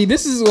 Ellis. See,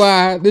 this is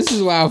why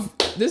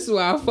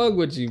I fuck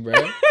with you, bro.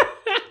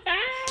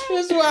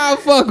 This is why I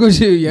fuck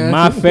with you, yeah.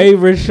 My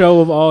favorite show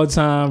of all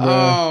time, bro.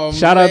 Oh,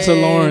 Shout out to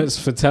Lawrence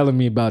for telling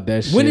me about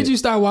that shit. When did you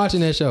start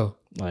watching that show?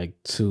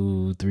 Like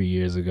 2-3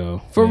 years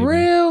ago. For maybe.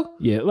 real?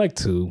 Yeah, like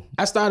 2.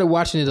 I started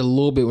watching it a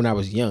little bit when I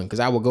was young,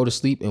 because I would go to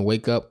sleep and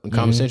wake up and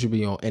Comedy Central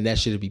be on, and that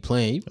shit would be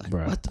playing. You be like,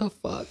 Bruh. What the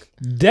fuck?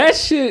 That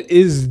shit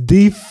is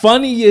the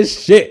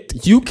funniest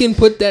shit. You can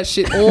put that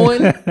shit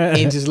on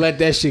and just let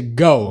that shit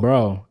go.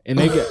 Bro. And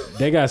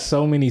they got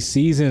so many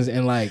seasons,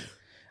 and like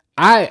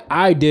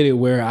I did it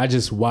where I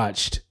just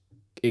watched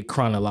it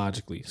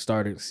chronologically.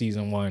 Started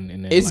season 1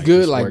 and then it's like,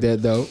 good like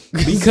that though,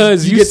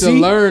 because you get to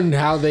learn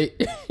how they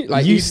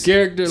like each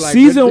character. Like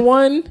season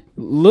 1,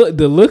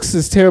 the looks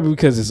is terrible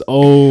because it's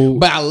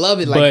old, but I love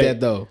it like that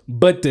though.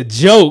 But the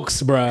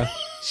jokes, bruh,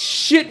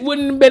 shit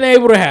wouldn't have been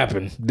able to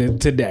happen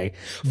today.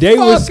 They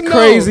was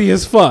crazy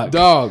as fuck,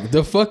 dog.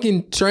 The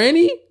fucking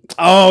tranny.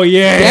 Oh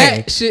yeah,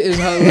 that shit is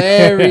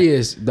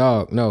hilarious,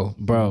 dog. No,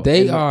 bro,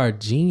 they are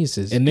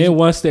geniuses. And then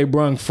once they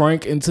brung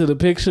Frank into the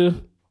picture,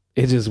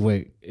 it just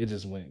went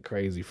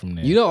crazy from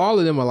there. You know, all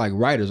of them are like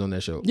writers on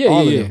that show. Yeah,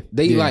 all yeah, of them.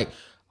 They like,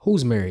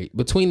 who's married?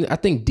 Between, I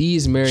think D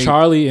is married.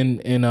 Charlie and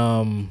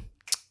the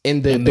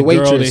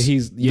waitress. Girl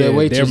that the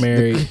waitress, they're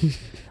married.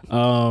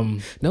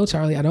 No,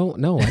 Charlie, I don't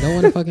know. I don't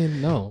want to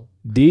fucking know.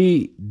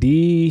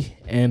 D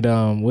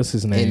and what's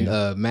his name?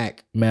 And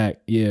Mac,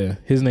 yeah,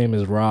 his name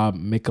is Rob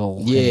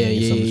Mickle.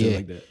 Yeah.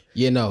 Like that.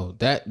 You know,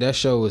 that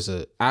show is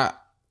I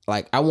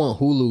want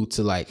Hulu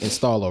to like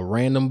install a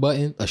random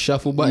button, a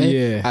shuffle button.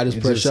 Yeah, I just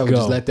press shuffle,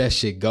 just let that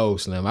shit go,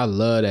 Slim. I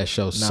love that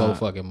show so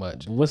fucking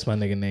much. What's my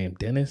nigga name?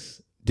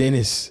 Dennis?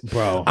 Dennis,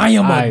 bro. I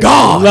am a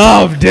god.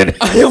 Love Dennis.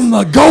 I am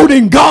the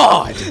golden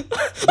god.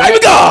 I'm a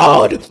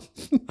god.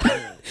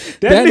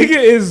 That nigga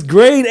is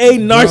grade A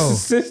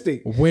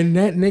narcissistic. When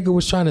that nigga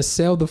was trying to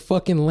sell the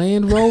fucking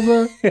Land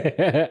Rover,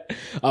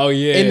 Oh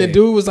yeah. and the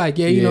dude was like,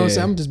 yeah, you know what I'm Yeah.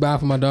 saying? I'm just buying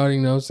for my daughter,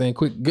 you know what I'm saying?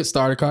 Quick, good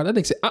starter car. That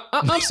nigga said,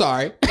 I'm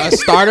sorry. A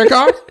starter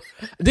car?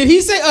 Did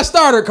he say a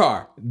starter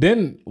car?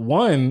 Then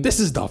one, This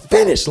is the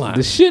finish line.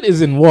 the shit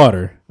is in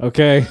water.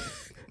 Okay,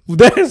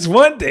 that's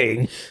one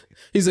thing.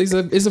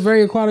 It's a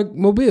very aquatic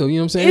mobile, you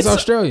know what I'm saying? It's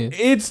Australian.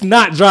 It's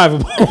not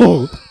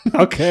drivable.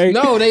 Okay.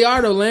 No, they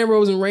are though. Land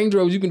Rovers and Range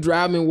Rovers, you can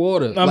drive them in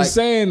water. I'm Like,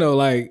 saying though,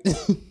 like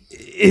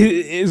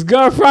it's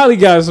got probably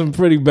got some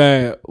pretty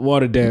bad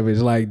water damage.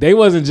 Like they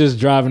wasn't just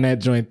driving that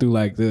joint through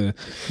like the,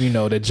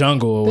 the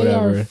jungle or they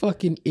whatever. are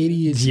fucking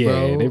idiots, Yeah,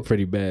 bro. they're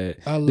pretty bad.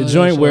 I love The that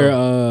joint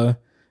show.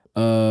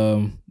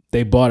 where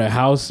they bought a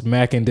house,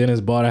 Mac and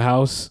Dennis bought a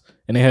house,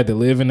 and they had to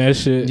live in that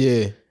shit.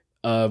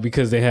 Yeah.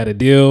 Because they had a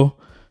deal.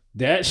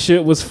 That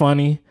shit was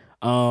funny.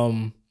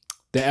 The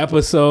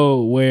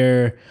episode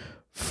where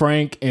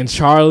Frank and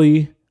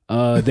Charlie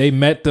they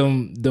met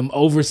them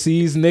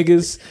overseas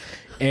niggas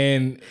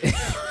and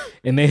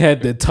and they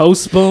had the toe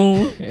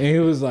spoon and he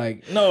was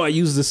like, no, I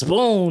used the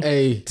spoon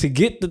Hey, to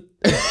get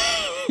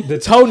the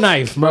toe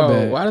knife. My bro,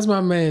 bad. why does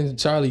my man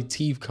Charlie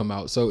teeth come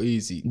out so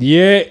easy?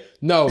 Yeah.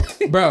 No,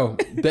 bro.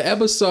 The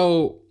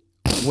episode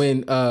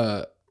when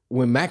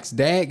Mac's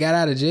dad got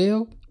out of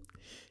jail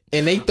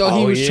and they thought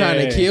he Oh, was trying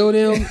to yeah. kill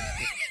them.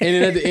 And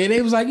then at the end,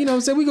 they was like, you know what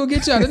I'm saying? We gonna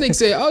get y'all. Then they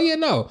said, oh yeah,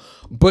 no.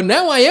 But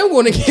now I am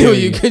gonna kill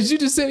you because you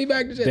just sent me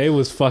back to jail. They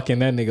was fucking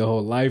that nigga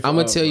whole life. I'm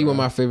gonna up, tell you bro. one of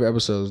my favorite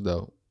episodes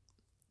though.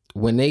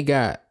 When they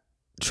got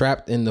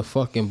trapped in the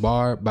fucking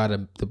bar by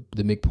the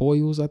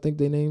McPoyles, I think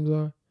their names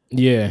are.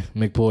 Yeah,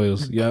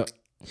 McPoyles. Yep.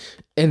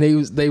 And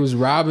they was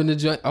robbing the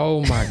joint.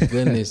 Oh my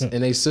goodness.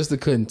 And they sister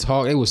couldn't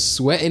talk. They was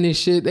sweating and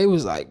shit. They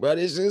was like, bro,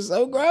 this shit's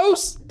so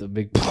gross. The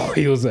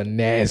McPoyles are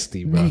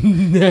nasty, bro.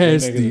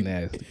 Nasty.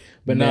 Nasty.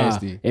 But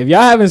Nasty. nah, if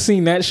y'all haven't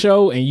seen that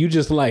show and you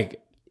just like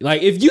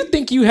if you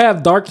think you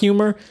have dark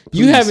humor,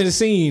 you Please. haven't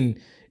seen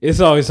It's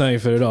Always Sunny in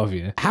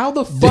Philadelphia. How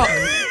the fuck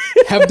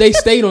have they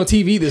stayed on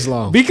TV this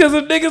long? Because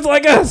of niggas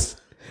like us.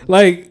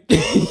 Like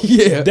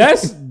Yeah.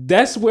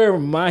 that's where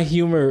my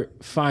humor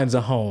finds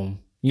a home.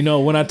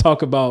 When I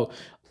talk about,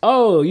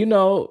 on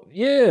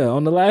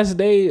the last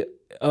day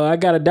I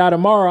gotta die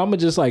tomorrow, I'm gonna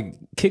just like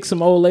kick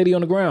some old lady on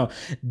the ground.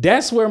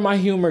 That's where my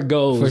humor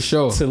goes For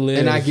sure. to live.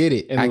 And I get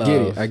it. and I get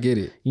love. it. I get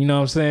it. You know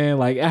what I'm saying?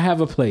 Like I have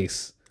a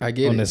place I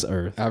get on it. this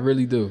earth. I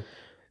really do.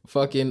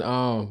 Fucking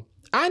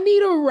I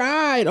need a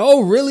ride.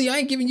 Oh, really? I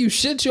ain't giving you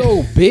shit, you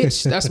old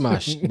bitch. That's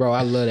my bro.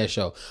 I love that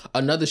show.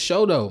 Another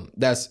show though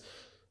that's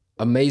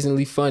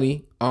amazingly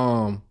funny.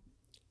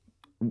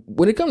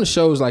 When it comes to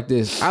shows like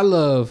this, I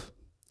love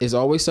It's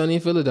Always Sunny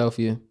in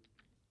Philadelphia,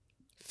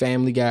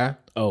 Family Guy,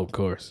 Oh, of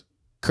course.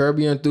 Curb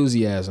Your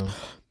Enthusiasm.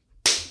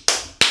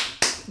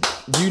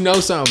 You know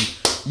something.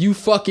 You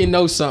fucking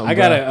know something.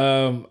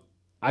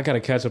 I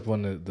gotta catch up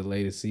on the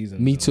latest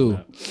season. Me too.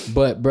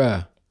 But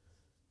bruh,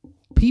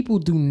 people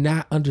do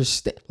not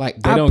understand.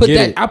 Like They I don't put get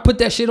that it. I put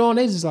that shit on.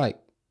 They just like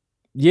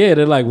Yeah,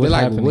 they're like, they're what's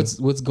like, happening?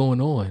 what's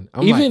going on?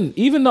 I'm like,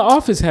 Even The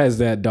Office has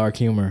that dark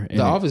humor. in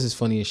The it. Office is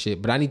funny as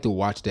shit, but I need to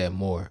watch that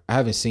more. I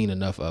haven't seen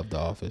enough of The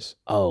Office.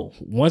 Oh,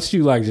 once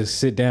you like just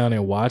sit down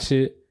and watch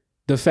it,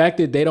 the fact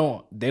that they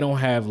don't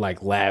have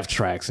like laugh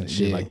tracks and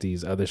shit Yeah. like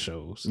these other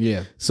shows.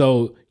 Yeah.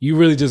 So you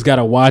really just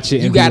gotta watch it.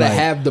 You and be gotta like,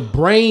 have the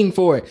brain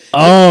for it.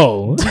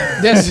 Oh,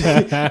 That's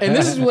and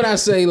this is what I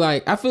say.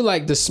 Like, I feel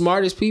like the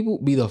smartest people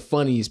be the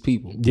funniest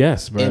people.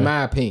 yes, bro. In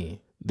my opinion.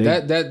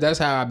 That's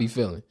how I be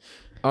feeling.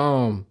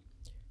 Bruh,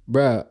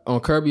 on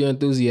Curb Your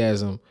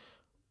Enthusiasm,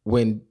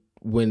 when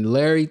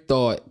Larry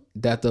thought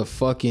that the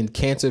fucking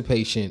cancer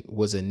patient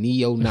was a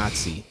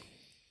neo-Nazi.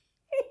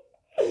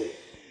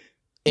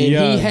 And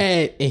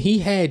Yeah. he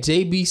had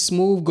JB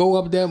Smooth go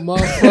up that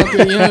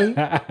motherfucker, young,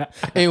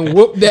 and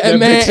whoop that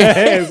man. bitch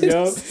ass,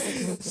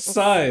 yo.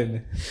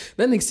 Son.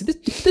 That nigga said,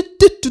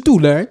 this do,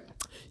 Larry.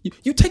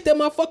 You take that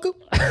motherfucker,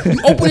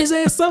 you open his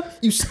ass up,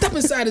 you step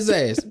inside his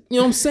ass. You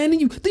know what I'm saying? Then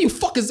you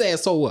fuck his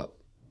asshole up.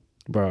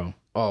 Bro.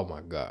 Oh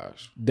my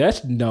gosh.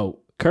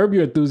 Curb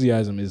Your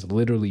Enthusiasm is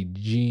literally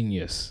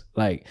genius.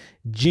 Like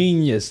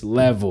genius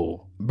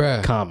level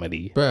Bruh.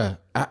 comedy. Bruh,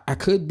 I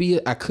could be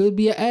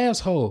an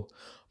asshole.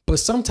 But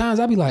sometimes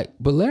I be like,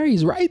 but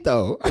Larry's right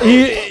though.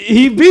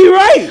 He be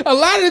right. A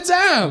lot of the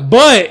time.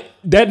 But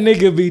that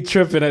nigga be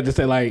tripping at the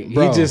same. Like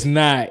Bro. he just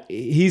not.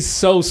 He's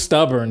so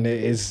stubborn.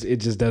 It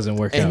just doesn't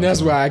work out. And that's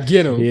for him. where I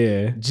get him.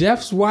 Yeah.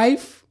 Jeff's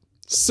wife,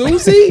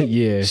 Susie,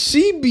 Yeah.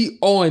 she be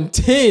on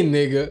 10,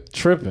 nigga.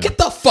 Tripping. Get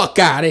the fuck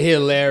out of here,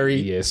 Larry.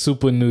 Yeah.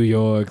 Super New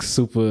York.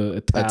 Super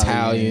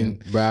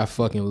Italian. Bruh, I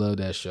fucking love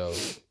that show.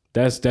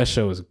 That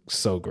show is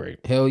so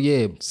great. Hell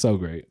yeah. So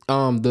great.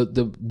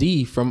 The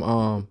D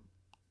from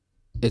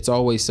It's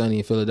Always Sunny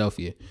in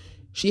Philadelphia.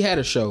 She had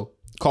a show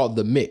called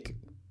The Mick.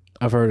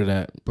 I've heard of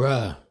that.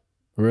 Bruh.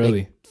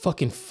 Really?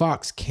 Fucking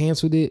Fox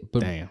canceled it, but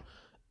Damn.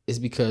 it's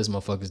because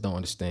motherfuckers don't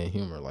understand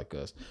humor like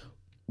us.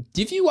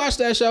 If you watch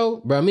that show,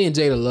 bro, me and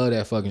Jada love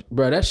that fucking,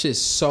 bro. That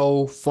shit's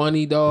so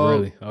funny, dog.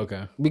 Really?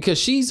 Okay. Because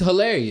she's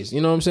hilarious.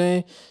 You know what I'm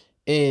saying?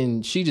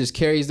 And she just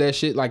carries that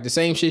shit, like the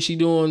same shit she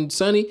do on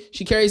Sunny.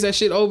 She carries that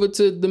shit over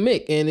to the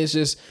Mick, and it's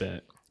just,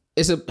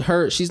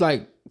 she's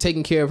like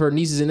taking care of her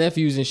nieces and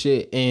nephews and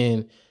shit,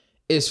 and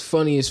it's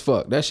funny as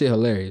fuck. That shit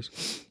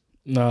hilarious.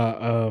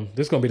 Nah,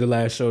 this gonna be the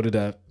last show that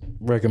I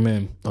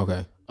recommend.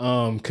 Okay.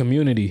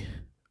 Community.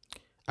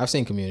 I've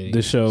seen Community.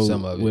 The show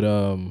some of it. with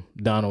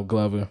Donald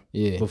Glover.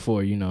 Yeah.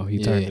 Before, he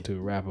turned into a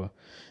rapper.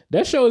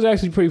 That show is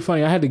actually pretty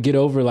funny. I had to get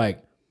over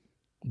like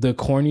the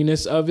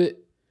corniness of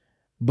it,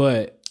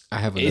 but I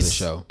have another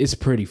show. It's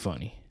pretty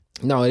funny.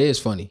 No, it is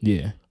funny.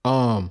 Yeah.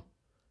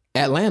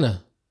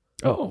 Atlanta.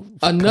 Oh,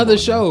 another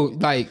show. Man.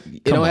 Like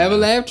it don't have a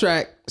laugh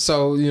track,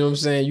 so you know what I'm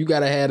saying. You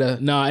gotta have a.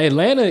 Nah,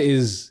 Atlanta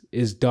is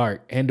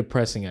dark and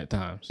depressing at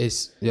times.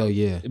 It's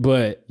yeah,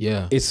 but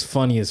yeah, it's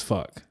funny as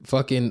fuck.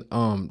 Fucking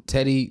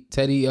Teddy.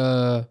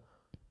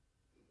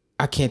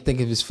 I can't think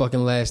of his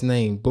fucking last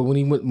name, but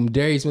when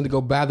Darius went to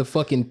go buy the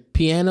fucking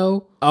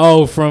piano.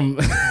 Oh, from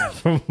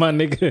my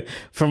nigga,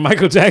 from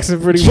Michael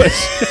Jackson, pretty much.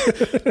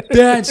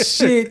 That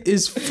shit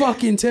is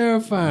fucking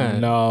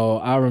terrifying. No,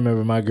 I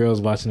remember my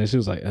girls watching it. She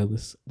was like,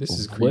 Ellis, this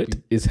is what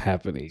creepy. is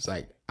happening? It's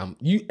like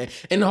you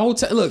and the whole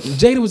time. Look,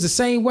 Jada was the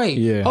same way.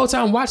 Yeah. The whole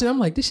time I'm watching, I'm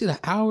like, this shit an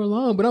hour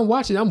long, but I'm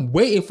watching. I'm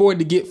waiting for it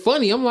to get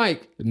funny. I'm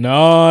like,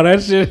 no,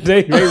 that shit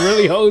they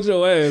really hold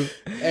your ass.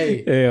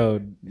 Hey, hell,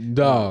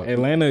 dog.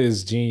 Atlanta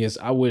is genius.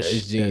 I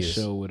wish that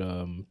show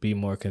would be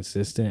more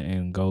consistent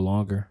and go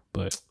longer,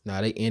 but nah,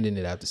 they ending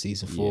it after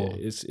season 4. Yeah,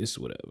 it's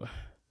whatever.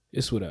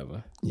 It's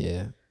whatever.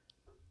 Yeah,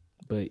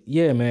 but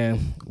yeah,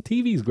 man,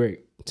 TV's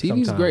great.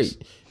 TV's sometimes.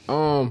 Great.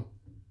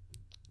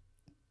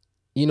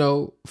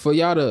 For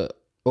y'all to,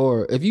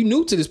 or if you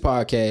new to this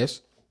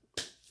podcast,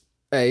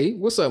 hey,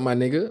 what's up, my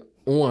nigga?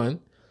 One,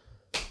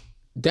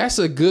 that's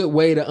a good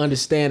way to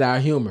understand our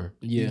humor.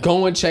 Yeah.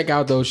 Go and check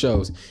out those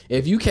shows.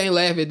 If you can't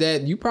laugh at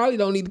that, you probably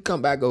don't need to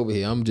come back over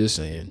here. I'm just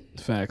saying.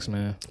 Facts,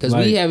 man. Because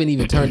we haven't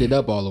even turned it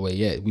up all the way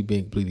yet. We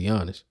being completely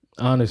honest.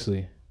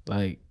 Honestly,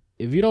 like,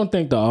 if you don't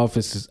think The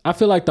Office is, I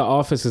feel like The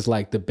Office is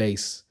like the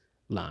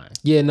baseline.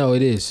 Yeah, no,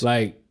 it is.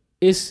 Like,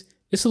 it's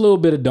a little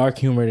bit of dark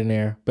humor in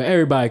there, but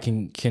everybody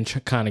can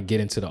kind of get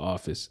into The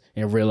Office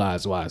and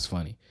realize why it's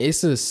funny.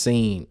 It's a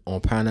scene on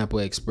Pineapple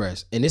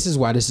Express, and this is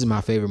why this is my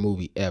favorite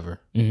movie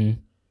ever. Mm-hmm.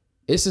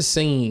 It's a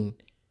scene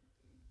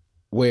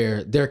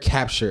where they're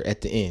captured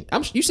at the end.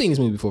 You've seen this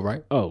movie before,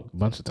 right? Oh, a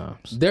bunch of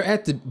times. They're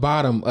at the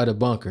bottom of the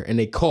bunker, and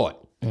they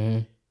caught.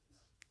 Mm-hmm.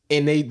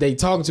 And they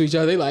talking to each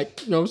other. They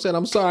like, you know what I'm saying?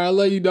 I'm sorry, I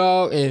love you,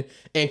 dog.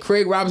 And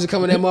Craig Robinson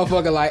coming that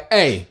motherfucker like,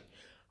 hey,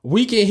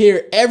 we can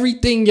hear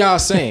everything y'all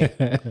saying.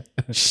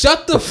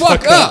 Shut the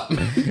fuck up.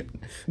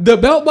 The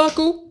belt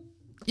buckle,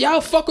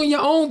 y'all fuck on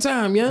your own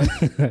time, yeah.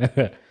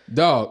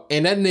 Dog.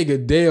 And that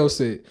nigga Dale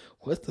said,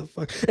 what the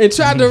fuck? And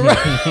tried to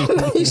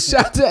run. He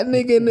shot that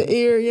nigga in the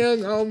ear,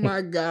 young. Oh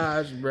my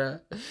gosh, bro.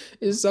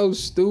 It's so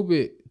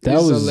stupid.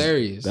 It's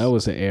hilarious. That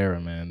was the era,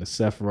 man. The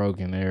Seth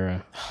Rogen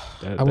era.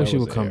 I wish he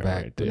would come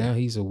back. Right, but now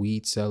he's a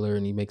weed seller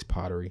and he makes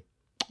pottery.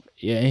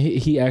 Yeah, and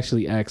he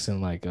actually acts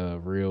in like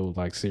real,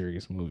 like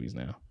serious movies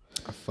now.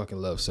 I fucking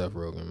love Seth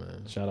Rogen,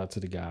 man. Shout out to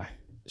the guy.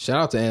 Shout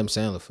out to Adam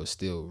Sandler for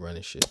still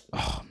running shit.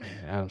 Oh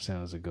man, Adam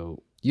Sandler's a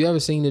goat. You ever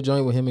seen the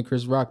joint with him and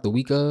Chris Rock the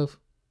week of?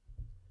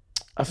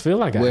 I feel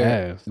like I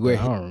have. Where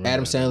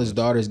Adam Sandler's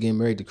daughter is getting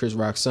married to Chris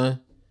Rock's son.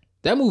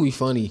 That movie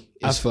funny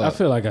as fuck. I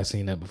feel like I've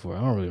seen that before. I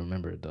don't really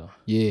remember it though.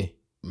 Yeah,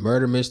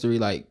 murder mystery.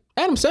 Like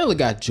Adam Sandler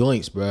got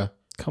joints, bro.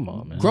 Come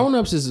on, man. Grown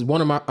Ups is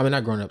one of my. I mean,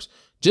 not Grown Ups.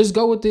 Just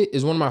Go With It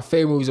is one of my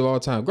favorite movies of all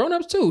time. Grown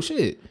Ups too.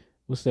 Shit.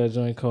 What's that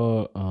joint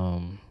called?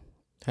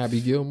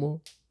 Happy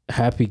Gilmore.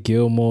 Happy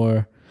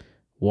Gilmore.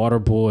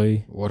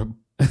 Waterboy.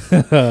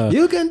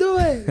 You can do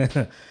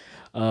it.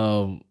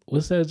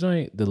 What's that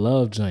joint? The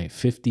Love joint.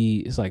 50.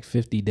 It's like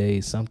 50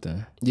 days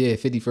something. Yeah,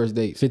 50 First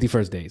Dates. 50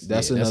 First Dates.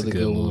 That's another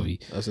good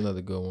movie. That's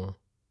another good one.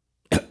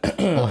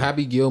 On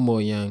Happy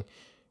Gilmore, young,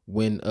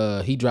 when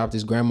he dropped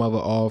his grandmother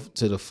off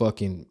to the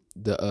fucking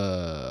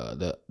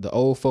the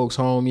old folks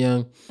home,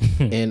 young,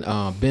 and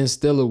Ben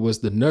Stiller was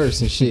the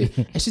nurse and shit,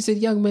 and she said,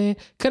 "Young man,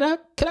 could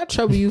I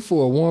trouble you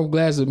for a warm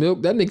glass of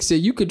milk?" That nigga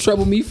said, "You could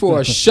trouble me for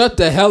a shut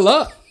the hell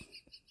up,"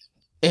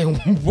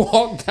 and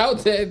walked out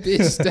that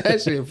bitch.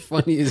 That shit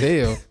funny as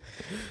hell.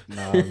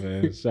 Nah,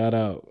 man, shout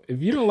out.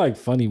 If you don't like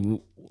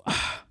funny,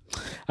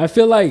 I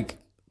feel like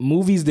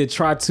movies that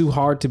try too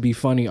hard to be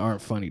funny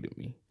aren't funny to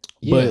me.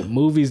 Yeah. But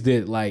movies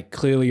that like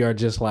clearly are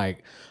just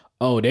like,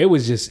 oh, they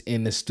was just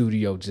in the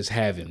studio just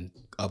having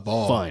a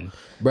ball, fun,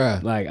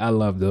 bruh. Like I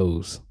love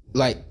those.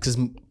 Like, cause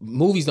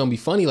movies don't be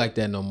funny like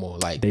that no more.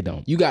 Like they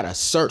don't. You gotta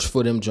search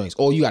for them joints,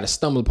 or you gotta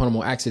stumble upon them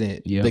on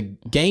accident. Yeah. The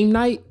Game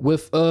Night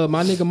with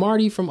my nigga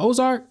Marty from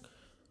Ozark,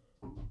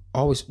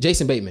 always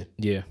Jason Bateman.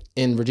 Yeah.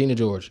 And Regina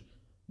George.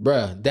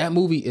 Bruh, that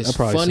movie is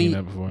funny.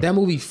 That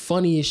movie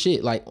funny as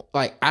shit. Like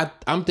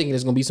I'm thinking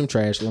it's gonna be some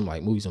trash. I'm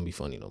like, movies don't be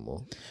funny no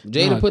more.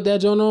 Jada put that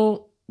joint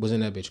on, was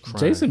in that bitch crying.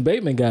 Jason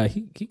Bateman guy,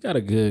 he got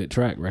a good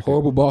track record.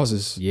 Horrible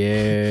Bosses.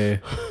 Yeah.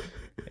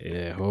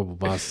 Yeah, Horrible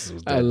Bosses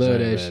was I love that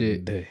joint back in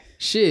shit. the day.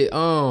 Shit.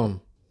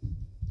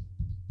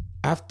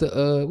 After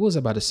what was I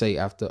about to say?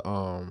 After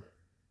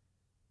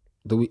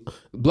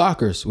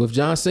Blockers with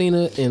John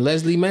Cena and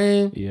Leslie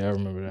Mann. Yeah, I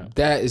remember that.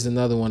 That is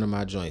another one of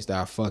my joints that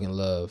I fucking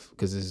love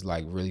because it's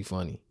like really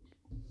funny.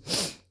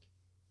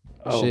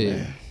 Oh,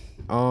 Shit.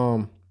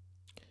 man.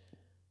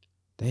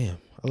 Damn,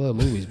 I love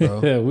movies,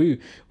 bro. Yeah, we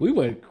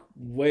went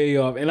way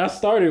off, and I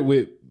started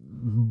with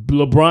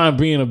LeBron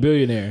being a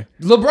billionaire.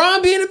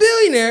 LeBron being a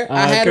billionaire.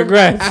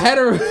 Congrats. I had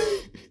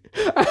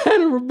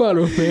a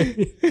rebuttal,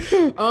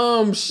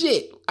 man.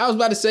 Shit. I was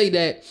about to say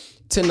that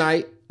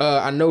tonight.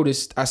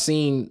 I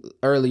seen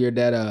earlier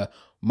that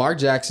Mark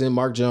Jackson,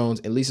 Mark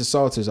Jones, and Lisa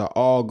Salters are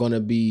all gonna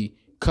be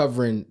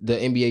covering the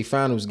NBA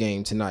Finals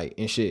game tonight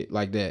and shit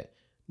like that.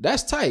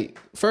 That's tight.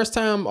 First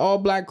time all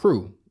black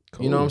crew.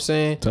 Cool. You know what I'm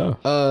saying?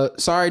 Tough.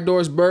 Sorry,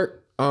 Doris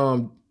Burke.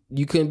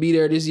 You couldn't be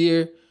there this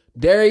year.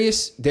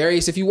 Darius,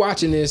 if you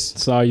watching this,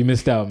 sorry you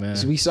missed out, man.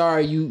 we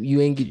sorry you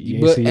ain't get. You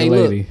ain't but see hey, your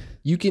look, lady.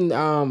 you can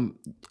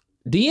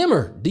DM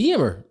her.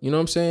 You know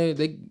what I'm saying?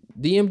 They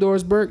DM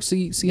Doris Burke.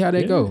 See how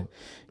they go.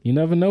 You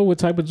never know what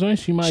type of joint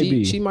she might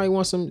be. She might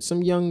want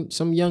some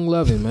young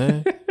loving,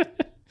 man.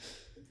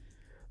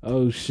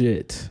 Oh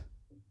shit.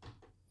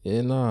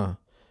 Yeah, nah.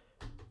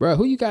 Bro,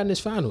 who you got in this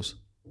finals?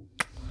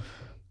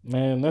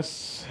 Man,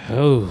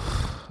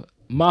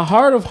 my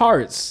heart of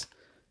hearts.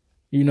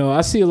 You know,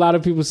 I see a lot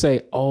of people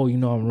say, "Oh, you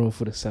know, I'm rooting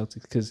for the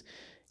Celtics because,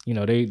 you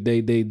know,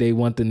 they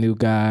want the new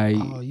guy."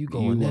 Oh, you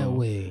going that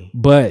way?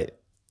 But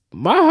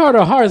my heart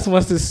of hearts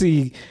wants to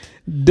see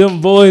them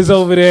boys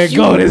over there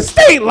go to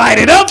state light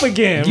it up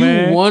again,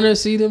 man. You want to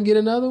see them get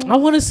another one? I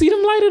want to see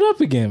them light it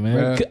up again,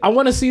 man. Bruh. I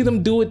want to see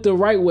them do it the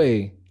right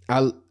way.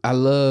 They've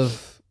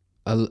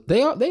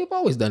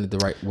always done it the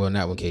right. Well,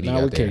 not when KD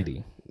got there.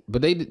 KD.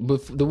 But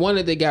the one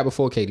that they got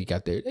before KD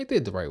got there, they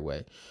did the right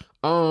way.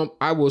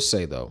 I will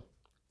say though,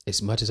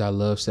 as much as I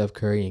love Steph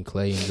Curry and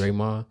Clay and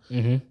Draymond,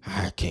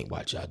 I can't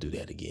watch y'all do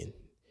that again.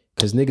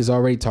 Because niggas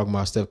already talking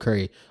about Steph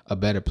Curry a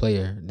better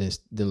player than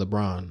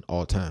LeBron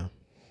all time.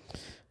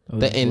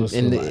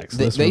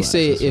 They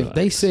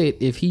said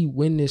if he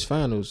win this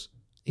finals,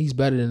 he's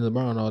better than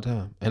LeBron all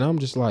time. And I'm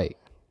just like,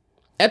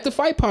 at the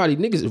fight party,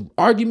 niggas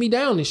argue me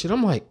down and shit.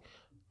 I'm like,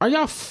 are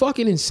y'all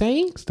fucking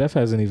insane? Steph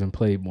hasn't even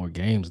played more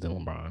games than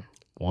LeBron.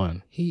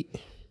 One.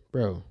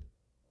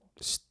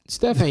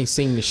 Steph ain't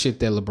seen the shit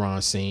that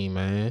LeBron seen,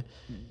 man.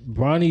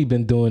 Bronny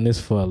been doing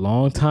this for a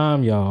long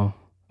time, y'all.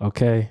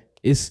 Okay?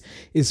 It's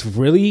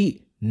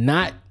really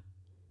not.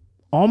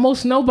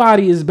 Almost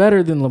nobody is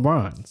better than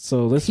LeBron.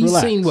 So let's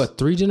relax. He's seen what,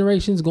 3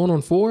 generations going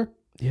on 4?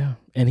 Yeah.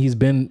 And he's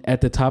been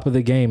at the top of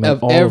the game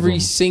of every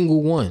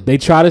single one. They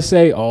try to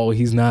say, "Oh,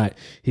 he's not."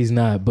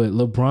 But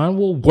LeBron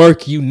will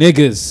work you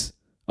niggas.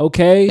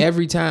 Okay?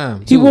 Every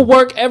time. He will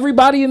work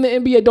everybody in the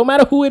NBA, no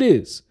matter who it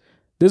is.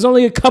 There's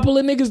only a couple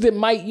of niggas that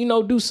might,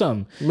 do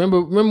something. Remember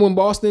when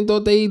Boston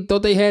thought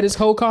they had his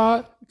whole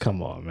card?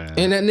 Come on, man.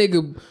 And that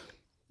nigga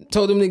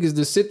told them niggas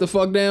to sit the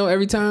fuck down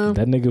every time.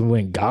 That nigga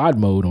went God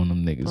mode on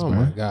them niggas, bro.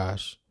 My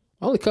gosh.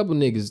 Only a couple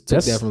niggas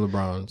took that from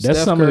LeBron.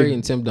 Steph Curry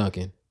and Tim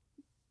Duncan.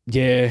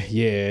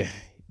 Yeah.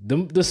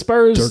 The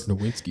Spurs. Dirk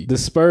Nowitzki. The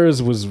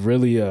Spurs was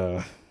really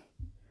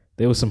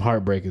they were some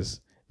heartbreakers.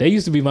 They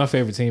used to be my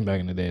favorite team back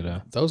in the day,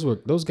 though.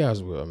 Those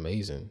guys were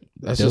amazing.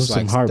 That's just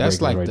like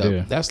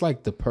that's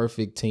like the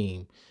perfect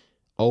team.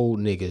 Old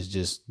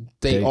niggas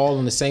they all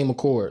in the same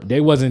accord. They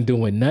wasn't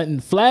doing nothing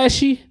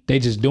flashy. They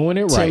just doing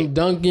it right. Tim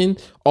Duncan,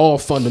 all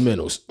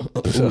fundamentals.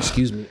 Ooh,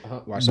 excuse me.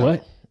 Watch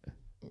what?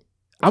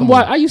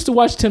 I used to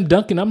watch Tim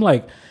Duncan. I'm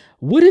like,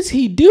 what does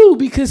he do?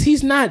 Because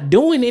he's not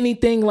doing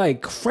anything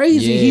like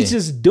crazy. He's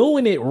just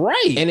doing it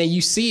right. And then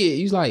you see it.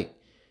 He's like,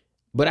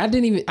 but I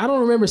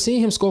don't remember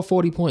seeing him score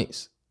 40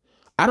 points.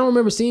 I don't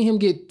remember seeing him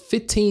get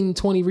 15,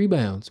 20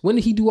 rebounds. When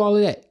did he do all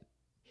of that?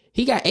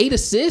 He got 8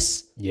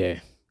 assists. Yeah.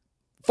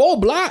 4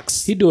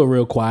 blocks. He do it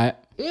real quiet.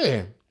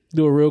 Yeah.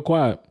 Do it real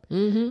quiet.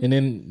 Mm-hmm.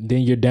 And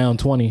then you're down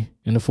 20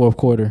 in the fourth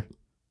quarter.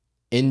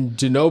 And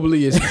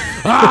Ginobili is,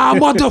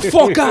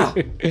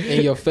 motherfucker,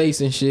 in your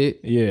face and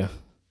shit. Yeah.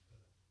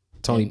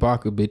 Tony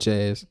Parker, bitch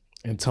ass.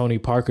 And Tony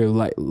Parker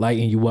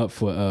lighting you up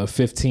for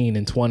 15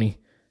 and 20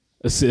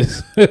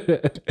 assists.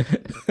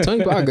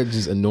 Tony Parker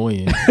just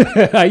annoying.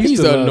 He's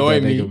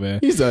annoying me, man.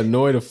 He's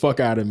annoying the fuck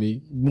out of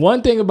me.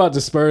 One thing about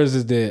the Spurs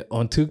is that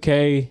on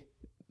 2K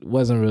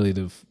wasn't really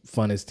the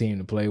funnest team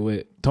to play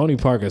with. Tony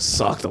Parker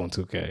sucked on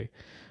 2K.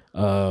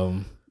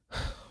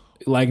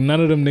 Like none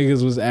of them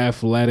niggas was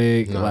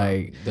athletic. Nah,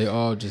 like they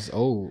all just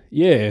old.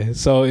 Yeah,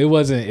 so it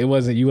wasn't.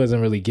 You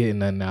wasn't really getting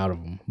nothing out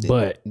of them.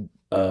 But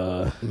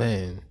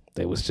man,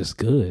 they was just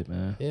good,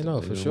 man. Yeah,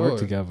 no, they for sure. Work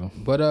together.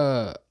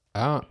 But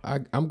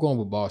I'm going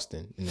with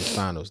Boston in the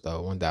finals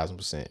though,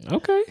 1,000%.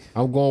 Okay.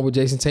 I'm going with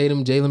Jason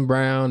Tatum, Jaylen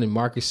Brown, and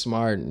Marcus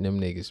Smart and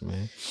them niggas,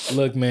 man.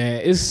 Look,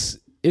 man,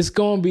 it's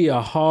gonna be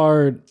a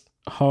hard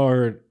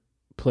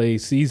play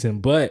season,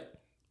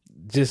 but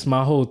just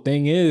my whole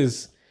thing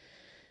is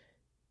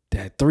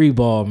that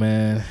 3-ball,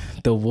 man.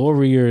 The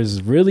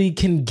Warriors really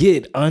can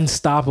get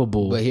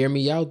unstoppable. But hear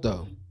me out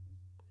though.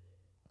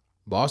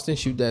 Boston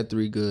shoot that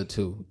three good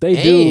too. They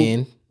do.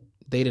 And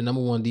they the number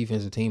one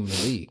defensive team in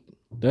the league.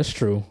 That's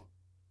true.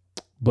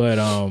 But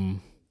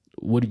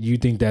what do you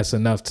think that's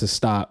enough to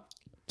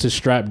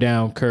strap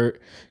down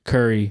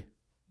Curry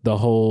the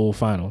whole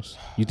finals?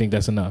 You think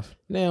that's enough?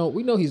 Now,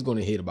 we know he's going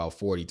to hit about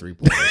 43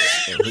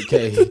 points.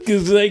 Okay.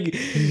 Because like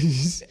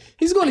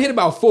He's going to hit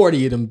about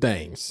 40 of them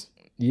things.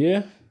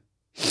 yeah.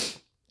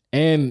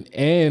 And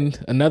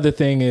another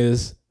thing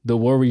is the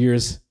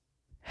Warriors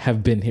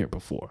have been here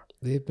before.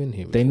 They've been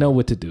here. They know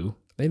what to do.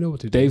 They know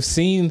what to do. They've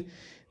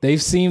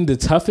seen the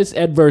toughest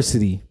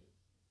adversity.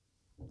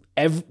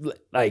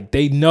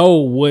 They know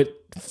what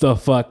the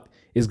fuck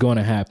is going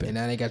to happen. And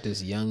now they got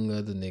this young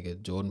other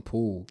nigga, Jordan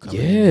Poole, coming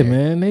in Yeah,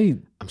 there.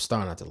 man. I'm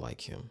starting not to like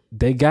him.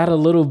 They got a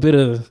little bit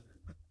of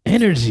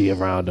energy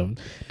around them.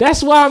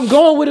 That's why I'm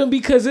going with him,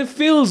 because it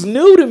feels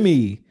new to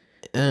me.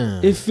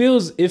 It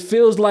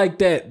feels like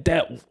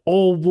that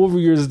old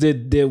Warriors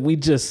that we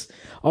just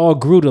all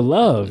grew to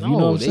love. No, you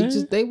know what I'm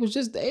saying? they was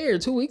just there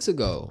 2 weeks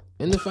ago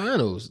in the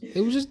finals.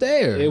 It was just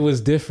there. It was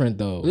different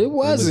though. It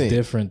wasn't. It was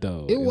different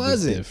though. It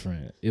wasn't.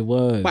 different. It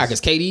was. Why? Because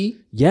KD?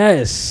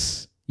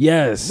 Yes.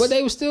 But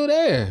they were still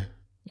there.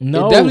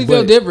 No, it definitely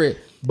felt different.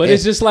 But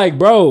it's just like,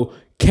 bro,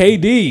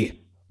 KD,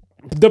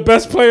 the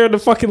best player in the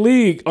fucking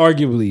league,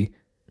 arguably.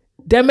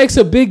 That makes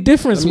a big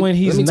difference when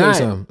he's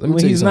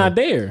not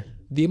there.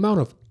 The amount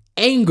of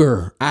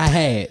anger I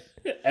had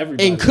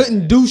Everybody. and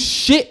couldn't do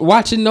shit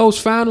watching those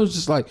finals,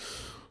 just like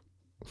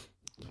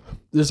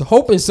just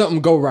hoping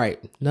something go right.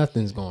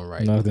 Nothing's going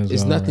right.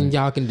 It's nothing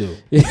y'all can do.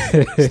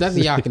 It's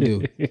nothing y'all can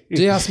do.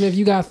 J.R. Smith,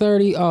 you got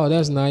 30. Oh,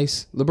 that's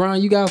nice.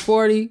 LeBron, you got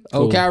 40. Cool.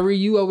 Oh, Kyrie,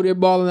 you over there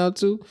balling out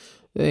too.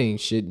 There ain't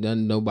shit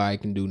nothing nobody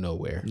can do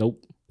nowhere.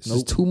 Nope. It's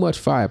just too much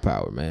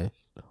firepower, man.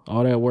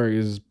 All that work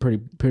is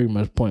pretty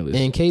much pointless.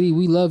 And KD,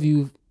 we love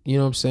you. You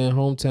know what I'm saying?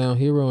 Hometown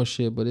hero and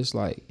shit. But it's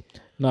like,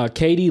 nah,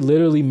 KD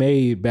literally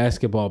made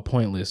basketball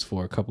pointless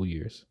for a couple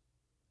years.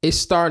 it's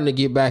starting to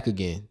get back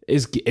again.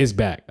 It's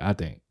back, I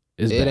think.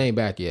 It ain't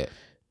back yet.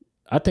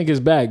 I think it's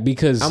back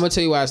because I'm gonna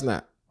tell you why it's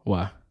not.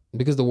 Why?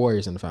 Because the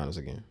Warriors in the finals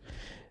again.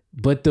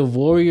 But the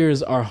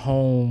Warriors are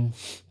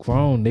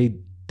homegrown.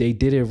 They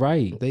did it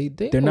right.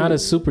 They're not a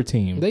super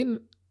team.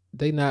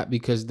 They not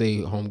because they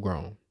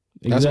homegrown.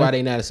 That's why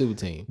they not a super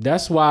team.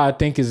 That's why I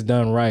think it's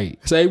done right.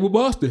 Same with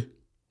Boston.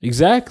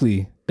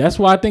 Exactly. That's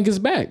why I think it's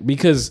back.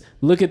 Because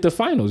look at the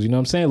finals. You know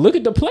what I'm saying? Look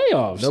at the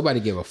playoffs. Nobody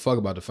gave a fuck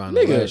about the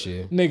finals last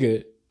year.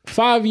 Nigga,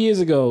 5 years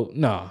ago,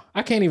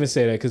 I can't even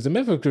say that because the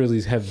Memphis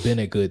Grizzlies have been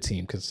a good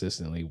team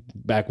consistently.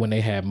 Back when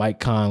they had Mike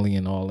Conley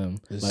and all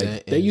them.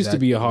 Like, they used to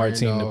be a hard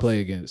team to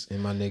play against.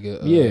 And my nigga,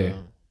 yeah.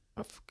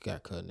 I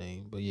forgot cut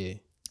name, but yeah.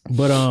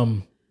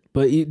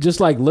 But just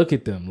like look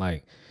at them.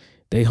 Like,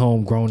 they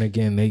homegrown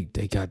again.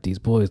 They got these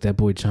boys. That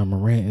boy John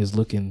Morant is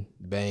looking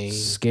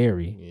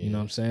scary. Yeah. You know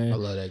what I'm saying? I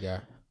love that guy.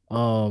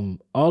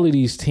 All of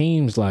these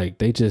teams, like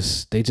they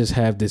just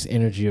have this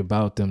energy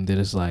about them that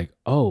is like,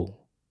 oh,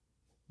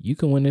 you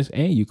can win this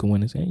and you can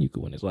win this and you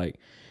can win this. Like,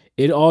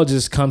 it all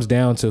just comes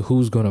down to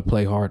who's gonna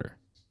play harder.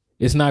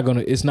 It's not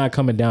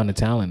coming down to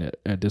talent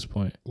at this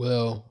point.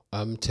 Well,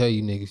 I'm telling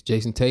you niggas,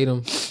 Jason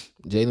Tatum,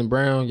 Jaylen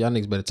Brown, y'all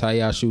niggas better tie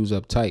y'all shoes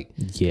up tight.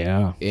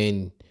 Yeah.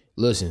 And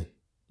listen,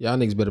 y'all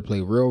niggas better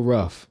play real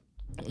rough.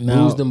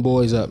 Now, lose them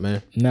boys up,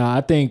 man. Now, I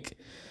think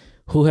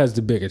who has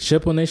the bigger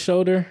chip on their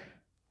shoulder?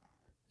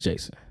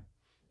 Jason.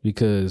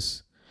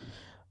 Because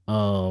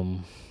they're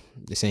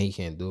saying he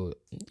can't do it.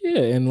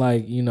 Yeah, and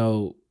like, you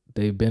know,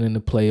 they've been in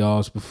the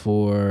playoffs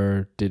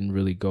before, didn't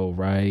really go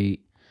right.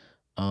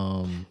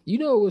 You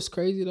know what's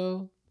crazy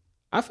though?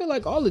 I feel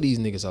like all of these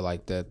niggas are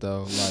like that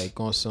though. Like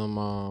on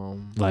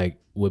some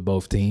like with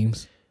both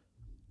teams.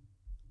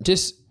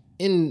 Just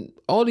in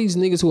all these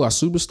niggas who are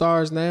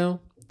superstars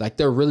now, like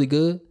they're really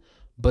good,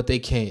 but they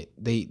can't.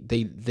 They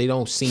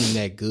don't seem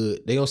that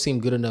good. They don't seem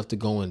good enough to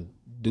go and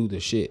do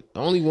the shit. The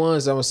only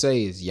ones I'm gonna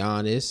say is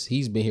Giannis.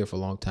 He's been here for a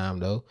long time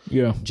though.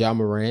 Yeah. Ja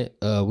Morant.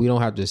 We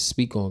don't have to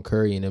speak on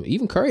Curry and them.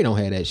 Even Curry don't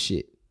have that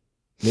shit,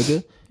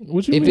 nigga.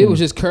 What you if mean? It was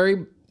just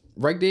Curry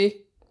right there,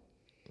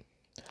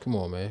 come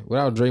on, man.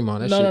 Without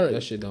Draymond,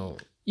 that shit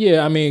don't.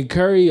 Yeah, I mean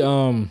Curry.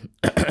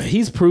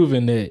 He's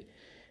proven that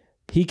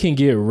he can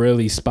get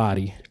really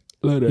spotty.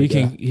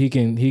 He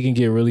can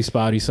get really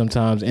spotty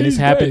sometimes, and it's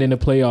happened in the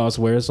playoffs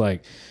where it's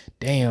like,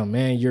 damn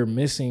man, you're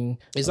missing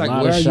a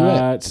lot of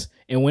shots.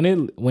 And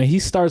when he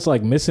starts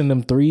like missing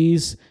them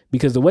threes,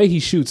 because the way he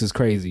shoots is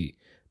crazy,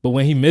 but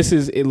when he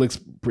misses, it looks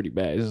pretty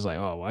bad. It's just like,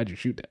 oh, why'd you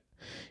shoot that?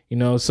 You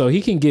know, so he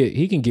can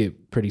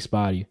get pretty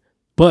spotty.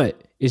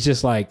 But it's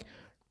just like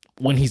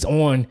when he's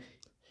on,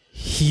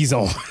 he's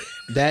on.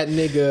 That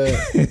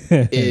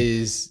nigga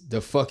is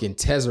the fucking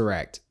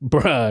Tesseract,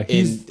 bruh.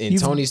 In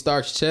Tony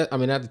Stark's chest. I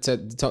mean, not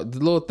the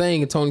little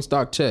thing in Tony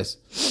Stark's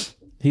chest.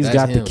 He's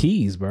got the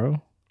keys,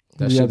 bro.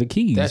 He's got the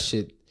keys. That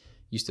shit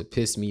used to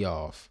piss me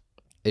off.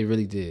 It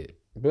really did.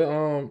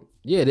 But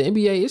yeah, the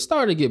NBA is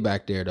starting to get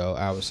back there though.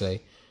 I would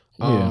say,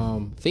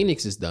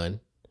 Phoenix is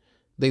done.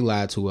 They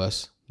lied to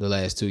us. the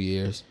last 2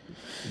 years.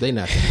 They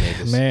not the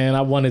niggas. Man,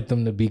 I wanted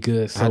them to be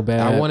good so bad.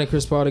 I wanted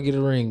Chris Paul to get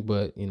a ring,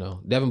 but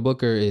Devin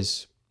Booker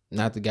is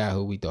not the guy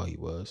who we thought he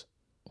was.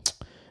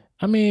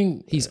 I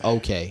mean, he's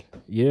okay.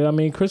 Yeah, I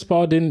mean, Chris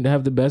Paul didn't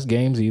have the best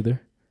games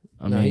either.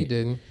 No, he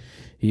didn't.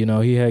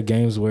 He had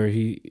games where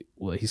he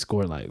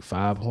scored like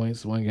 5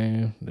 points one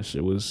game. That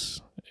shit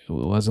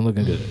wasn't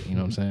looking good. You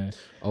know what I'm saying?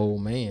 Oh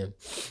man.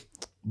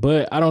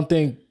 But I don't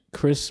think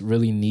Chris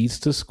really needs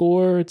to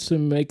score to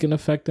make an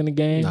effect in the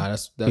game. Nah,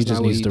 that's he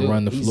just not needs to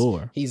run the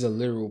floor. He's a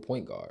literal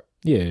point guard.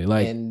 Yeah,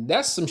 and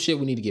that's some shit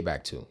we need to get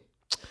back to.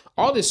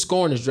 All this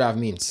scoring is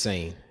driving me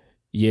insane.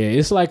 Yeah,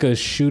 it's like a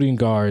shooting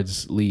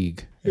guards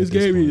league. His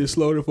game needs to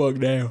slow the fuck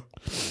down.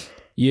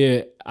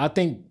 Yeah, I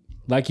think,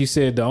 like you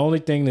said, the only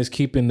thing that's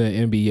keeping the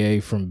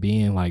NBA from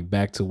being like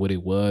back to what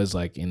it was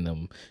like in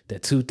the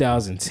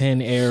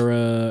 2010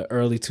 era,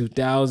 early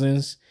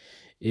 2000s,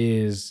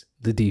 is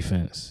the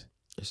defense.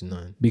 There's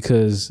none.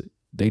 Because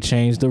they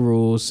changed the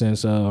rules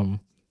since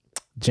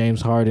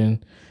James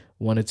Harden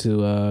wanted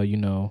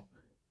to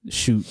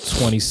shoot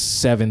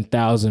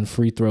 27,000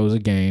 free throws a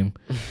game.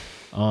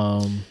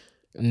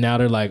 Now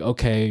they're like,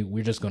 okay,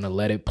 we're just gonna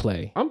let it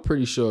play. I'm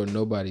pretty sure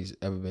nobody's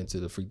ever been to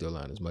the free throw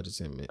line as much as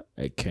him.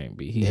 It can't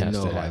be. He has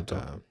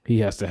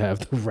to have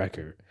the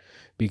record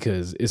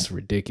because it's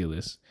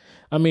ridiculous.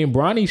 I mean,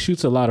 Bronny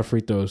shoots a lot of free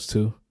throws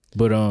too,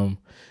 but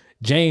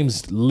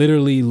James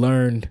literally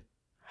learned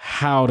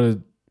how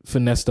to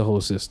finesse the whole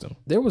system.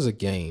 There was a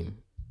game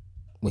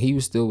when he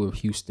was still with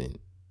Houston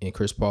and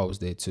Chris Paul was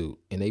there too,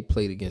 and they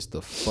played against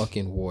the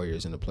fucking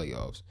Warriors in the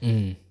playoffs.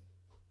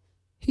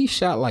 He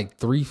shot like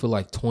 3 for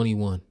like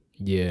 21.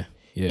 Yeah.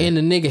 And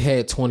the nigga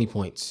had 20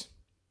 points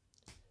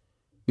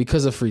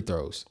because of free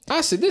throws. I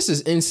said, this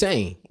is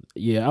insane.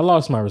 Yeah, I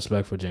lost my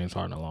respect for James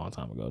Harden a long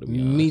time ago, to be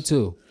honest. Me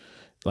too.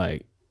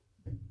 Like,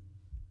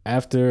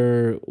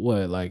 after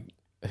like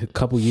a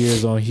couple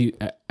years on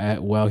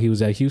while he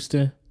was at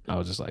Houston, I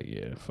was just like,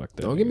 yeah, fuck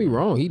that. Don't get me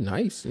wrong, he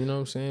nice, you know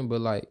what I'm saying?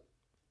 But like,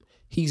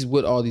 he's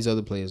what all these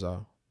other players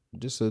are.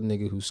 Just a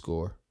nigga who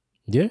score.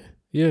 Yeah.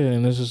 Yeah,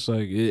 and it's just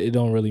like it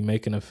don't really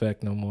make an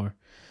effect no more.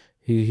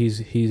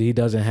 He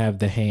doesn't have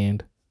the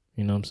hand,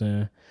 you know what I'm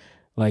saying?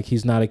 Like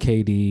he's not a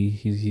KD,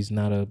 he's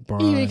not a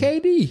Bron. Even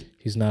KD.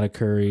 He's not a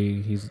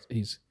Curry.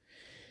 He's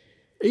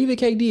even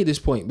KD at this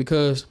point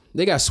because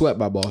they got swept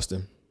by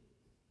Boston.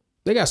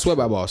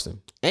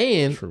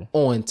 And True.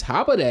 On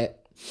top of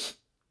that,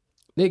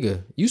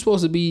 nigga, you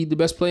supposed to be the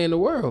best player in the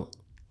world.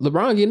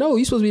 LeBron,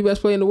 you supposed to be the best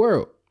player in the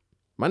world.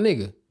 My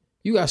nigga,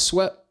 you got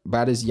swept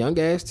by this young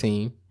ass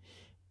team.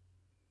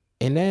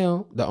 And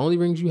now the only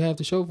rings you have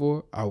to show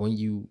for are when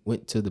you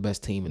went to the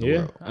best team in the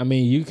world. I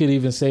mean, you could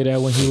even say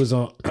that when he was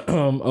on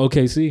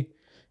OKC,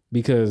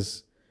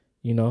 because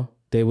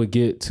they would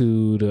get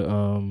to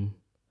the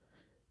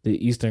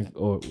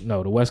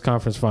the West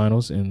Conference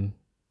Finals and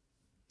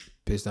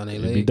piss down their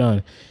it'd leg. be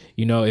done.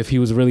 If he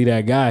was really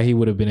that guy, he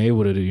would have been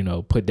able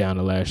to put down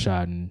the last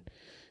shot and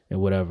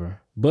whatever.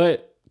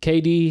 But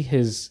KD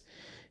has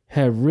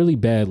had really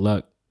bad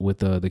luck with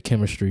the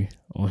chemistry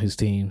on his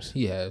teams.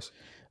 He has.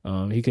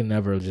 He can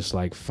never just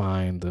like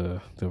find the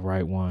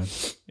right one.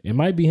 It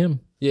might be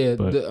him. Yeah.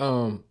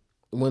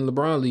 When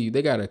LeBron leave,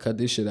 they gotta cut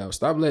this shit out.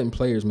 Stop letting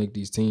players make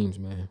these teams,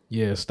 man.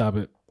 Yeah, stop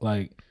it.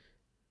 Like,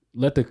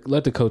 let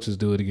the coaches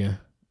do it again.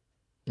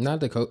 Not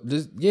the coach.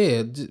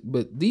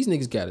 But these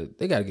niggas gotta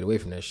get away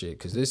from that shit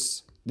because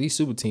these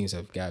super teams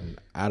have gotten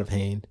out of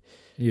hand.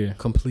 Yeah,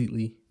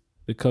 completely.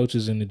 The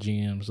coaches and the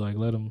GMs, like,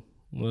 let them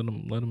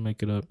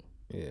make it up.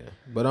 Yeah,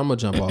 but I'm gonna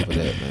jump off of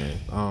that,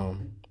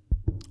 man.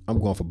 I'm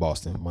going for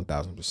Boston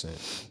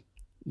 1,000%.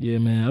 Yeah,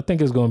 man. I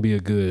think it's gonna be a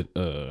good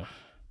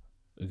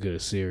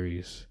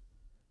series.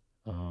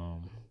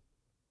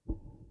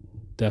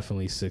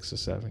 Definitely 6 or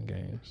 7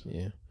 games.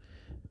 Yeah.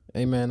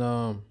 Hey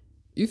man,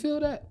 you feel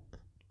that?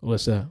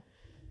 What's that?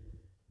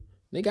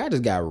 Nigga, I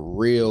just got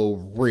real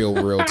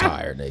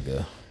tired,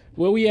 nigga.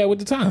 Where we at with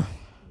the time?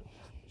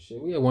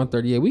 Shit, we at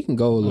 1:38. We can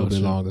go a little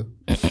bit longer.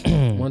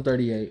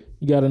 1:38.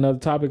 You got another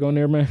topic on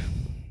there, man?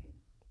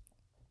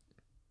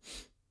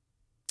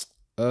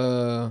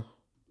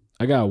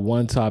 I got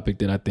one topic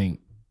that I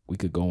think we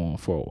could go on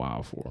for a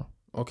while for.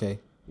 Okay.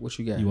 What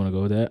you got? You want to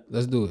go with that?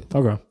 Let's do it.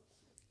 Okay.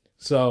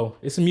 So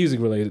it's a music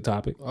related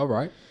topic. All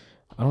right.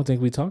 I don't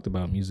think we talked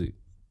about music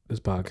this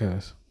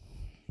podcast.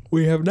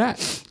 We have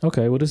not.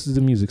 Okay. Well, this is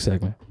the music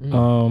segment.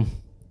 All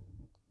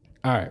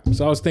right.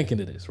 So I was thinking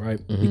of this, right?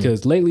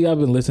 Because lately I've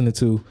been listening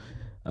to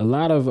a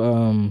lot of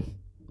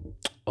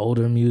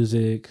older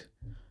music,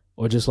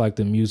 or just like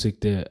the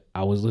music that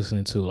I was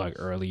listening to like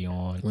early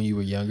on when you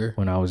were younger.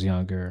 When I was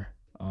younger.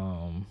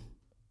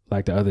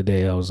 Like the other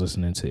day I was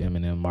listening to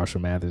Eminem, Marshall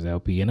Mathers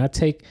LP, and I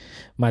take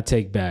my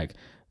take back.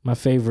 My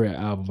favorite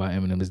album by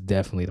Eminem is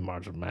definitely the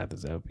Marshall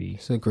Mathers LP.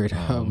 It's a great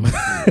album.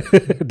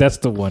 That's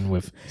the one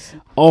with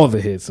all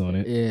the hits on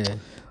it. Yeah.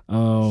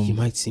 You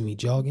might see me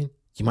jogging.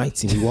 You might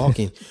see me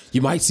walking.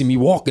 You might see me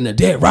walking a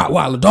dead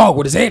Rottweiler dog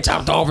with his head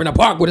chopped off in a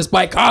park with a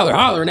spike collar,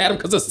 hollering at him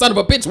because the son of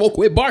a bitch won't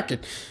quit barking.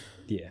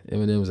 Yeah.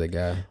 Eminem was that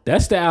guy.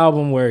 That's the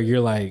album where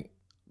you're like,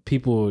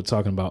 people are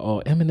talking about,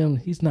 oh,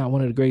 Eminem, he's not one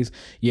of the greats.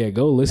 Yeah,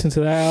 go listen to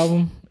that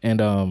album, and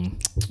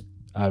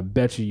I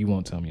bet you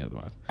won't tell me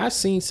otherwise. I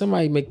seen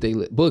somebody make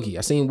the Boogie.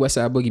 I seen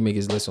Westside Boogie make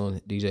his list on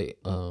DJ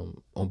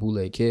on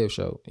Bootleg Kev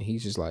show, and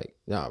he's just like,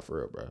 nah, for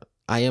real, bro.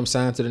 I am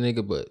signed to the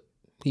nigga, but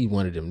he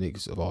one of them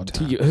niggas of all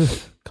time.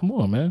 Come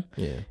on, man.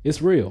 Yeah,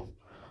 it's real.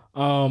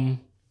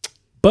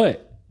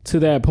 But to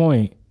that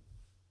point,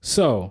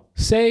 so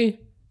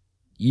say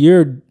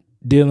you're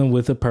dealing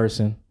with a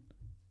person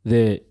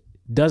that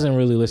doesn't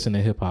really listen to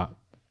hip hop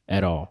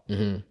at all.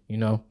 Mm-hmm. You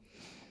know,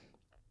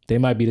 they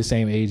might be the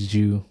same age as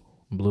you,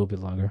 a little bit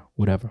longer,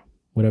 whatever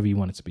you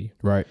want it to be.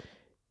 Right.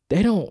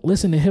 They don't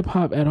listen to hip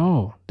hop at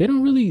all. They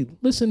don't really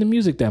listen to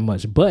music that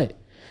much, but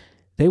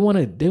they want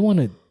to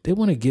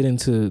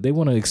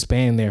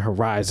expand their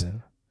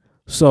horizon.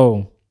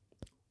 So,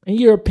 in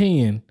your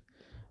opinion,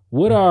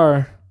 what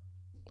are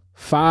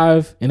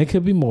 5, and it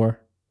could be more,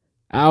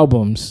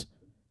 albums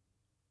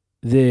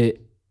that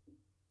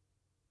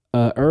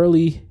an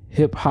early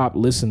hip hop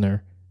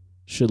listener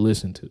should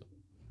listen to?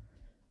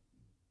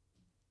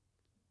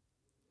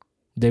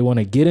 They want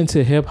to get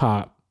into hip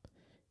hop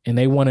and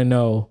they want to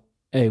know,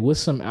 hey, what's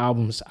some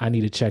albums I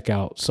need to check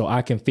out so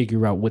I can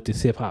figure out what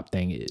this hip hop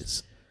thing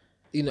is?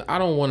 You know, I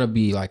don't want to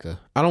be like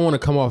I don't want to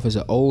come off as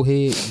an old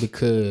head,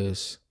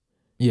 because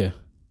the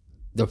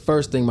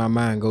first thing my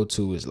mind go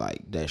to is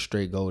like that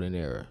straight golden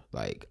era.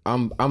 Like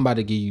I'm about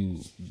to give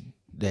you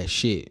that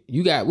shit.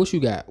 You got what you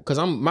got? Because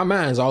my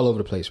mind's all over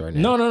the place right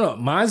now. No.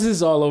 Mine's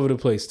is all over the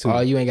place too. Oh,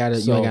 you ain't got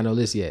no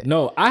list yet.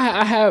 No,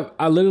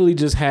 I literally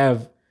just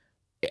have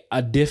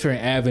a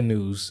different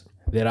avenues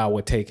that I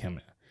would take him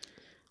in.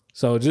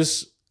 So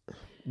just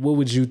what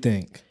would you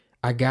think?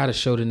 I gotta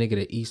show the nigga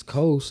the East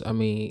Coast. I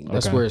mean,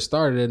 that's where it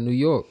started at New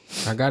York.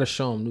 I gotta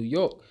show him New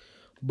York.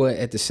 But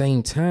at the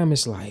same time,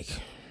 it's like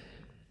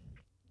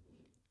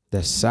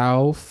the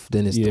South,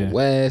 then it's the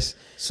West.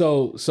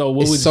 So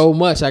what it's would so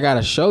much I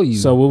gotta show you.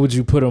 So what would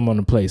you put him on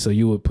the plate? So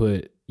you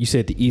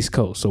said the East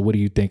Coast. So what are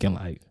you thinking,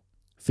 like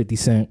 50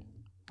 Cent,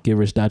 Get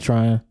Rich Die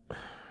Trying?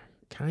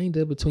 Kind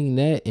of between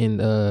that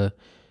and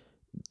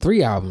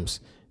 3 albums.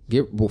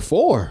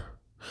 4,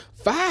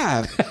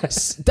 5.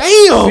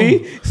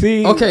 Damn.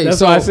 See. Okay, that's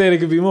so why I said it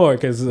could be more,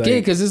 because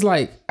it's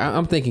like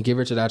I'm thinking Get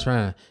Rich or Die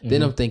Trying.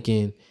 Then I'm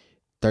thinking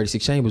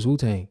 36 Chambers,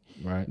 Wu-Tang.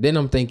 Right. Then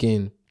I'm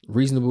thinking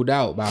Reasonable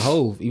Doubt by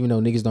Hove, even though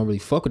niggas don't really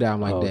fuck with that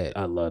album like that.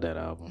 I love that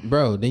album,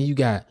 bro. Then you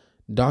got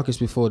Darkest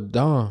Before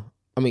Dawn.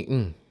 I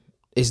mean,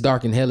 It's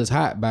Dark and Hell Is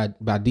Hot by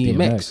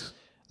DMX.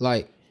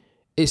 Like,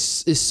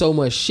 it's so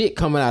much shit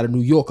coming out of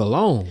New York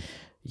alone.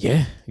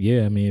 Yeah.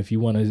 I mean, if you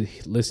want to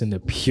listen to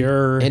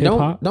pure and hip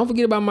hop, don't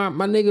forget about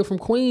my nigga from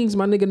Queens,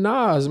 my nigga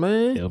Nas,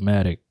 man.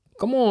 Illmatic.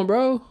 Come on,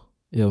 bro.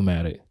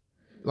 Illmatic.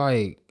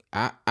 Like,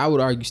 I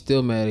would argue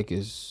Stillmatic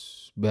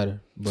is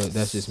better, but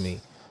that's just me.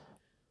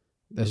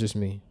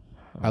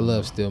 I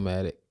love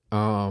Stillmatic.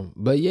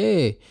 But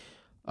yeah.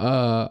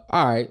 All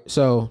right.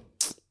 So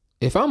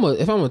if I'm gonna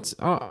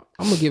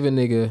give a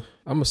nigga,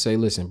 I'm gonna say,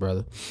 listen,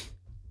 brother,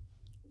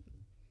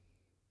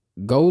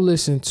 go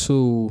listen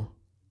to.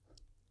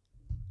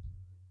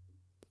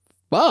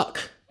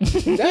 Fuck.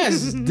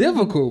 That's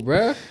difficult,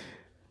 bro.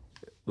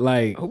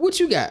 Like, what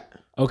you got?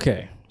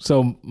 Okay.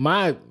 So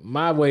my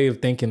way of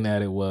thinking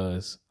that it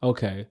was,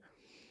 okay,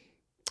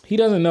 he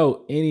doesn't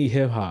know any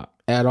hip hop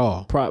at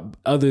all,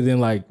 other than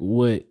like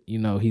what,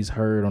 he's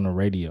heard on the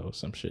radio or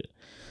some shit.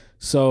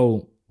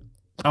 So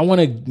I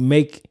want to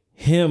make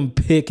him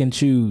pick and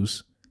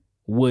choose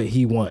what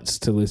he wants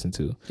to listen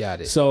to.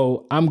 Got it.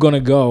 So I'm going to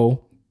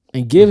go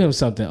and give him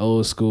something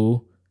old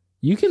school.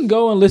 You can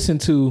go and listen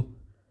to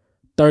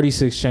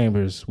 36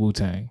 Chambers,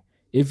 Wu-Tang.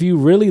 If you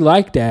really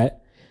like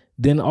that,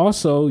 then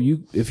also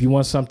if you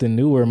want something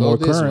newer, more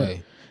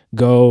current,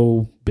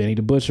 go Benny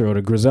the Butcher or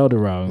the Griselda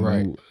route,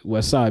 right?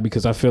 West Side,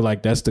 because I feel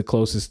like that's the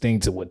closest thing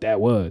to what that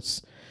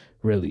was,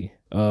 really.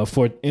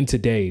 For in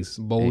today's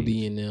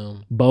Boldy and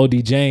them,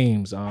 Boldy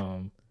James,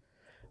 all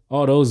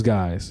those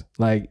guys.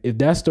 Like, if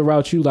that's the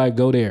route you like,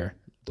 go there.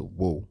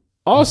 Whoa.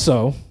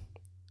 Also,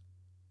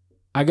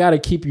 I gotta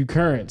keep you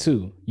current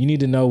too. You need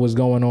to know what's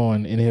going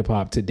on in hip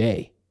hop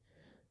today.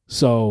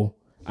 So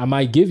I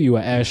might give you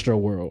an Astro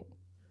World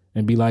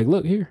and be like,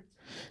 look here,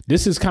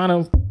 this is kind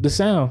of the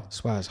sound.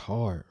 That's why it's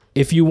hard.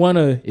 If you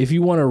wanna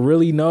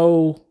really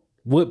know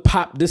what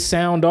popped this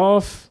sound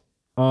off,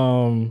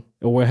 or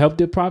what helped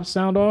it pop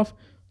sound off,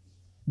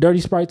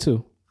 Dirty Sprite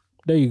 2.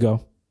 There you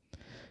go.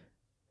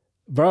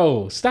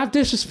 Bro, stop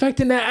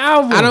disrespecting that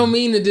album. I don't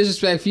mean to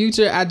disrespect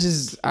Future. I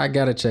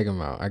gotta check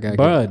him out.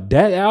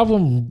 That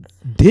album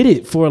did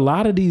it for a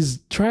lot of these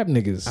trap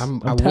niggas. I'm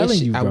telling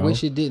you, bro. I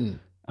wish it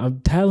didn't.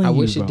 I'm telling you, I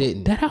wish bro. it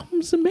didn't. That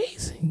album's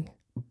amazing.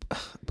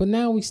 But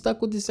now we stuck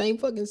with the same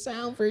fucking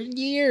sound for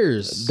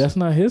years. That's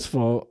not his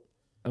fault.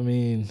 I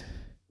mean,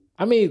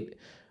 I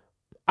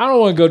don't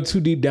want to go too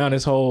deep down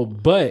this hole,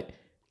 but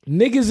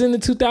niggas in the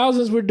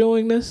 2000s were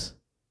doing this.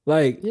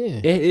 Like,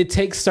 yeah, it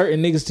takes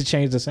certain niggas to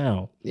change the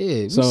sound.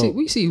 Yeah,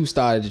 we see who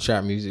started the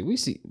trap music. We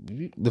see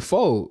the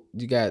fold.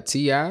 You got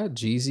T.I.,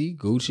 Jeezy,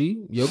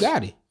 Gucci, Yo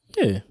Gotti.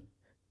 Yeah.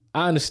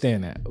 I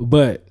understand that,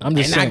 but I'm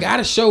just And saying. I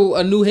gotta show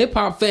a new hip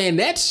hop fan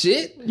that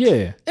shit.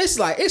 Yeah, It's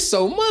like it's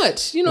so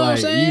much. You know what I'm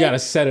like saying? you gotta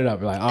set it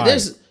up. Like, all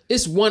right,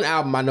 It's one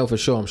album I know for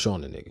sure I'm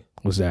showing the nigga.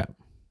 what's that?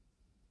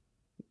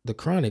 The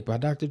Chronic by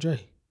Dr. Dre.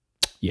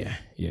 Yeah,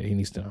 he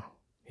needs to know.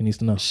 He needs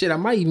to know. Shit, I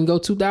might even go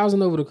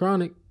 2000 over the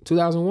Chronic.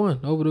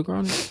 2001 over the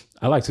Chronic.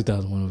 I like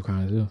 2001 with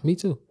Chronic too. Me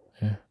too.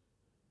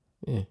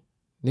 Yeah.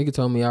 Nigga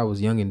told me I was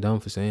young and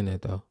dumb for saying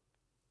that though.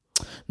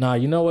 Nah,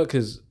 you know what?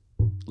 Because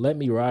Let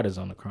Me Ride is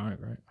on the Chronic,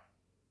 right?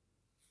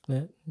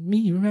 Let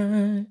me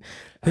ride.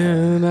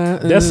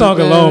 That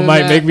song alone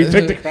might make me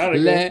pick the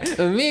Chronic. Let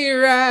me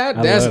ride.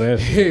 I That's love that.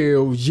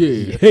 hell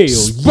yeah. Hell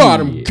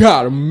Spot him, yeah.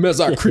 got him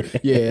as I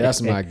yeah,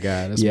 that's my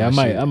guy. That's Yeah,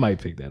 my shit. I might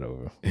pick that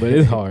over, but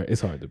it's hard.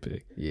 It's hard to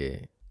pick. Yeah.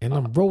 And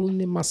I'm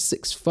rolling in my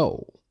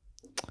 6'4".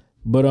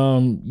 But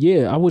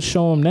yeah, I would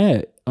show him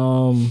that.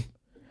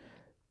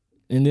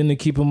 And then to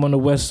keep him on the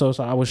West Coast,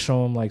 I would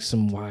show him like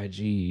some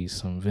YG,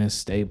 some Vince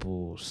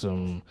Staples,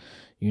 some,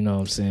 you know what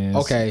I'm saying?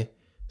 Okay.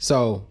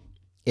 So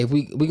if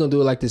we gonna do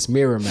it like this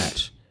mirror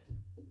match.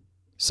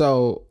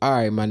 So, all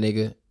right, my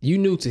nigga, you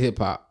new to hip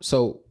hop.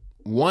 So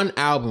one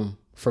album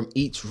from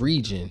each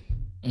region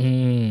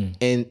and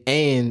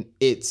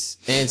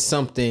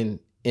something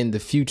in the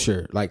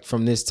future, like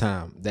from this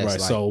time. That's right.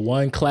 like, So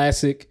one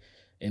classic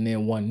and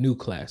then one new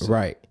classic.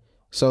 right.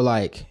 So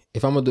like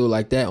if I'm gonna do it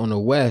like that on the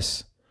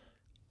West,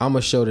 I'm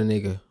gonna show the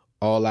nigga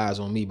All Eyes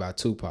on Me by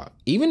Tupac.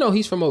 Even though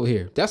he's from over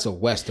here, that's a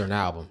Western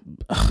album.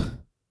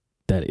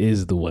 That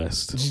is the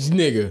West.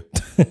 Nigga.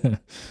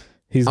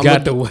 He's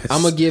got the West.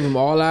 I'm gonna give him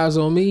All Eyes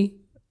on Me,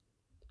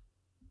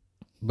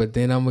 but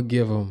then I'm gonna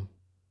give him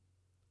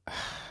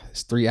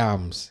it's 3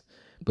 albums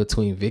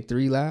between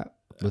Victory Lap,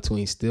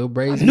 between Still I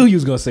Brazy, knew you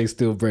was gonna say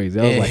Still Brazy.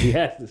 I was like, he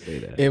has to say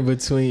that. in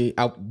between.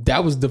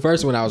 that was the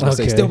first one I was gonna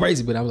say Okay. Still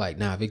Brazy, but I'm like,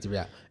 nah, Victory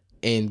Lap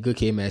and Good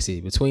Kid, Mad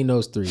City. Between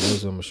those 3,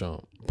 those I'm gonna show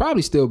him.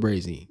 Probably Still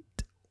Brazy.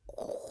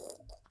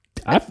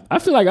 I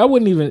feel like I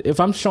wouldn't even, if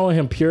I'm showing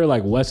him pure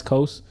like West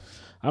Coast,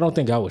 I don't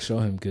think I would show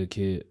him Good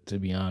Kid, to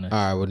be honest.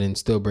 All right, well then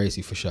Still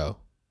Brazy for sure.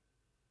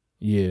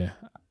 Yeah.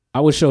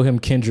 I would show him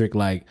Kendrick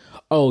like,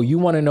 oh, you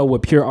want to know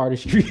what pure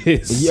artistry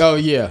is? Yo,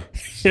 yeah,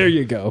 Here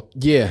you go.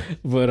 yeah.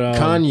 But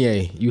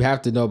Kanye, you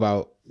have to know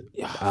about.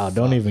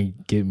 don't even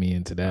get me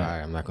into that. All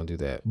right, I'm not gonna do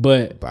that,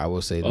 But but I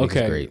will say the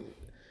Okay. nigga's great.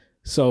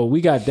 so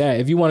we got that.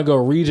 If you want to go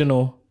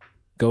regional,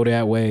 go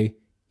that way.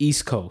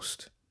 East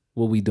Coast,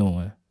 what we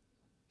doing?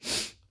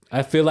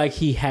 I feel like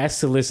he has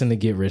to listen to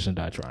Get Rich and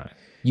Die Trying.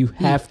 You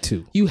have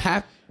to. You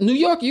have New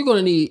York. You're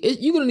gonna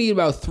need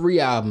about 3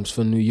 albums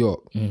for New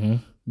York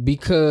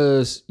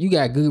because you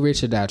got Good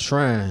Rich or Die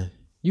Trying.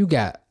 You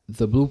got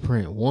The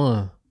Blueprint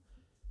 1,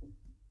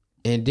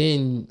 and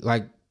then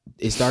like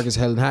It's Dark as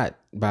Hell and Hot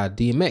by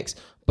DMX.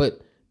 But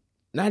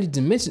not even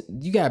to mention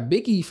you got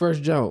Biggie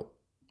first jump.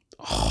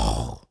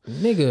 Oh,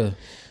 nigga,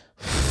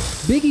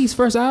 Biggie's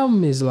first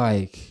album is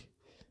like,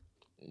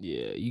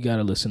 Yeah, you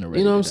gotta listen to.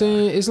 you know what I'm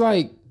saying? It's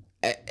like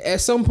at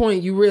some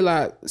point you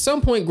realize,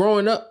 some point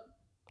growing up,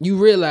 you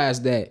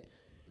realize that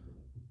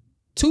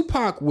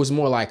Tupac was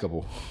more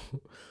likable,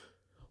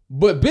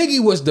 but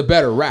Biggie was the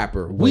better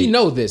rapper. We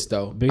know this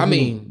though. Biggie, I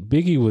mean,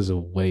 Biggie was a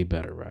way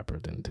better rapper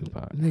than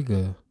Tupac.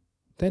 nigga,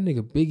 that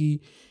nigga Biggie.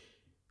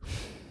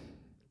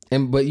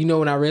 But you know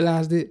when I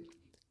realized it,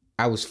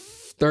 I was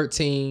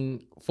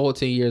 13,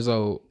 14 years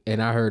old,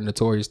 and I heard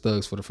Notorious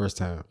Thugs for the first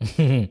time.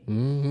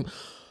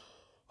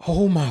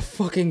 Oh my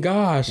fucking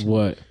gosh.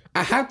 What?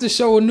 I have to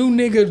show a new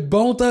nigga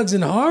Bone Thugs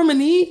and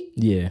Harmony.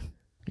 Yeah.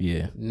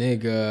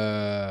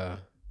 Nigga.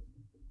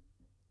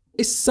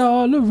 It's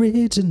all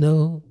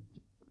original.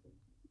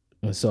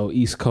 And so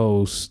East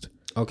Coast,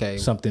 Okay.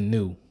 something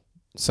new.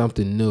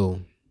 Something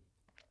new.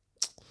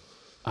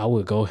 I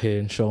would go ahead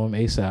and show him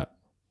ASAP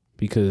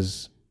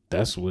because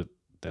that's what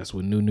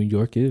New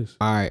York is.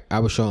 All right. I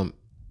would show him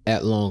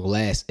At Long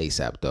Last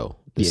ASAP though.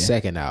 The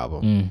second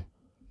album.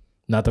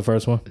 Not the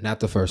first one Not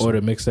the first or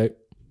one. the mixtape.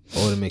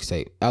 Or the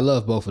mixtape. I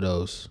love both of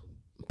those.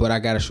 But I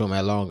gotta show him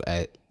At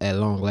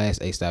Long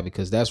Last ASAP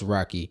because that's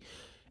Rocky.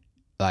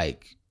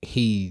 Like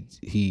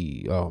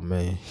he oh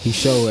man. He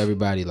showed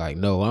everybody like,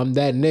 no, I'm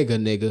that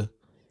nigga.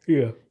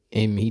 Yeah.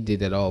 And he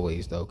did that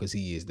always though, because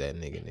he is that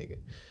nigga.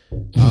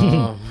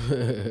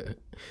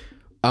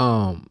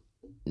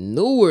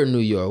 Newer New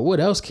York. What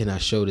else can I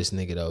show this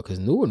nigga though? Because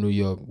Newer New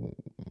York,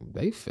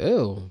 they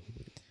fell.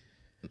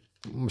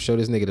 I'm gonna show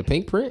this nigga the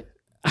Pink Print.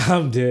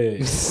 I'm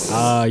dead.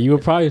 You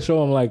would probably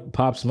show him like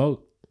Pop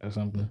Smoke or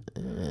something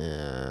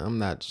I'm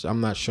not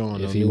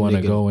showing if no you new want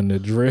to nigga. go in the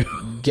drill.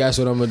 Guess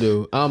what I'm gonna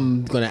do?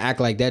 I'm gonna act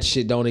like that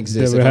shit don't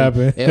exist. Never If I'm-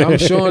 happened. If I'm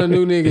showing a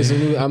new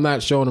niggas, I'm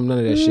not showing them none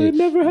of that shit.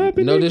 Never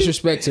happened. No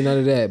disrespect to none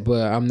of that,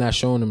 but I'm not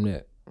showing them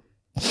that.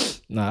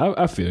 Nah,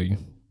 I feel you.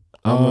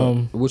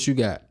 What you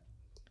got?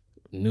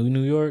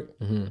 New York.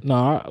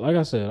 No, like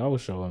I said, I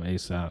would show him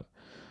ASAP.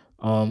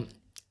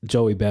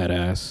 Joey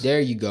Badass.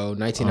 There you go.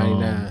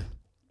 1999.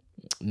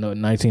 No,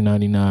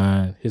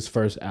 1999, his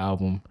first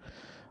album.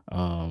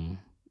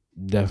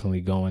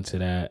 Definitely go into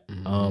that.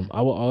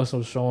 I will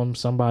also show him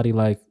somebody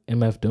like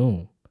MF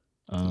Doom.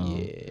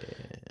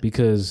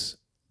 because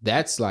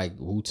That's like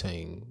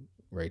Wu-Tang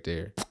right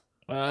there.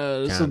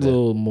 it's Kinda. a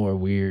little more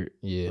weird.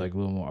 Yeah. Like a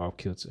little more off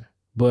kilter.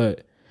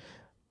 But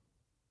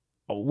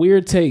a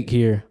weird take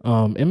here.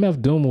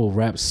 MF Doom will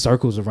wrap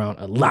circles around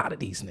a lot of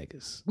these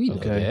niggas. We know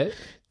that.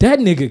 That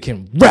nigga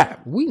can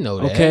rap. We know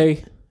that.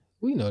 Okay.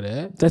 We know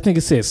that. That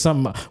nigga said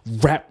something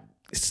rap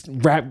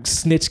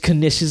snitch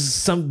conditions,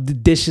 some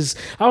dishes.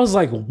 I was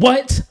like,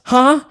 what?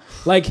 Huh?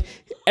 Like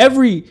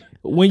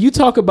when you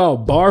talk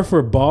about bar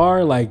for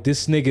bar, like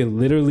this nigga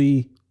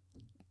literally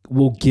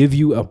will give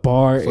you a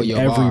bar For in your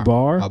every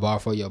bar. A bar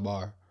for your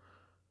bar.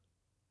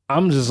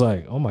 I'm just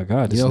like, oh my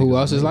God. You know who nigga's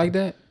else is amazing. like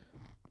that?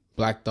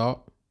 Black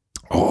Thought.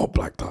 Oh,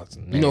 Black Thought's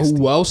nasty. You know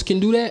who else can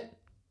do that?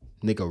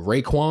 Nigga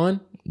Raekwon.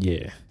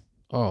 Yeah.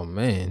 Oh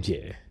man.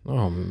 Yeah.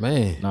 Oh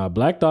man. Nah,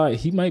 Black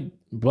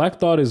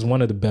Thought is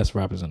one of the best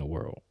rappers in the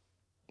world.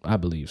 I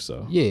believe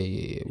so.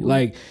 Yeah.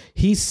 Like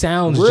he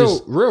sounds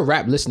Real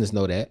rap listeners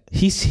know that.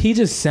 he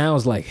just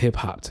sounds like hip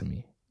hop to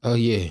me. Oh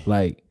yeah.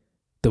 Like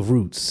the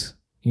roots.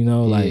 You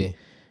know, like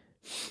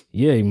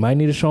yeah, you might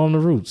need to show him the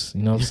roots.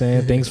 You know what I'm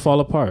saying? Things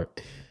fall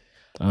apart.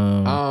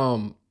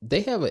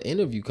 They have an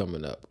interview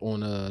coming up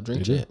on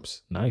Drink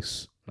Champs.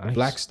 Nice.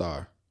 Black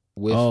Star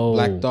with Oh.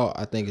 Black Thought,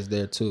 I think is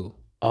there too.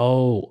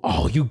 You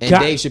And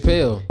got Dave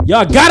Chappelle.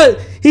 y'all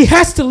gotta. He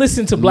has to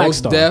listen to Black Mos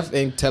Star. Def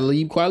and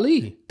Talib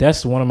Kweli.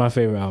 That's one of my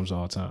favorite albums of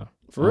all time.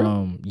 For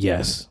real?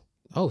 Yes,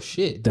 Oh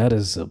shit. that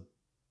is a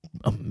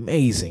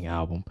amazing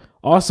album.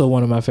 Also,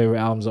 one of my favorite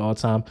albums of all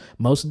time.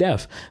 Mos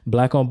Def,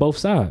 Black on Both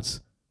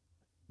Sides.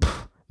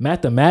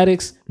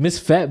 Mathematics, Miss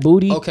Fat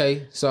Booty.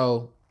 Okay,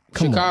 so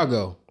Come on.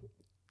 Chicago.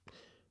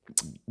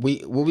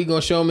 What we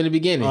gonna show them in the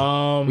beginning?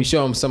 We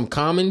show them some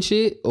Common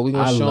shit, or we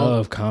gonna I show them?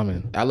 love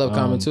Common. I love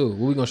Common too.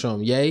 What we gonna show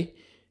them? Yay,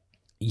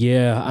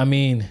 Yeah, I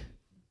mean,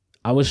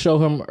 I would show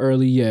him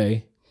early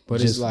Ye,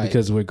 but just it's like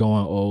because we're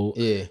going old.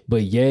 yeah.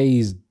 But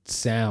Ye's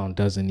sound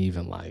doesn't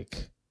even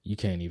like, you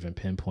can't even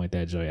pinpoint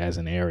that joy as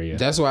an area.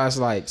 That's why it's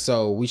like,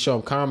 so we show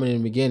them Common in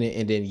the beginning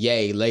and then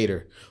Yay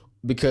later,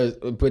 but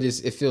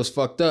it feels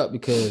fucked up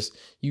because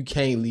you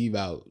can't leave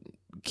out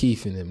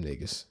Keith and them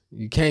niggas.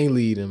 You can't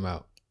leave them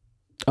out.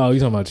 Oh,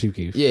 you talking about Chief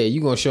Keef? Yeah, you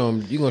gonna show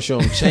them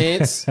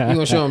Chance. You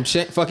gonna show them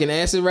fucking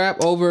acid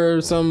rap over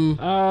some.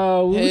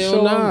 Hell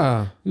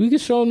nah. We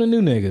could show him the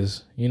new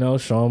niggas. You know,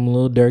 show him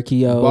Lil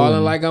Durky.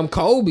 Balling like I'm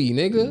Kobe,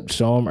 nigga.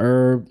 Show him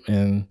Herb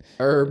and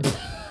Herb.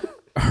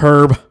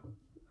 Gerald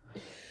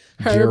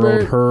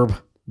Herbert. Herb.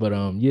 But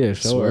yeah,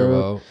 show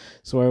Swervo. Herb,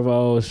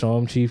 Swervo. Show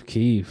him Chief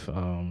Keef.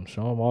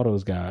 Show him all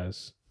those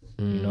guys.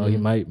 You know, he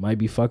might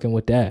be fucking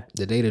with that.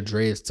 The day the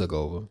dreads took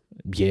over.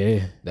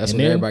 Yeah, That's And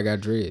when then- everybody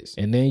got dreads.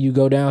 And then you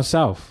go down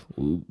south.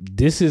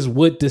 This is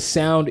what the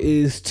sound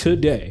is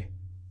today.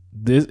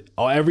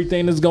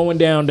 Everything that's going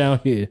down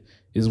here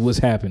is what's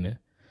happening.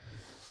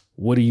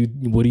 What are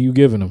you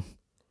giving them?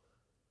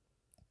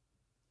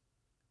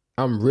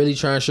 I'm really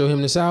trying to show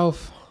him the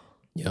South.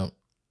 Yep.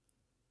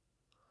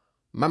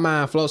 My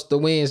mind floats the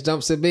winds,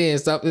 jumps the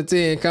bends, up the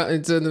 10,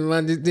 counting to the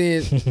London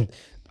 10.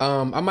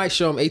 I might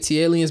show him AT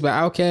Aliens by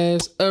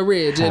Outkast.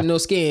 Original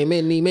skin,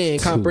 many men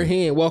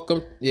comprehend.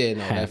 Welcome. Yeah,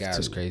 no, that guy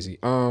is crazy.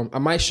 I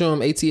might show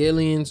him AT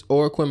Aliens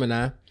or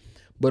Aquemini.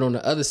 But on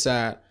the other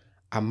side,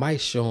 I might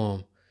show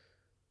him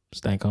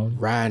Stank on.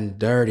 Riding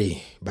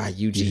Dirty by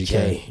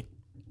UGK.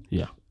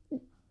 Yeah.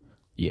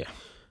 Yeah.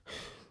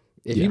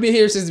 If you've been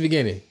here since the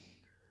beginning,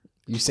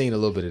 you've seen a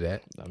little bit of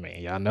that. I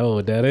mean, y'all know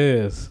what that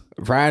is.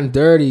 Riding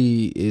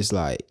Dirty is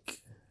like,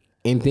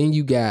 and then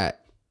you got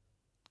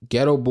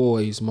Ghetto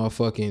Boys,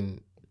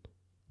 motherfucking,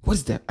 what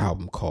is that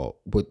album called?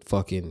 With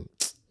fucking,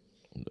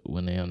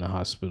 When they in the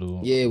hospital.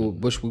 yeah, with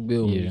Bushwick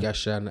Bill when Yeah. he got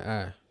shot in the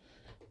eye.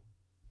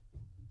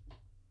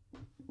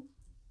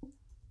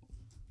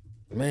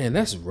 Man,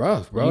 that's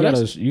rough, bro.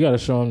 You gotta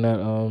show them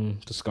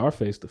that the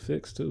Scarface, the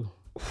Fix too.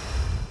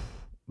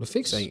 The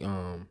Fix ain't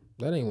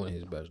that ain't one of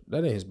his best.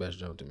 That ain't his best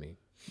jump to me.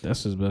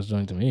 That's his best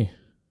joint to me.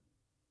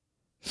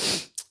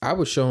 I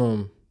would show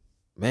him.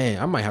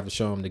 Man, I might have to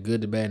show him The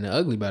Good, the Bad, and the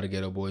Ugly by the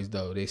Ghetto Boys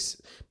though.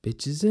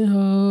 Bitches and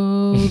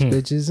hoes,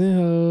 bitches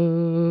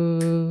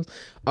and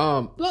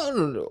hoes.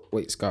 No.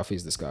 Wait,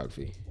 Scarface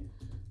discography.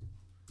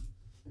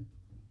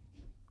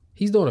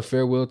 He's doing a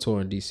farewell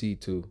tour in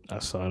DC too. I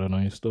saw that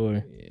on your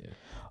story. Yeah.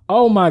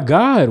 Oh my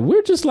God,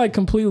 we're just like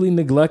completely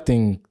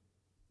neglecting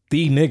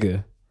the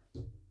nigga.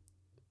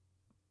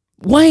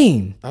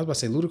 Wayne. I was about to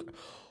say Ludacris.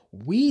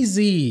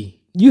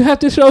 Wheezy. You have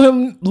to show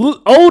him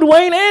old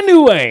Wayne and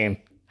new Wayne.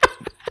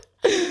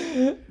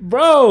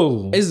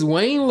 Bro. Is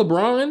Wayne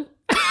LeBron?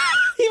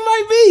 He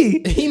might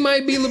be. He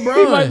might be LeBron.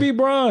 He might be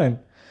Bron.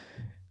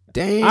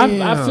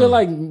 Damn. I feel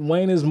like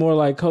Wayne is more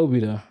like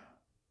Kobe though.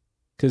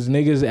 Cause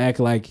niggas act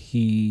like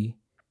he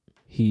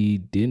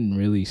didn't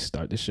really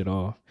start this shit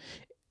off.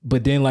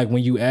 But then like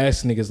when you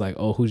ask niggas like,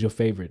 oh, who's your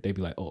favorite? They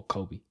be like, oh,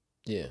 Kobe.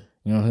 Yeah.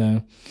 You know what I'm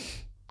saying?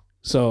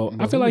 So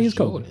I feel like he's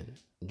Kobe.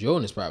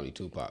 Jordan is probably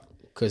Tupac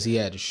because he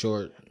had a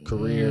short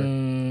career.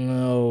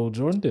 No,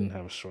 Jordan didn't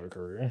have a short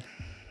career.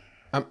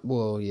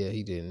 Well, yeah,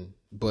 he didn't.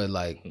 But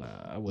like Nah,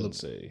 I wouldn't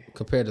say.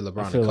 compared to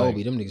LeBron and feel Kobe,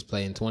 like- them niggas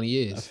play in 20 I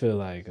years. feel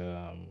like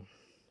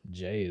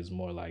Jay is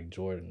more like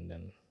Jordan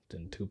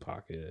than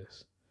Tupac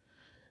is.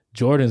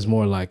 Jordan's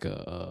more like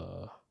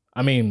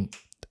I mean,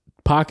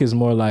 Pac is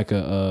more like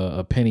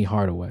a Penny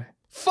Hardaway.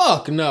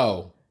 Fuck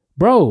no.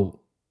 Bro,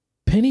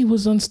 Penny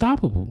was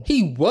unstoppable.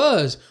 He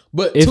was,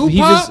 but If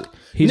Tupac,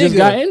 he just nigga,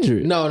 got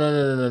injured.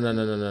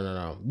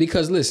 No.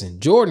 Because listen,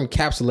 Jordan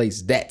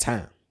encapsulates that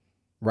time,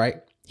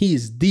 right? He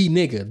is the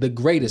nigga, the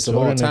greatest of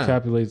all Jordan time.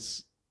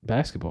 encapsulates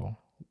basketball.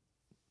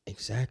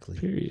 Exactly.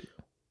 Period.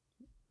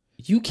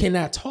 You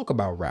cannot talk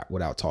about rap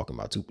without talking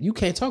about Tupac. You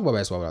can't talk about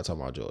basketball without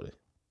talking about Jordan.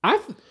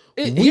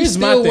 We Here's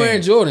my still thing.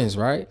 wearing Jordans,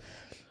 right?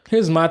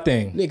 Here's my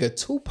thing. Nigga,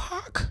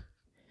 Tupac.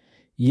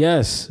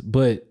 Yes,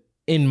 but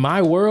in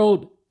my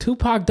world,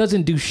 Tupac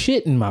doesn't do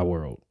shit in my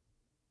world.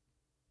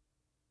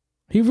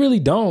 He really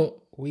don't.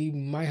 We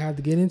might have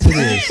to get into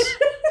this.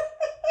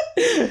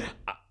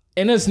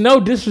 And it's no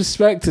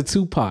disrespect to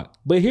Tupac,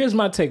 but here's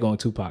my take on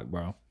Tupac,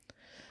 bro.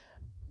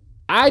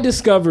 I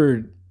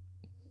discovered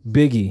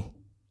Biggie.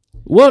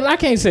 Well, I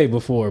can't say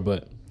before,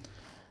 but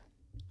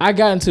I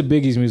got into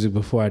Biggie's music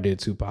before I did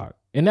Tupac.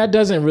 And that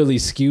doesn't really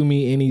skew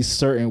me any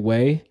certain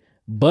way,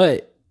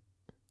 but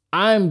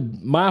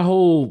my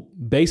whole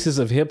basis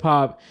of hip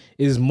hop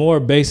is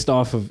more based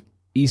off of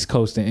East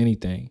Coast than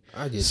anything.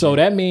 I get So you.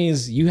 that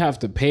means you have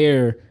to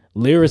pair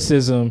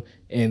lyricism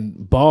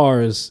and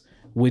bars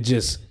with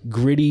just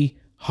gritty,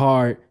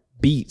 hard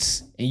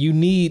beats. And you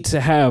need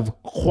to have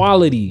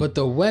quality. But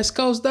the West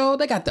Coast, though,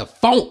 they got the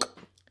funk.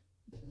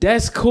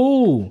 That's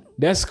cool.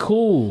 That's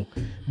cool.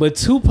 But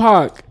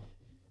Tupac,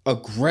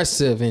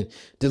 Aggressive and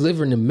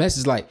delivering the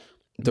message like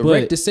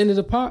direct But- descendant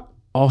of pop.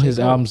 all his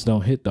Cole. albums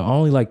don't hit though.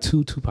 Only like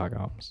 2 Tupac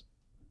albums.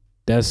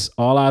 That's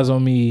All Eyes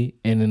on Me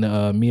and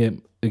then Me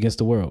Against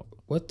the World.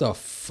 What the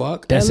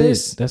fuck? That's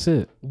Ellis? it. That's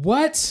it.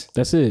 What?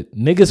 That's it.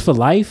 Niggas for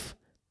Life?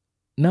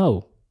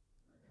 No.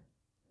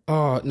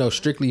 Oh no,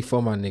 strictly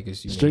for my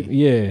niggas. You Strict. mean.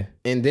 Yeah.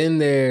 And then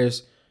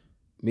there's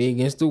Me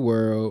Against the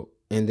World,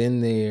 and then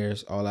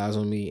there's All Eyes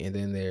on Me, and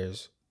then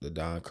there's the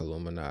Don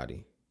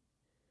Illuminati.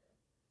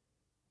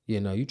 Yeah,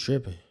 no, you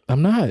tripping.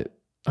 I'm not.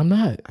 I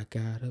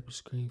got up and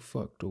screamed,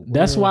 fuck the world.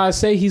 That's why I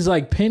say he's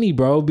like Penny,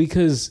 bro,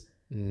 because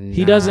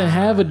he doesn't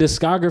have a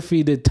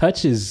discography that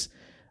touches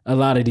a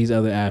lot of these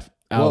other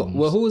albums.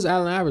 Well, who is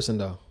Allen Iverson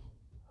though?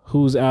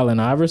 Who's Allen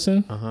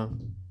Iverson? Uh-huh.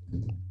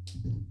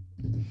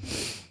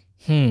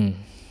 Hmm.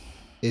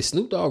 Is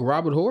Snoop Dogg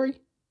Robert Horry?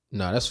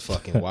 No, that's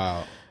fucking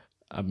wild.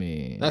 I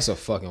mean, That's a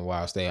fucking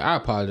wild statement. I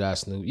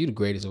apologize, Snoop. You the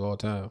greatest of all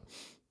time.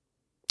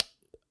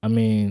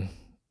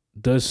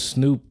 does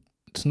Snoop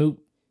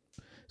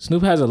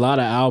has a lot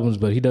of albums,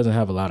 but he doesn't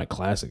have a lot of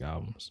classic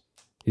albums.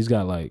 He's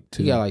got like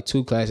 2 He got like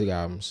 2 classic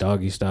albums.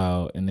 Doggy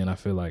Style, and then I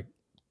feel like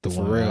the The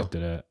one Pharrell. after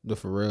that. The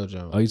Pharrell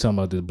Jones. Oh, you talking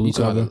about the blue You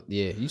talking cover? about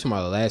you talking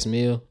about The Last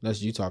Meal? That's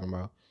what you talking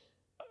about.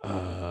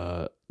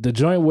 The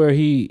joint where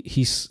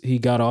he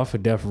got off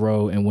of Death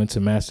Row and went to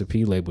Master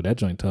P label. That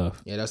joint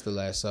tough. Yeah, that's The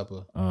Last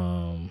Supper.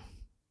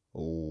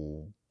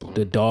 Oh,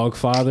 The Dog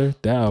Father.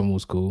 That album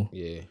was cool.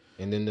 yeah.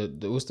 And then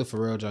the what's the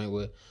Pharrell joint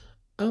with?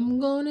 I'm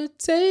gonna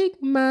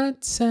take my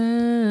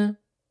time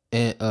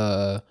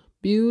and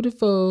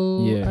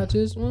beautiful. Yeah. I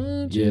just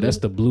want you. Yeah, that's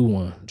the blue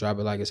one. Drop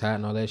It Like It's Hot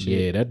and all that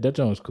shit. Yeah, that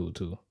joint was cool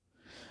too.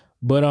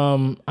 But I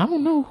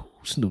don't know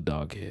who Snoop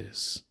Dogg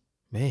is.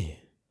 Man.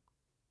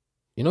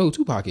 You know who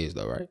Tupac is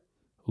though, right?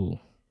 Who?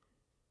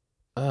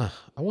 I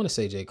want to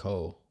say J.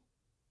 Cole.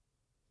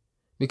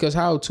 Because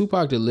how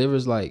Tupac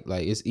delivers like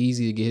it's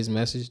easy to get his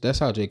message. That's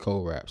how J.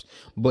 Cole raps.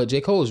 But J.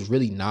 Cole is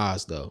really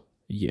Nas though.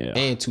 Yeah.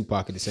 And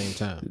Tupac at the same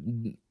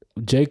time.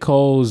 J.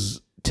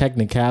 Cole's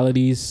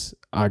technicalities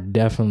are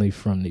definitely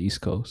from the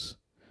East Coast.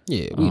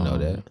 Yeah, we know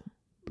that.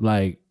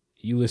 Like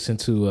you listen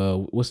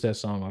to what's that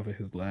song off of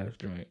his last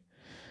joint?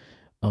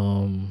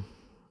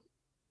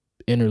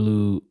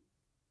 Interlude.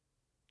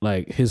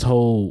 Like his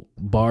whole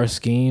bar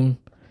scheme,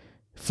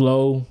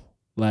 flow,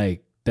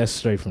 like that's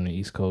straight from the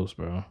East Coast,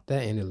 bro.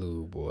 That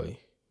interlude, boy.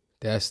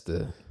 That's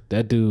the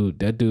That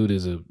dude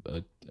is a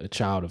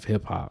child of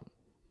hip hop.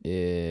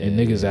 yeah. And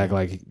niggas act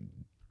like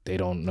they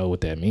don't know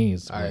what that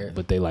means, Alright.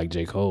 but they like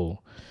J.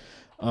 Cole.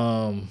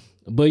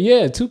 But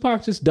yeah,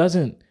 Tupac just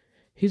doesn't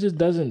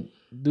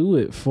do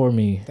it for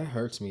me. That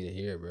hurts me to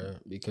hear, bro.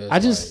 Because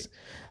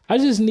I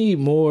just need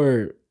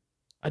more.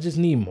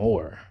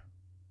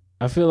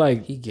 I feel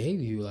like he gave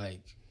you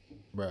like,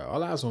 bro,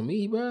 All Eyes on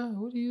Me, bro.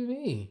 What do you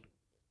mean?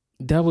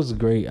 that was a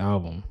great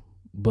album,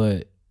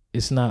 but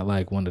it's not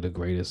like one of the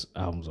greatest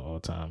albums of all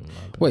time. in my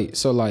opinion. Wait,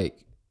 so like,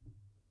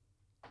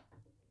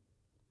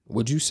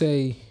 would you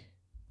say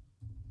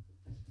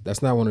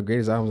that's not one of the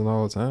greatest albums of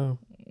all time?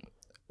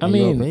 I In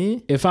your mean,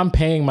 opinion? if I'm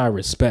paying my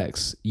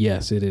respects,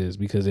 yes, it is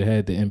because it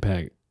had the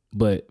impact.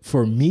 But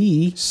for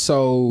me,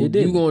 So It you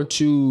didn't. gonna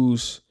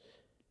choose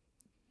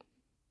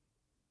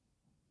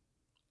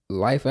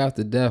Life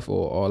After Death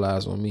or All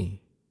Eyes on Me?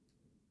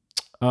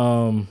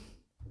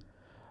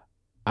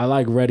 I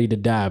like Ready to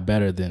Die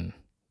better than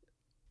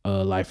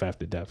Life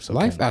After Death. So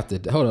Life After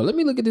Hold on, let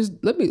me look at this.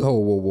 Let me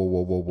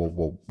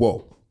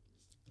whoa.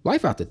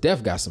 Life After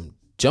Death got some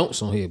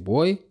jumps on here,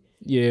 boy.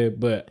 Yeah,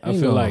 but I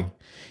feel like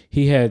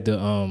he had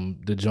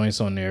the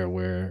joints on there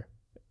where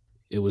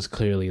it was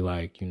clearly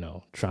like, you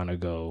know, trying to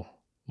go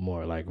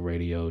more like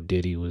radio.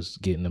 Diddy was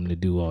getting them to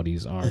do all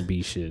these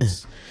R&B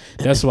shits.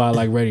 That's why I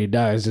like Ready to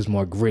Die. It's just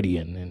more gritty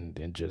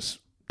and just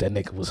that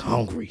nigga was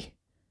hungry.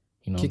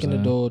 You know, Kicking the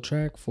door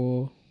track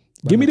for.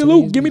 Give me the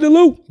loot. Give me the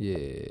loot.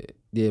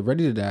 Yeah.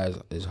 Ready to Die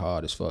is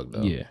hard as fuck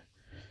though. Yeah.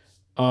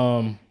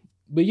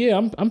 But yeah,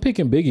 I'm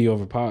picking Biggie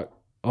over Pac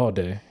all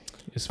day.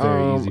 It's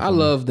very easy. I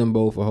love them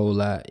both a whole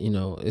lot. You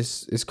know,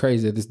 it's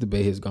crazy that this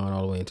debate has gone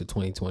all the way into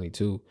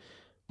 2022.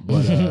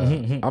 But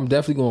I'm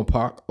definitely going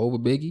Pac over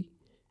Biggie.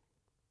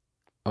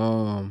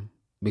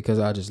 Because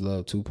I just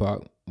love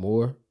Tupac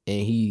more.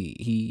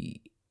 And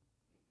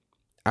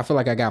I feel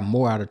like I got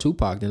more out of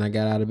Tupac than I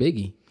got out of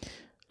Biggie.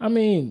 I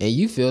mean, and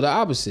you feel the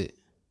opposite.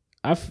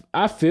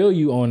 I feel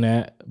you on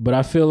that, but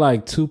I feel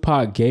like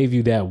Tupac gave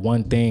you that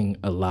one thing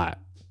a lot.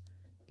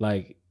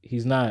 Like,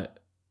 he's not.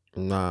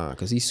 Nah,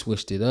 because he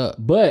switched it up.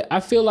 But I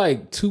feel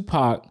like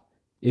Tupac,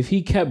 if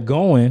he kept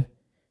going,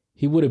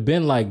 he would have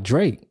been like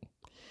Drake.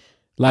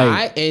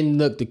 Like, and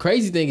look, the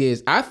crazy thing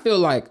is, I feel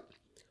like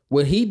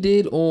what he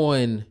did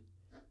on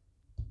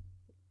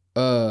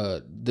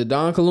the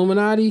Don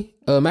Illuminati,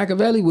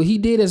 Machiavelli, what he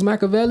did as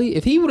Machiavelli,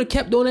 if he would have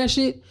kept doing that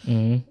shit,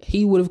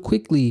 he would have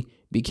quickly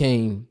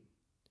became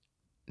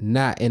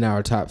not in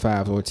our top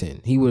 5 or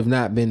 10. He would have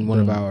not been one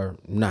of our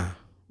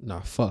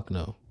fuck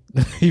no.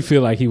 You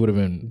feel like he would have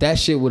been, that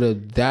shit would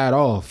have died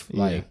off.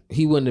 Like,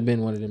 he wouldn't have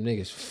been one of them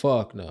niggas.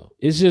 Fuck no.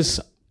 It's just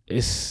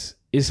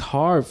it's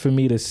hard for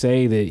me to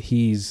say that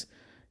he's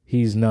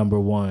number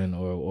one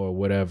or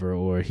whatever,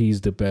 or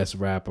he's the best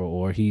rapper,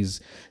 or he's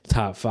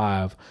top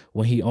 5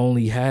 when he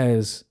only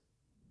has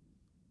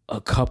a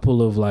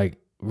couple of like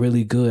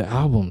really good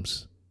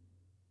albums.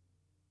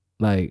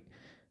 Like,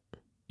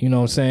 you know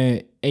what I'm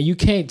saying? And you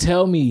can't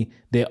tell me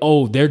that,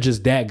 oh, they're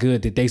just that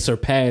good that they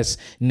surpass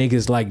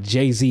niggas like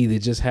Jay-Z that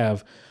just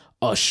have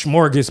a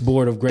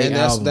smorgasbord of great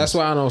albums. That's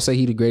why I don't say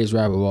he the greatest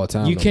rapper of all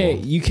time. You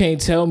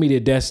can't tell me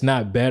that that's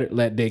not better,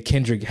 like that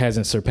Kendrick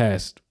hasn't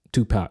surpassed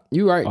Tupac.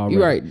 You right. Already.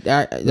 You right.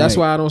 That's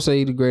why I don't say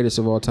he the greatest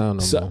of all time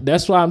no more.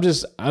 That's why I'm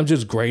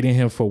just grading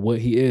him for what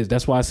he is.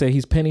 That's why I say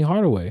he's Penny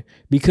Hardaway.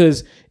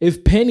 Because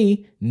if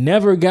Penny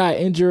never got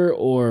injured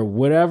or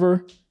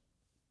whatever,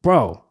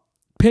 bro,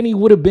 Penny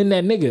would have been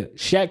that nigga.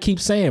 Shaq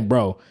keeps saying,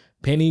 bro,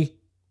 Penny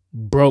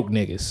broke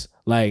niggas.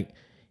 Like,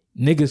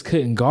 niggas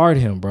couldn't guard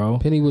him, bro.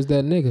 Penny was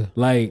that nigga.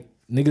 Like,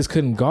 niggas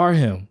couldn't guard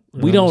him.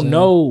 We don't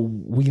know.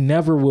 We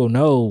never will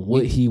know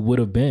what he would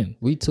have been.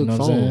 We took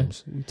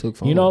phones.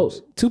 You know,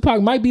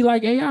 Tupac might be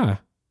like AI.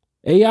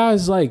 AI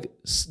is like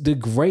the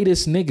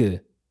greatest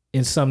nigga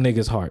in some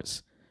niggas'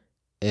 hearts.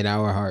 In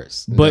our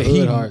hearts. But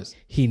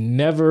he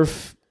never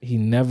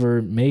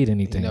made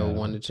anything. He never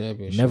won the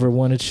championship. Never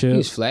won a chip. He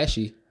was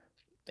flashy.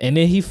 And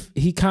then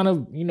he kind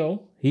of, you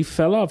know, he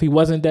fell off. He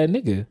wasn't that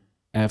nigga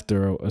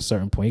after a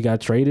certain point. He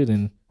got traded,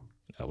 and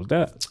that was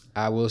that.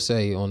 I will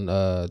say on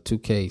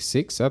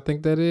 2K6, I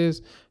think that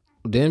is,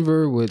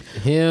 Denver with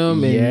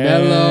him and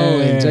Melo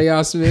and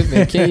J.R. Smith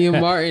and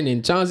Kenyon Martin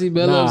and Chauncey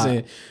Billups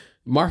and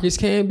Marcus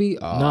Camby.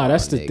 Oh,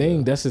 that's the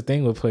thing. That's the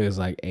thing with players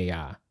like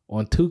AI.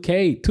 On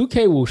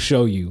 2K will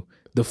show you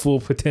the full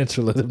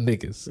potential of them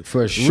niggas.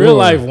 For sure. Real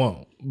life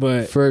won't.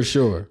 But for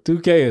sure,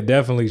 2K will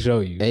definitely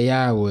show you.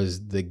 AI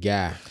was the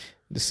guy.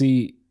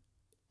 See,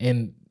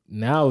 and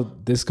now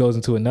this goes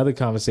into another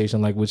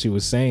conversation, like what you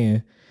was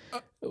saying.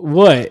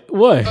 What?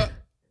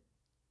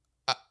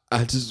 I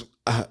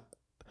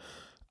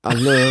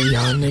love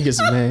y'all niggas,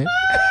 man.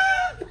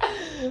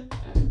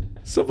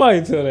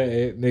 Somebody tell that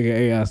nigga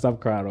AI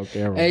stop crying on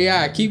camera.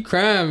 AI, keep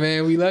crying,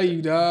 man. We love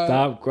you, dog.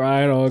 Stop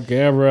crying on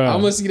camera. I'm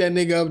gonna see that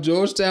nigga up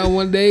Georgetown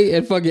one day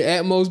at fucking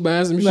Atmos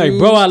buying some shoes. Like,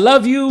 bro, I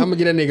love you. I'm gonna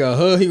get that nigga a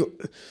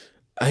hug.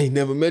 I ain't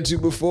never met you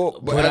before,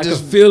 but I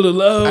just feel the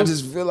love. I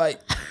just feel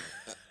like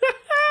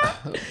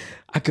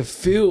I could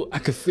feel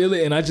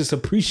it, and I just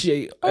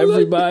appreciate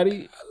everybody. I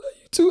love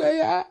you too,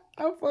 AI.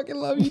 I fucking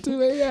love you too,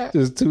 AI.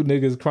 Just 2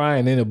 niggas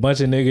crying, then a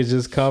bunch of niggas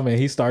just come and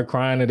he start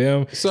crying at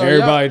them. So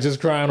everybody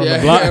just crying on the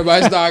block.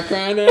 Everybody start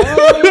crying.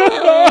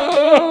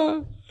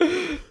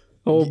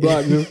 Whole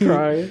block just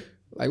crying.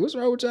 Like, what's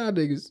wrong with y'all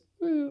niggas?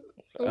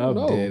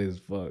 I'm dead as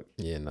fuck.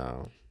 Yeah,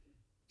 no.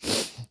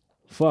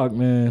 Fuck,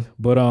 man.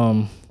 But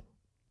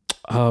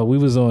we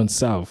was on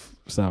South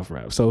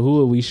Rap. So who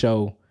would we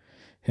show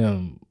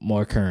him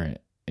more current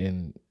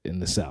in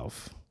the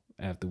South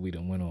after we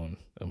done went on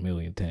a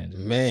million tangents?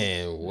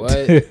 Man,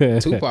 what?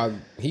 Tupac,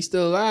 he's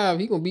still alive.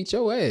 He gonna beat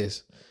your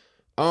ass.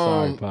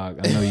 Sorry,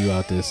 Pac. I know you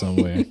out there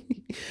somewhere.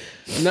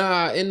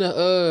 Nah, in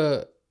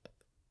the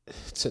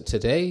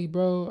today,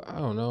 bro, I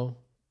don't know.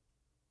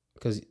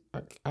 Cause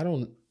I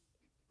don't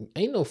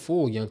ain't no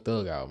full Young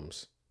Thug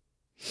albums.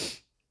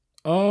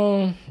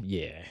 Yeah,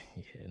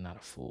 not a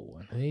full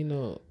one. Ain't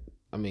no,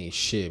 I mean,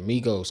 shit,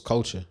 Migos,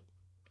 Culture.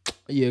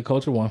 Yeah,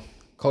 Culture 1.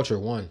 Culture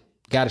 1.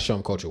 Gotta show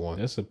him Culture One.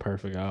 That's a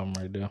perfect album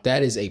right there.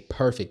 That is a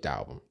perfect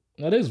album.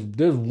 Now there's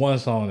one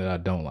song that I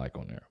don't like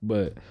on there,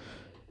 but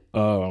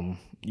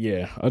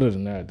yeah. Other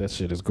than that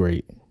shit is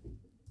great.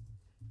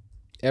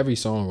 Every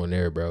song on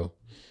there, bro.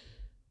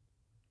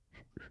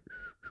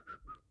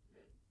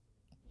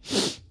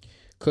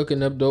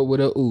 Cooking up dope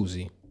with a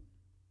Uzi.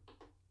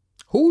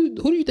 Who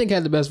do you think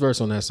had the best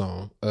verse on that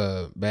song?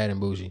 Bad and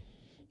Bougie.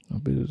 I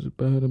bet it's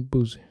Bad and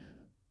Bougie.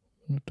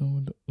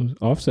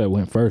 Offset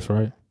went first,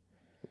 right?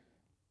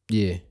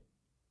 Yeah.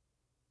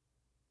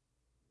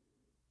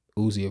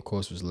 Uzi, of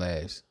course, was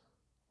last.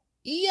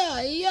 Yeah.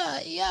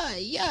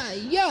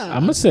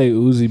 I'm gonna say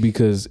Uzi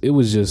because it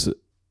was just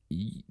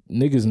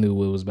niggas knew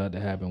what was about to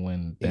happen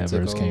when that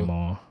verse came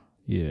on.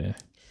 Yeah,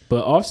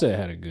 but Offset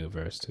had a good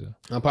verse too.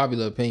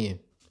 Unpopular opinion.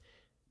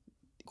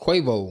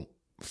 Quavo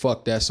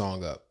fucked that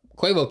song up.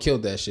 Quavo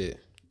killed that shit.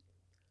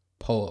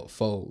 Pull up,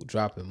 fold,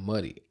 dropping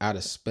muddy, out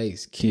of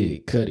space,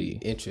 Kid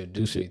Cudi,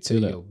 introduce me to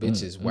your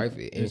bitch's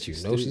wifey, and you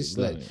know she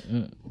slept,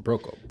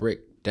 broke a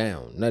brick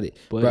down, nutty.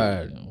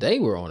 Bruh, they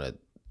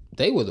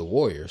were the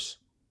Warriors.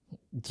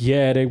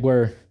 Yeah, they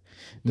were.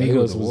 They were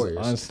Migos the was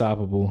Warriors.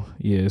 unstoppable.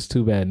 Yeah, it's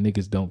too bad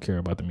niggas don't care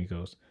about the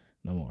Migos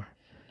no more.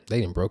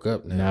 They done broke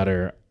up now. Now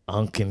they're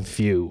unkin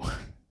few.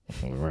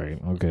 Right,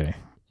 okay.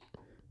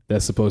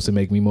 That's supposed to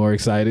make me more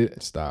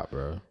excited. Stop,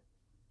 bro.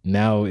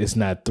 Now it's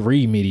not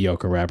 3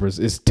 mediocre rappers,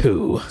 it's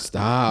 2.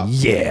 Stop.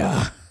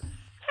 Yeah.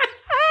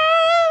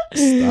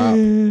 Stop.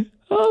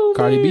 Oh,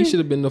 Cardi man. B should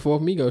have been the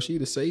 4th Migos.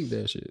 She'd have saved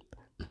that shit.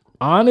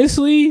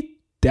 Honestly,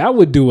 that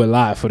would do a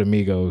lot for the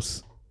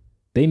Migos.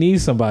 They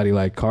need somebody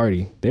like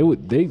Cardi.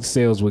 They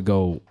sales would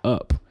go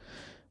up.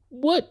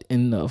 What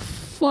in the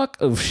fuck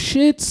of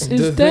shits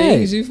is the that?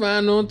 things you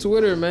find on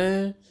Twitter,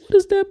 man. What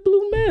is that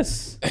blue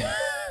mess?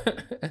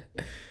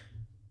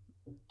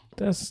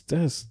 That's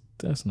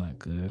not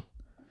good.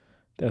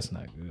 That's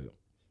not good.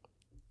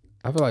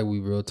 I feel like we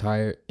real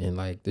tired and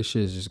like this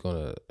shit is just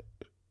gonna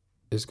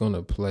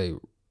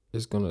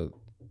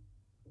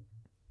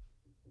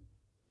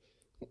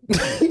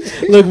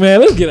Look, man,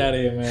 let's get out of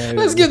here, man.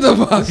 Let's get the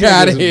fuck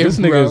out of here, This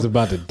bro. nigga is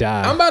about to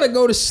die. I'm about to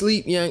go to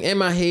sleep, young, and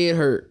my head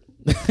hurt.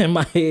 And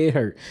my head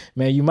hurt.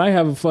 Man, you might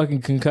have a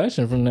fucking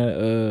concussion from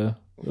that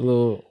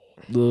little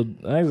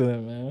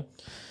accident, man.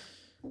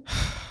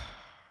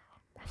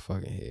 My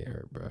fucking head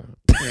hurt, bro.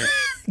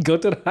 Go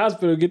to the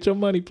hospital, get your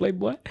money,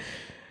 playboy.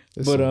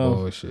 That's But, some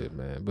bullshit,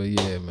 man. But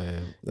yeah,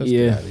 man. Let's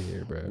Yeah. get out of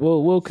here, bro.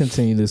 We'll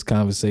continue this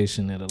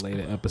conversation at a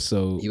later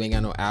episode. You ain't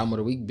got no album of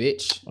the week,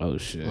 bitch. Oh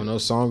shit. Or no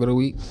song of the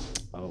week.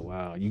 Oh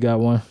wow. You got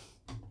one?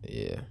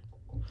 Yeah.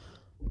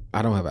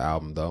 I don't have an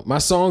album though. My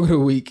song of the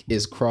week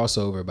is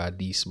Crossover by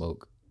D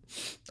Smoke.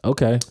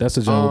 Okay. That's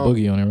a Jungle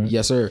Boogie on it, right?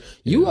 Yes, sir.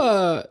 You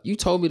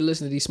told me to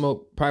listen to D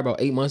Smoke probably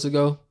about 8 months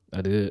ago.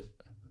 I did.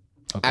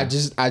 Okay. I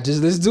just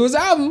listened to his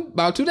album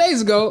about 2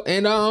 days ago,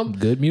 and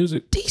Good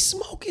music. D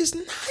Smoke is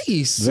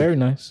nice. Very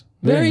nice.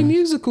 Very nice.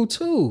 musical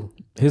too.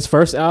 His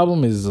first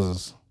album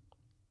is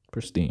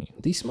pristine.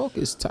 D Smoke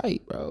is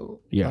tight, bro.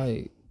 Yeah.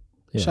 Like,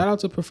 Yeah. shout out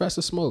to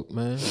Professor Smoke,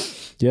 man.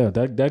 Yeah,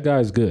 that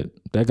guy's good.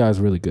 That guy's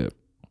really good.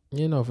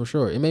 You know, for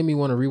sure. It made me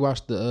want to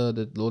rewatch the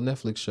little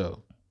Netflix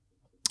show.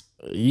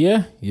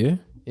 Yeah. Yeah,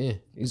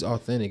 he's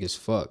authentic as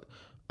fuck.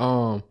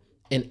 An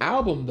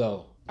album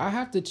though, I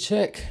have to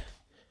check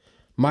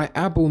my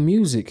Apple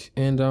Music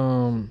and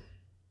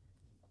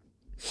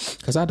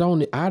cause I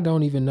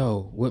don't even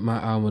know what my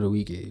album of the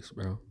week is,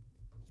 bro.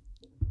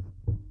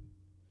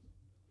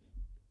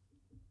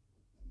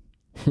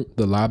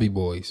 The Lobby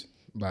Boys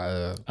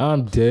by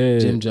I'm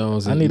dead. Jim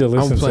Jones. I need to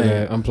listen to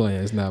that. I'm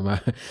playing. It's not my.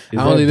 Is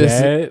I only that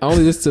listen. bad? I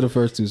only listened to the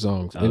first 2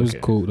 songs. It was Okay.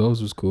 cool.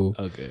 Those was cool.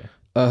 Okay.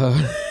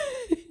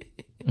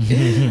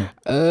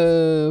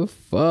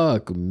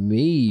 Fuck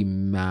me,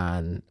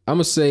 man. I'm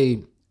gonna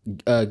say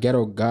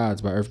Ghetto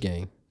Gods by Earth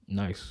Gang.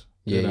 Nice.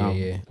 Yeah, Good album.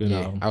 yeah. Good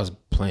Yeah. album. I was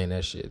playing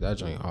that shit. That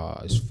joint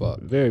hard as fuck.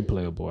 Very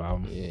playable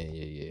album.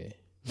 Yeah.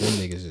 Them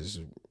niggas is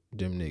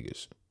them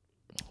niggas.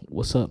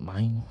 What's up,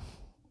 man?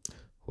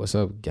 What's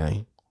up,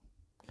 gang?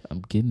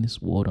 I'm getting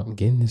this water. I'm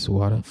getting this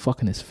water. I'm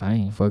fucking this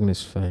fame. Fucking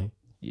this fame.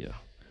 Yeah.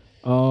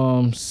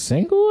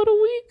 Single of the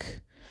week?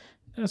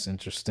 That's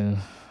interesting.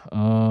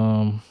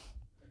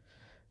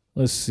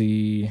 Let's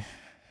see.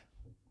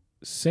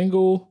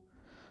 Single.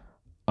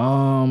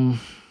 I'm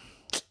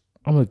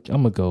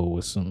gonna go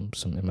with some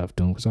MF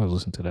Doom because I was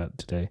listening to that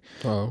today.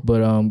 Oh. But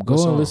go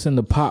song? and listen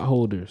to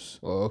Potholders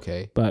Oh,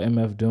 okay. by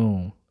MF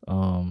Doom.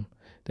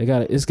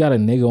 It's got a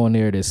nigga on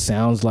there that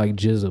sounds like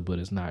Jizza, but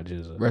it's not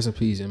Jizza. Rest in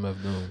peace, MF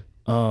Doom.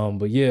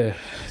 But yeah,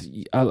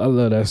 I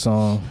love that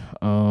song.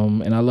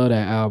 And I love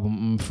that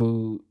album,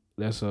 Food.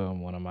 That's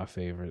one of my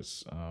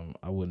favorites.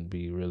 I wouldn't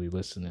be really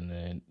listening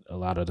to a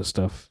lot of the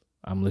stuff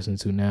I'm listening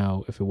to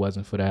now if it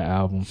wasn't for that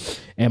album.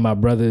 And my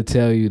brother would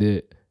tell you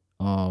that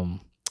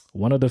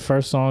one of the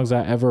first songs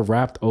I ever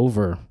rapped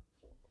over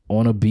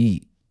on a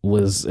beat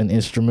was an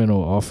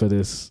instrumental off of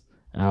this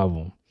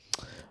album.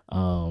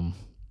 That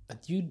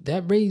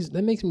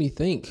makes me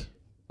think.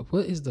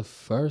 What is the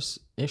first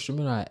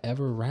instrument I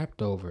ever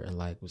rapped over and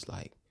like was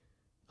like,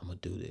 I'm gonna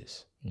do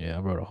this? Yeah, I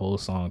wrote a whole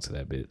song to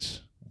that bitch.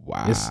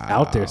 Wow. It's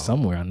out there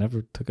somewhere. I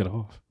never took it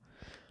off.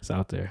 It's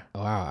out there.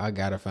 Wow, I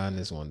gotta find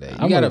this one day.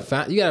 I'm You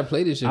gotta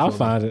play this shit. I'll for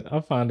find it.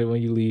 I'll find it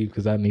when you leave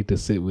because I need to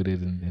sit with it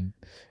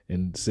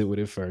and sit with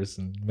it first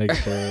and make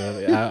sure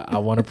I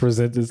want to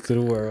present this to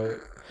the world.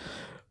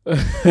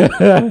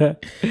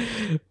 But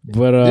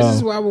this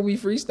is why when we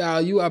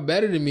freestyle, you are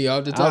better than me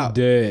off the top. I'm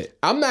dead.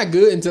 I'm not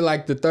good until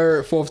like the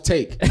third, fourth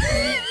take,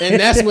 and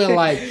that's when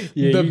like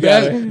Yeah, the you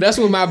best. gotta- That's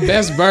when my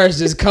best verse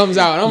just comes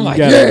out. And I'm You like,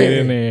 gotta yeah, get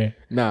in there,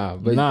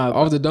 but Nah.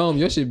 off the dome,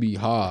 your shit be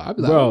hard. I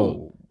be like, bro.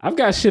 oh. I've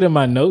got shit in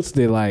my notes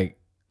that like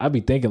I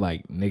be thinking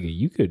like, nigga,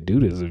 you could do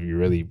this if you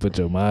really put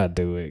your mind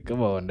to it.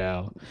 Come on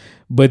now.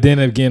 But then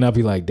again, I'll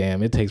be like,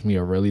 damn, it takes me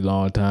a really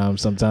long time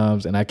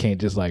sometimes, and I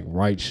can't just like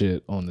write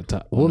shit on the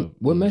top.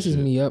 What messes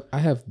me up? I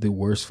have the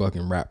worst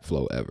fucking rap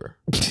flow ever.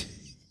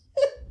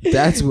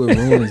 That's what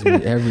ruins me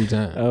every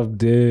time. I'm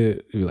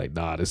dead. Be like,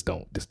 nah, this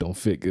don't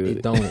fit good.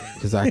 It don't,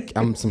 because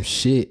I'm some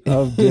shit.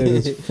 I'm dead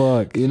as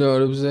fuck. You know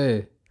what I'm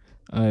saying?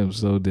 I am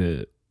so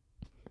dead.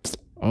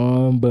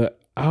 But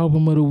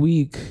album of the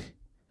week.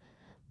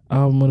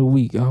 Oh,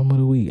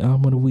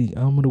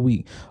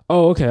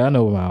 okay. I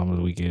know what my album of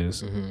the week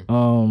is.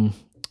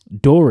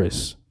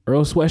 Doris,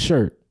 Earl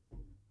Sweatshirt.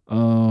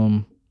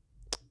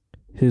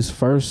 His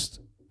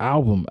first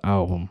album.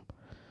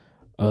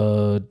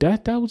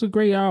 That was a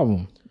great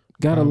album.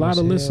 Got a lot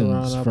of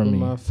listens from me.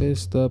 My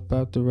fist up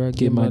out the rack,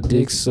 Get my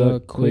dick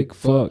sucked, quick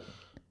fuck.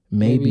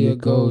 Maybe a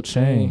gold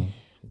chain.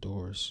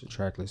 Doors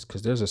tracklist,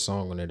 because there's a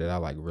song on there that I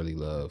like really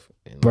love.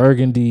 And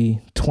Burgundy,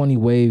 20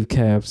 wave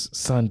caps,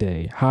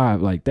 Sunday,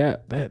 Hive, like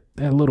that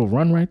little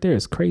run right there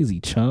is crazy,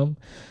 chum.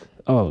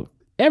 Oh,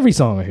 every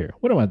song on here.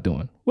 What am I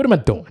doing?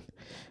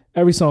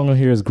 Every song on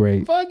here is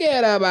great.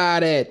 forget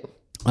about it.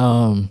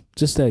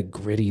 Just that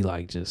gritty,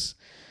 like just,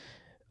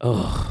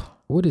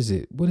 What is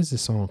it? What is the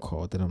song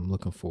called that I'm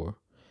looking for?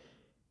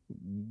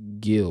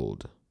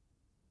 Guild.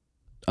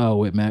 oh,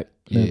 with Mac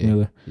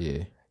Miller.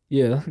 Yeah.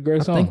 Yeah, that's a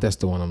great I song. think that's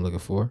the one I'm looking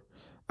for.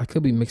 I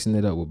could be mixing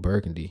it up with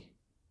Burgundy.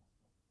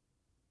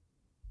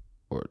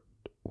 Or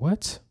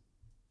what?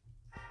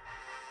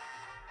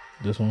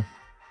 This one.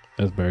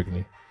 That's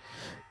Burgundy.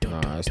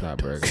 Nah, it's not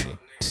Burgundy.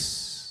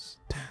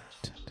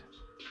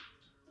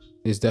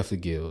 It's definitely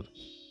Guild.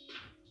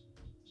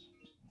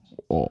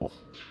 Oh,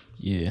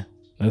 yeah,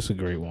 that's a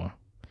great one.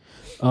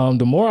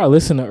 The more I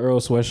listen to Earl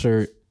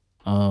Sweatshirt,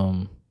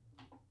 the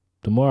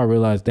more I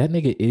realize that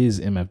nigga is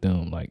MF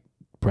Doom, like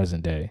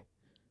present day.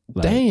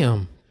 Like,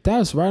 Damn,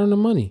 that's right on the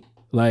money.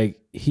 like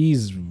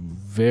he's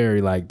very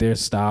like their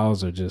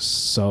styles are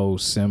just so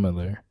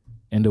similar,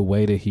 and the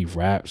way that he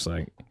raps,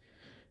 like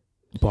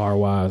bar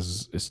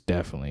wise, it's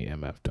definitely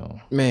MF Doom.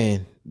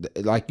 Man,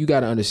 like you got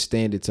to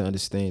understand it to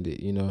understand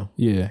it, you know?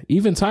 Yeah,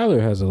 even Tyler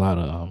has a lot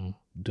of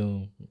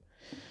Doom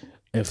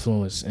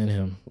influence in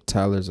him.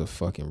 Tyler's a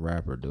fucking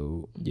rapper,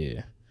 dude.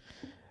 Yeah,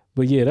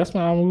 but yeah, that's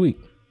my album of the week.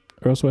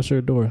 Earl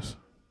Sweatshirt, Doris.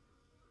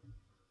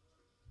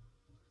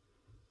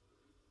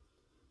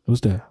 Who's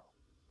that?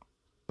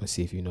 Let's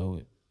see if you know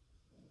it.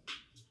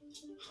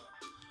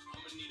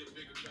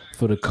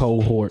 For the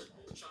cohort,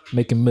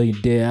 making $1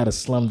 million dead out of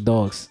slum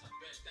dogs.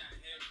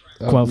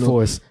 Up Quant north.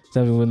 Force,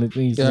 7 when the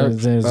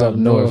Yeah, up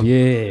north.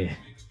 Yeah.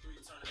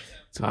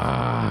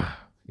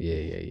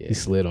 Yeah. He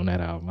slid on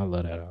that album. I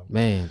love that album.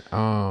 Man,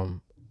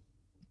 all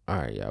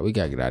right, y'all, we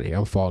gotta get out of here.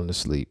 I'm falling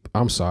asleep.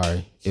 I'm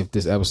sorry if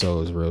this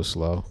episode is real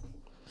slow.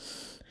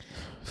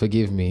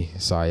 Forgive me,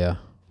 Saya.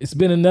 It's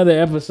been another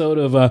episode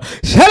of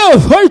Shadow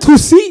of Heart to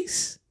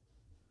Cease.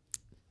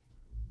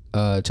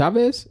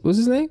 Chavez, what's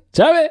his name?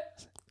 Chavez.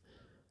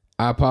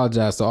 I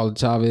apologize to all the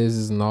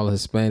Chavezes and all the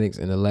Hispanics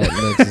and the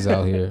Latinxes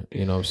out here.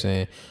 You know what I'm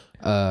saying?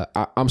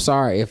 I'm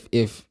sorry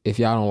if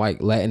y'all don't like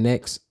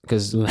Latinx,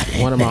 because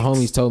one of my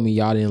homies told me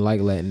y'all didn't like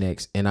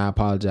Latinx, and I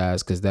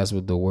apologize because that's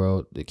what the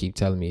world they keep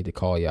telling me to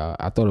call y'all.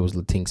 I thought it was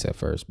Latinx at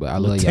first, but I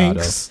love y'all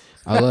though.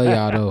 I love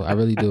y'all though. I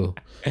really do.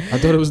 I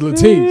thought it was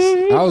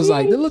Latinx. I was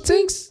like, the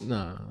Latinx?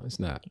 Nah, it's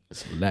not.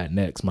 It's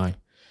Latinx, man.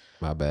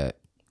 My bad.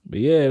 But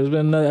yeah, it's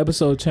been another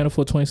episode of Channel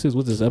 426.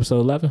 What's this, episode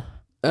 11?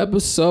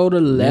 Episode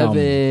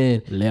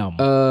 11. Lamb.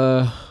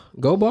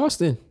 Go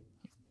Boston.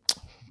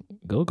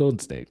 Go Golden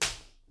State.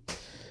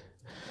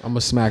 I'm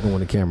gonna smack him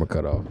when the camera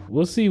cut off.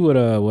 We'll see what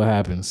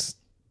happens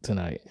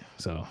tonight.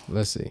 So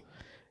Let's see.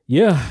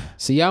 yeah.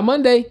 See y'all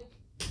Monday.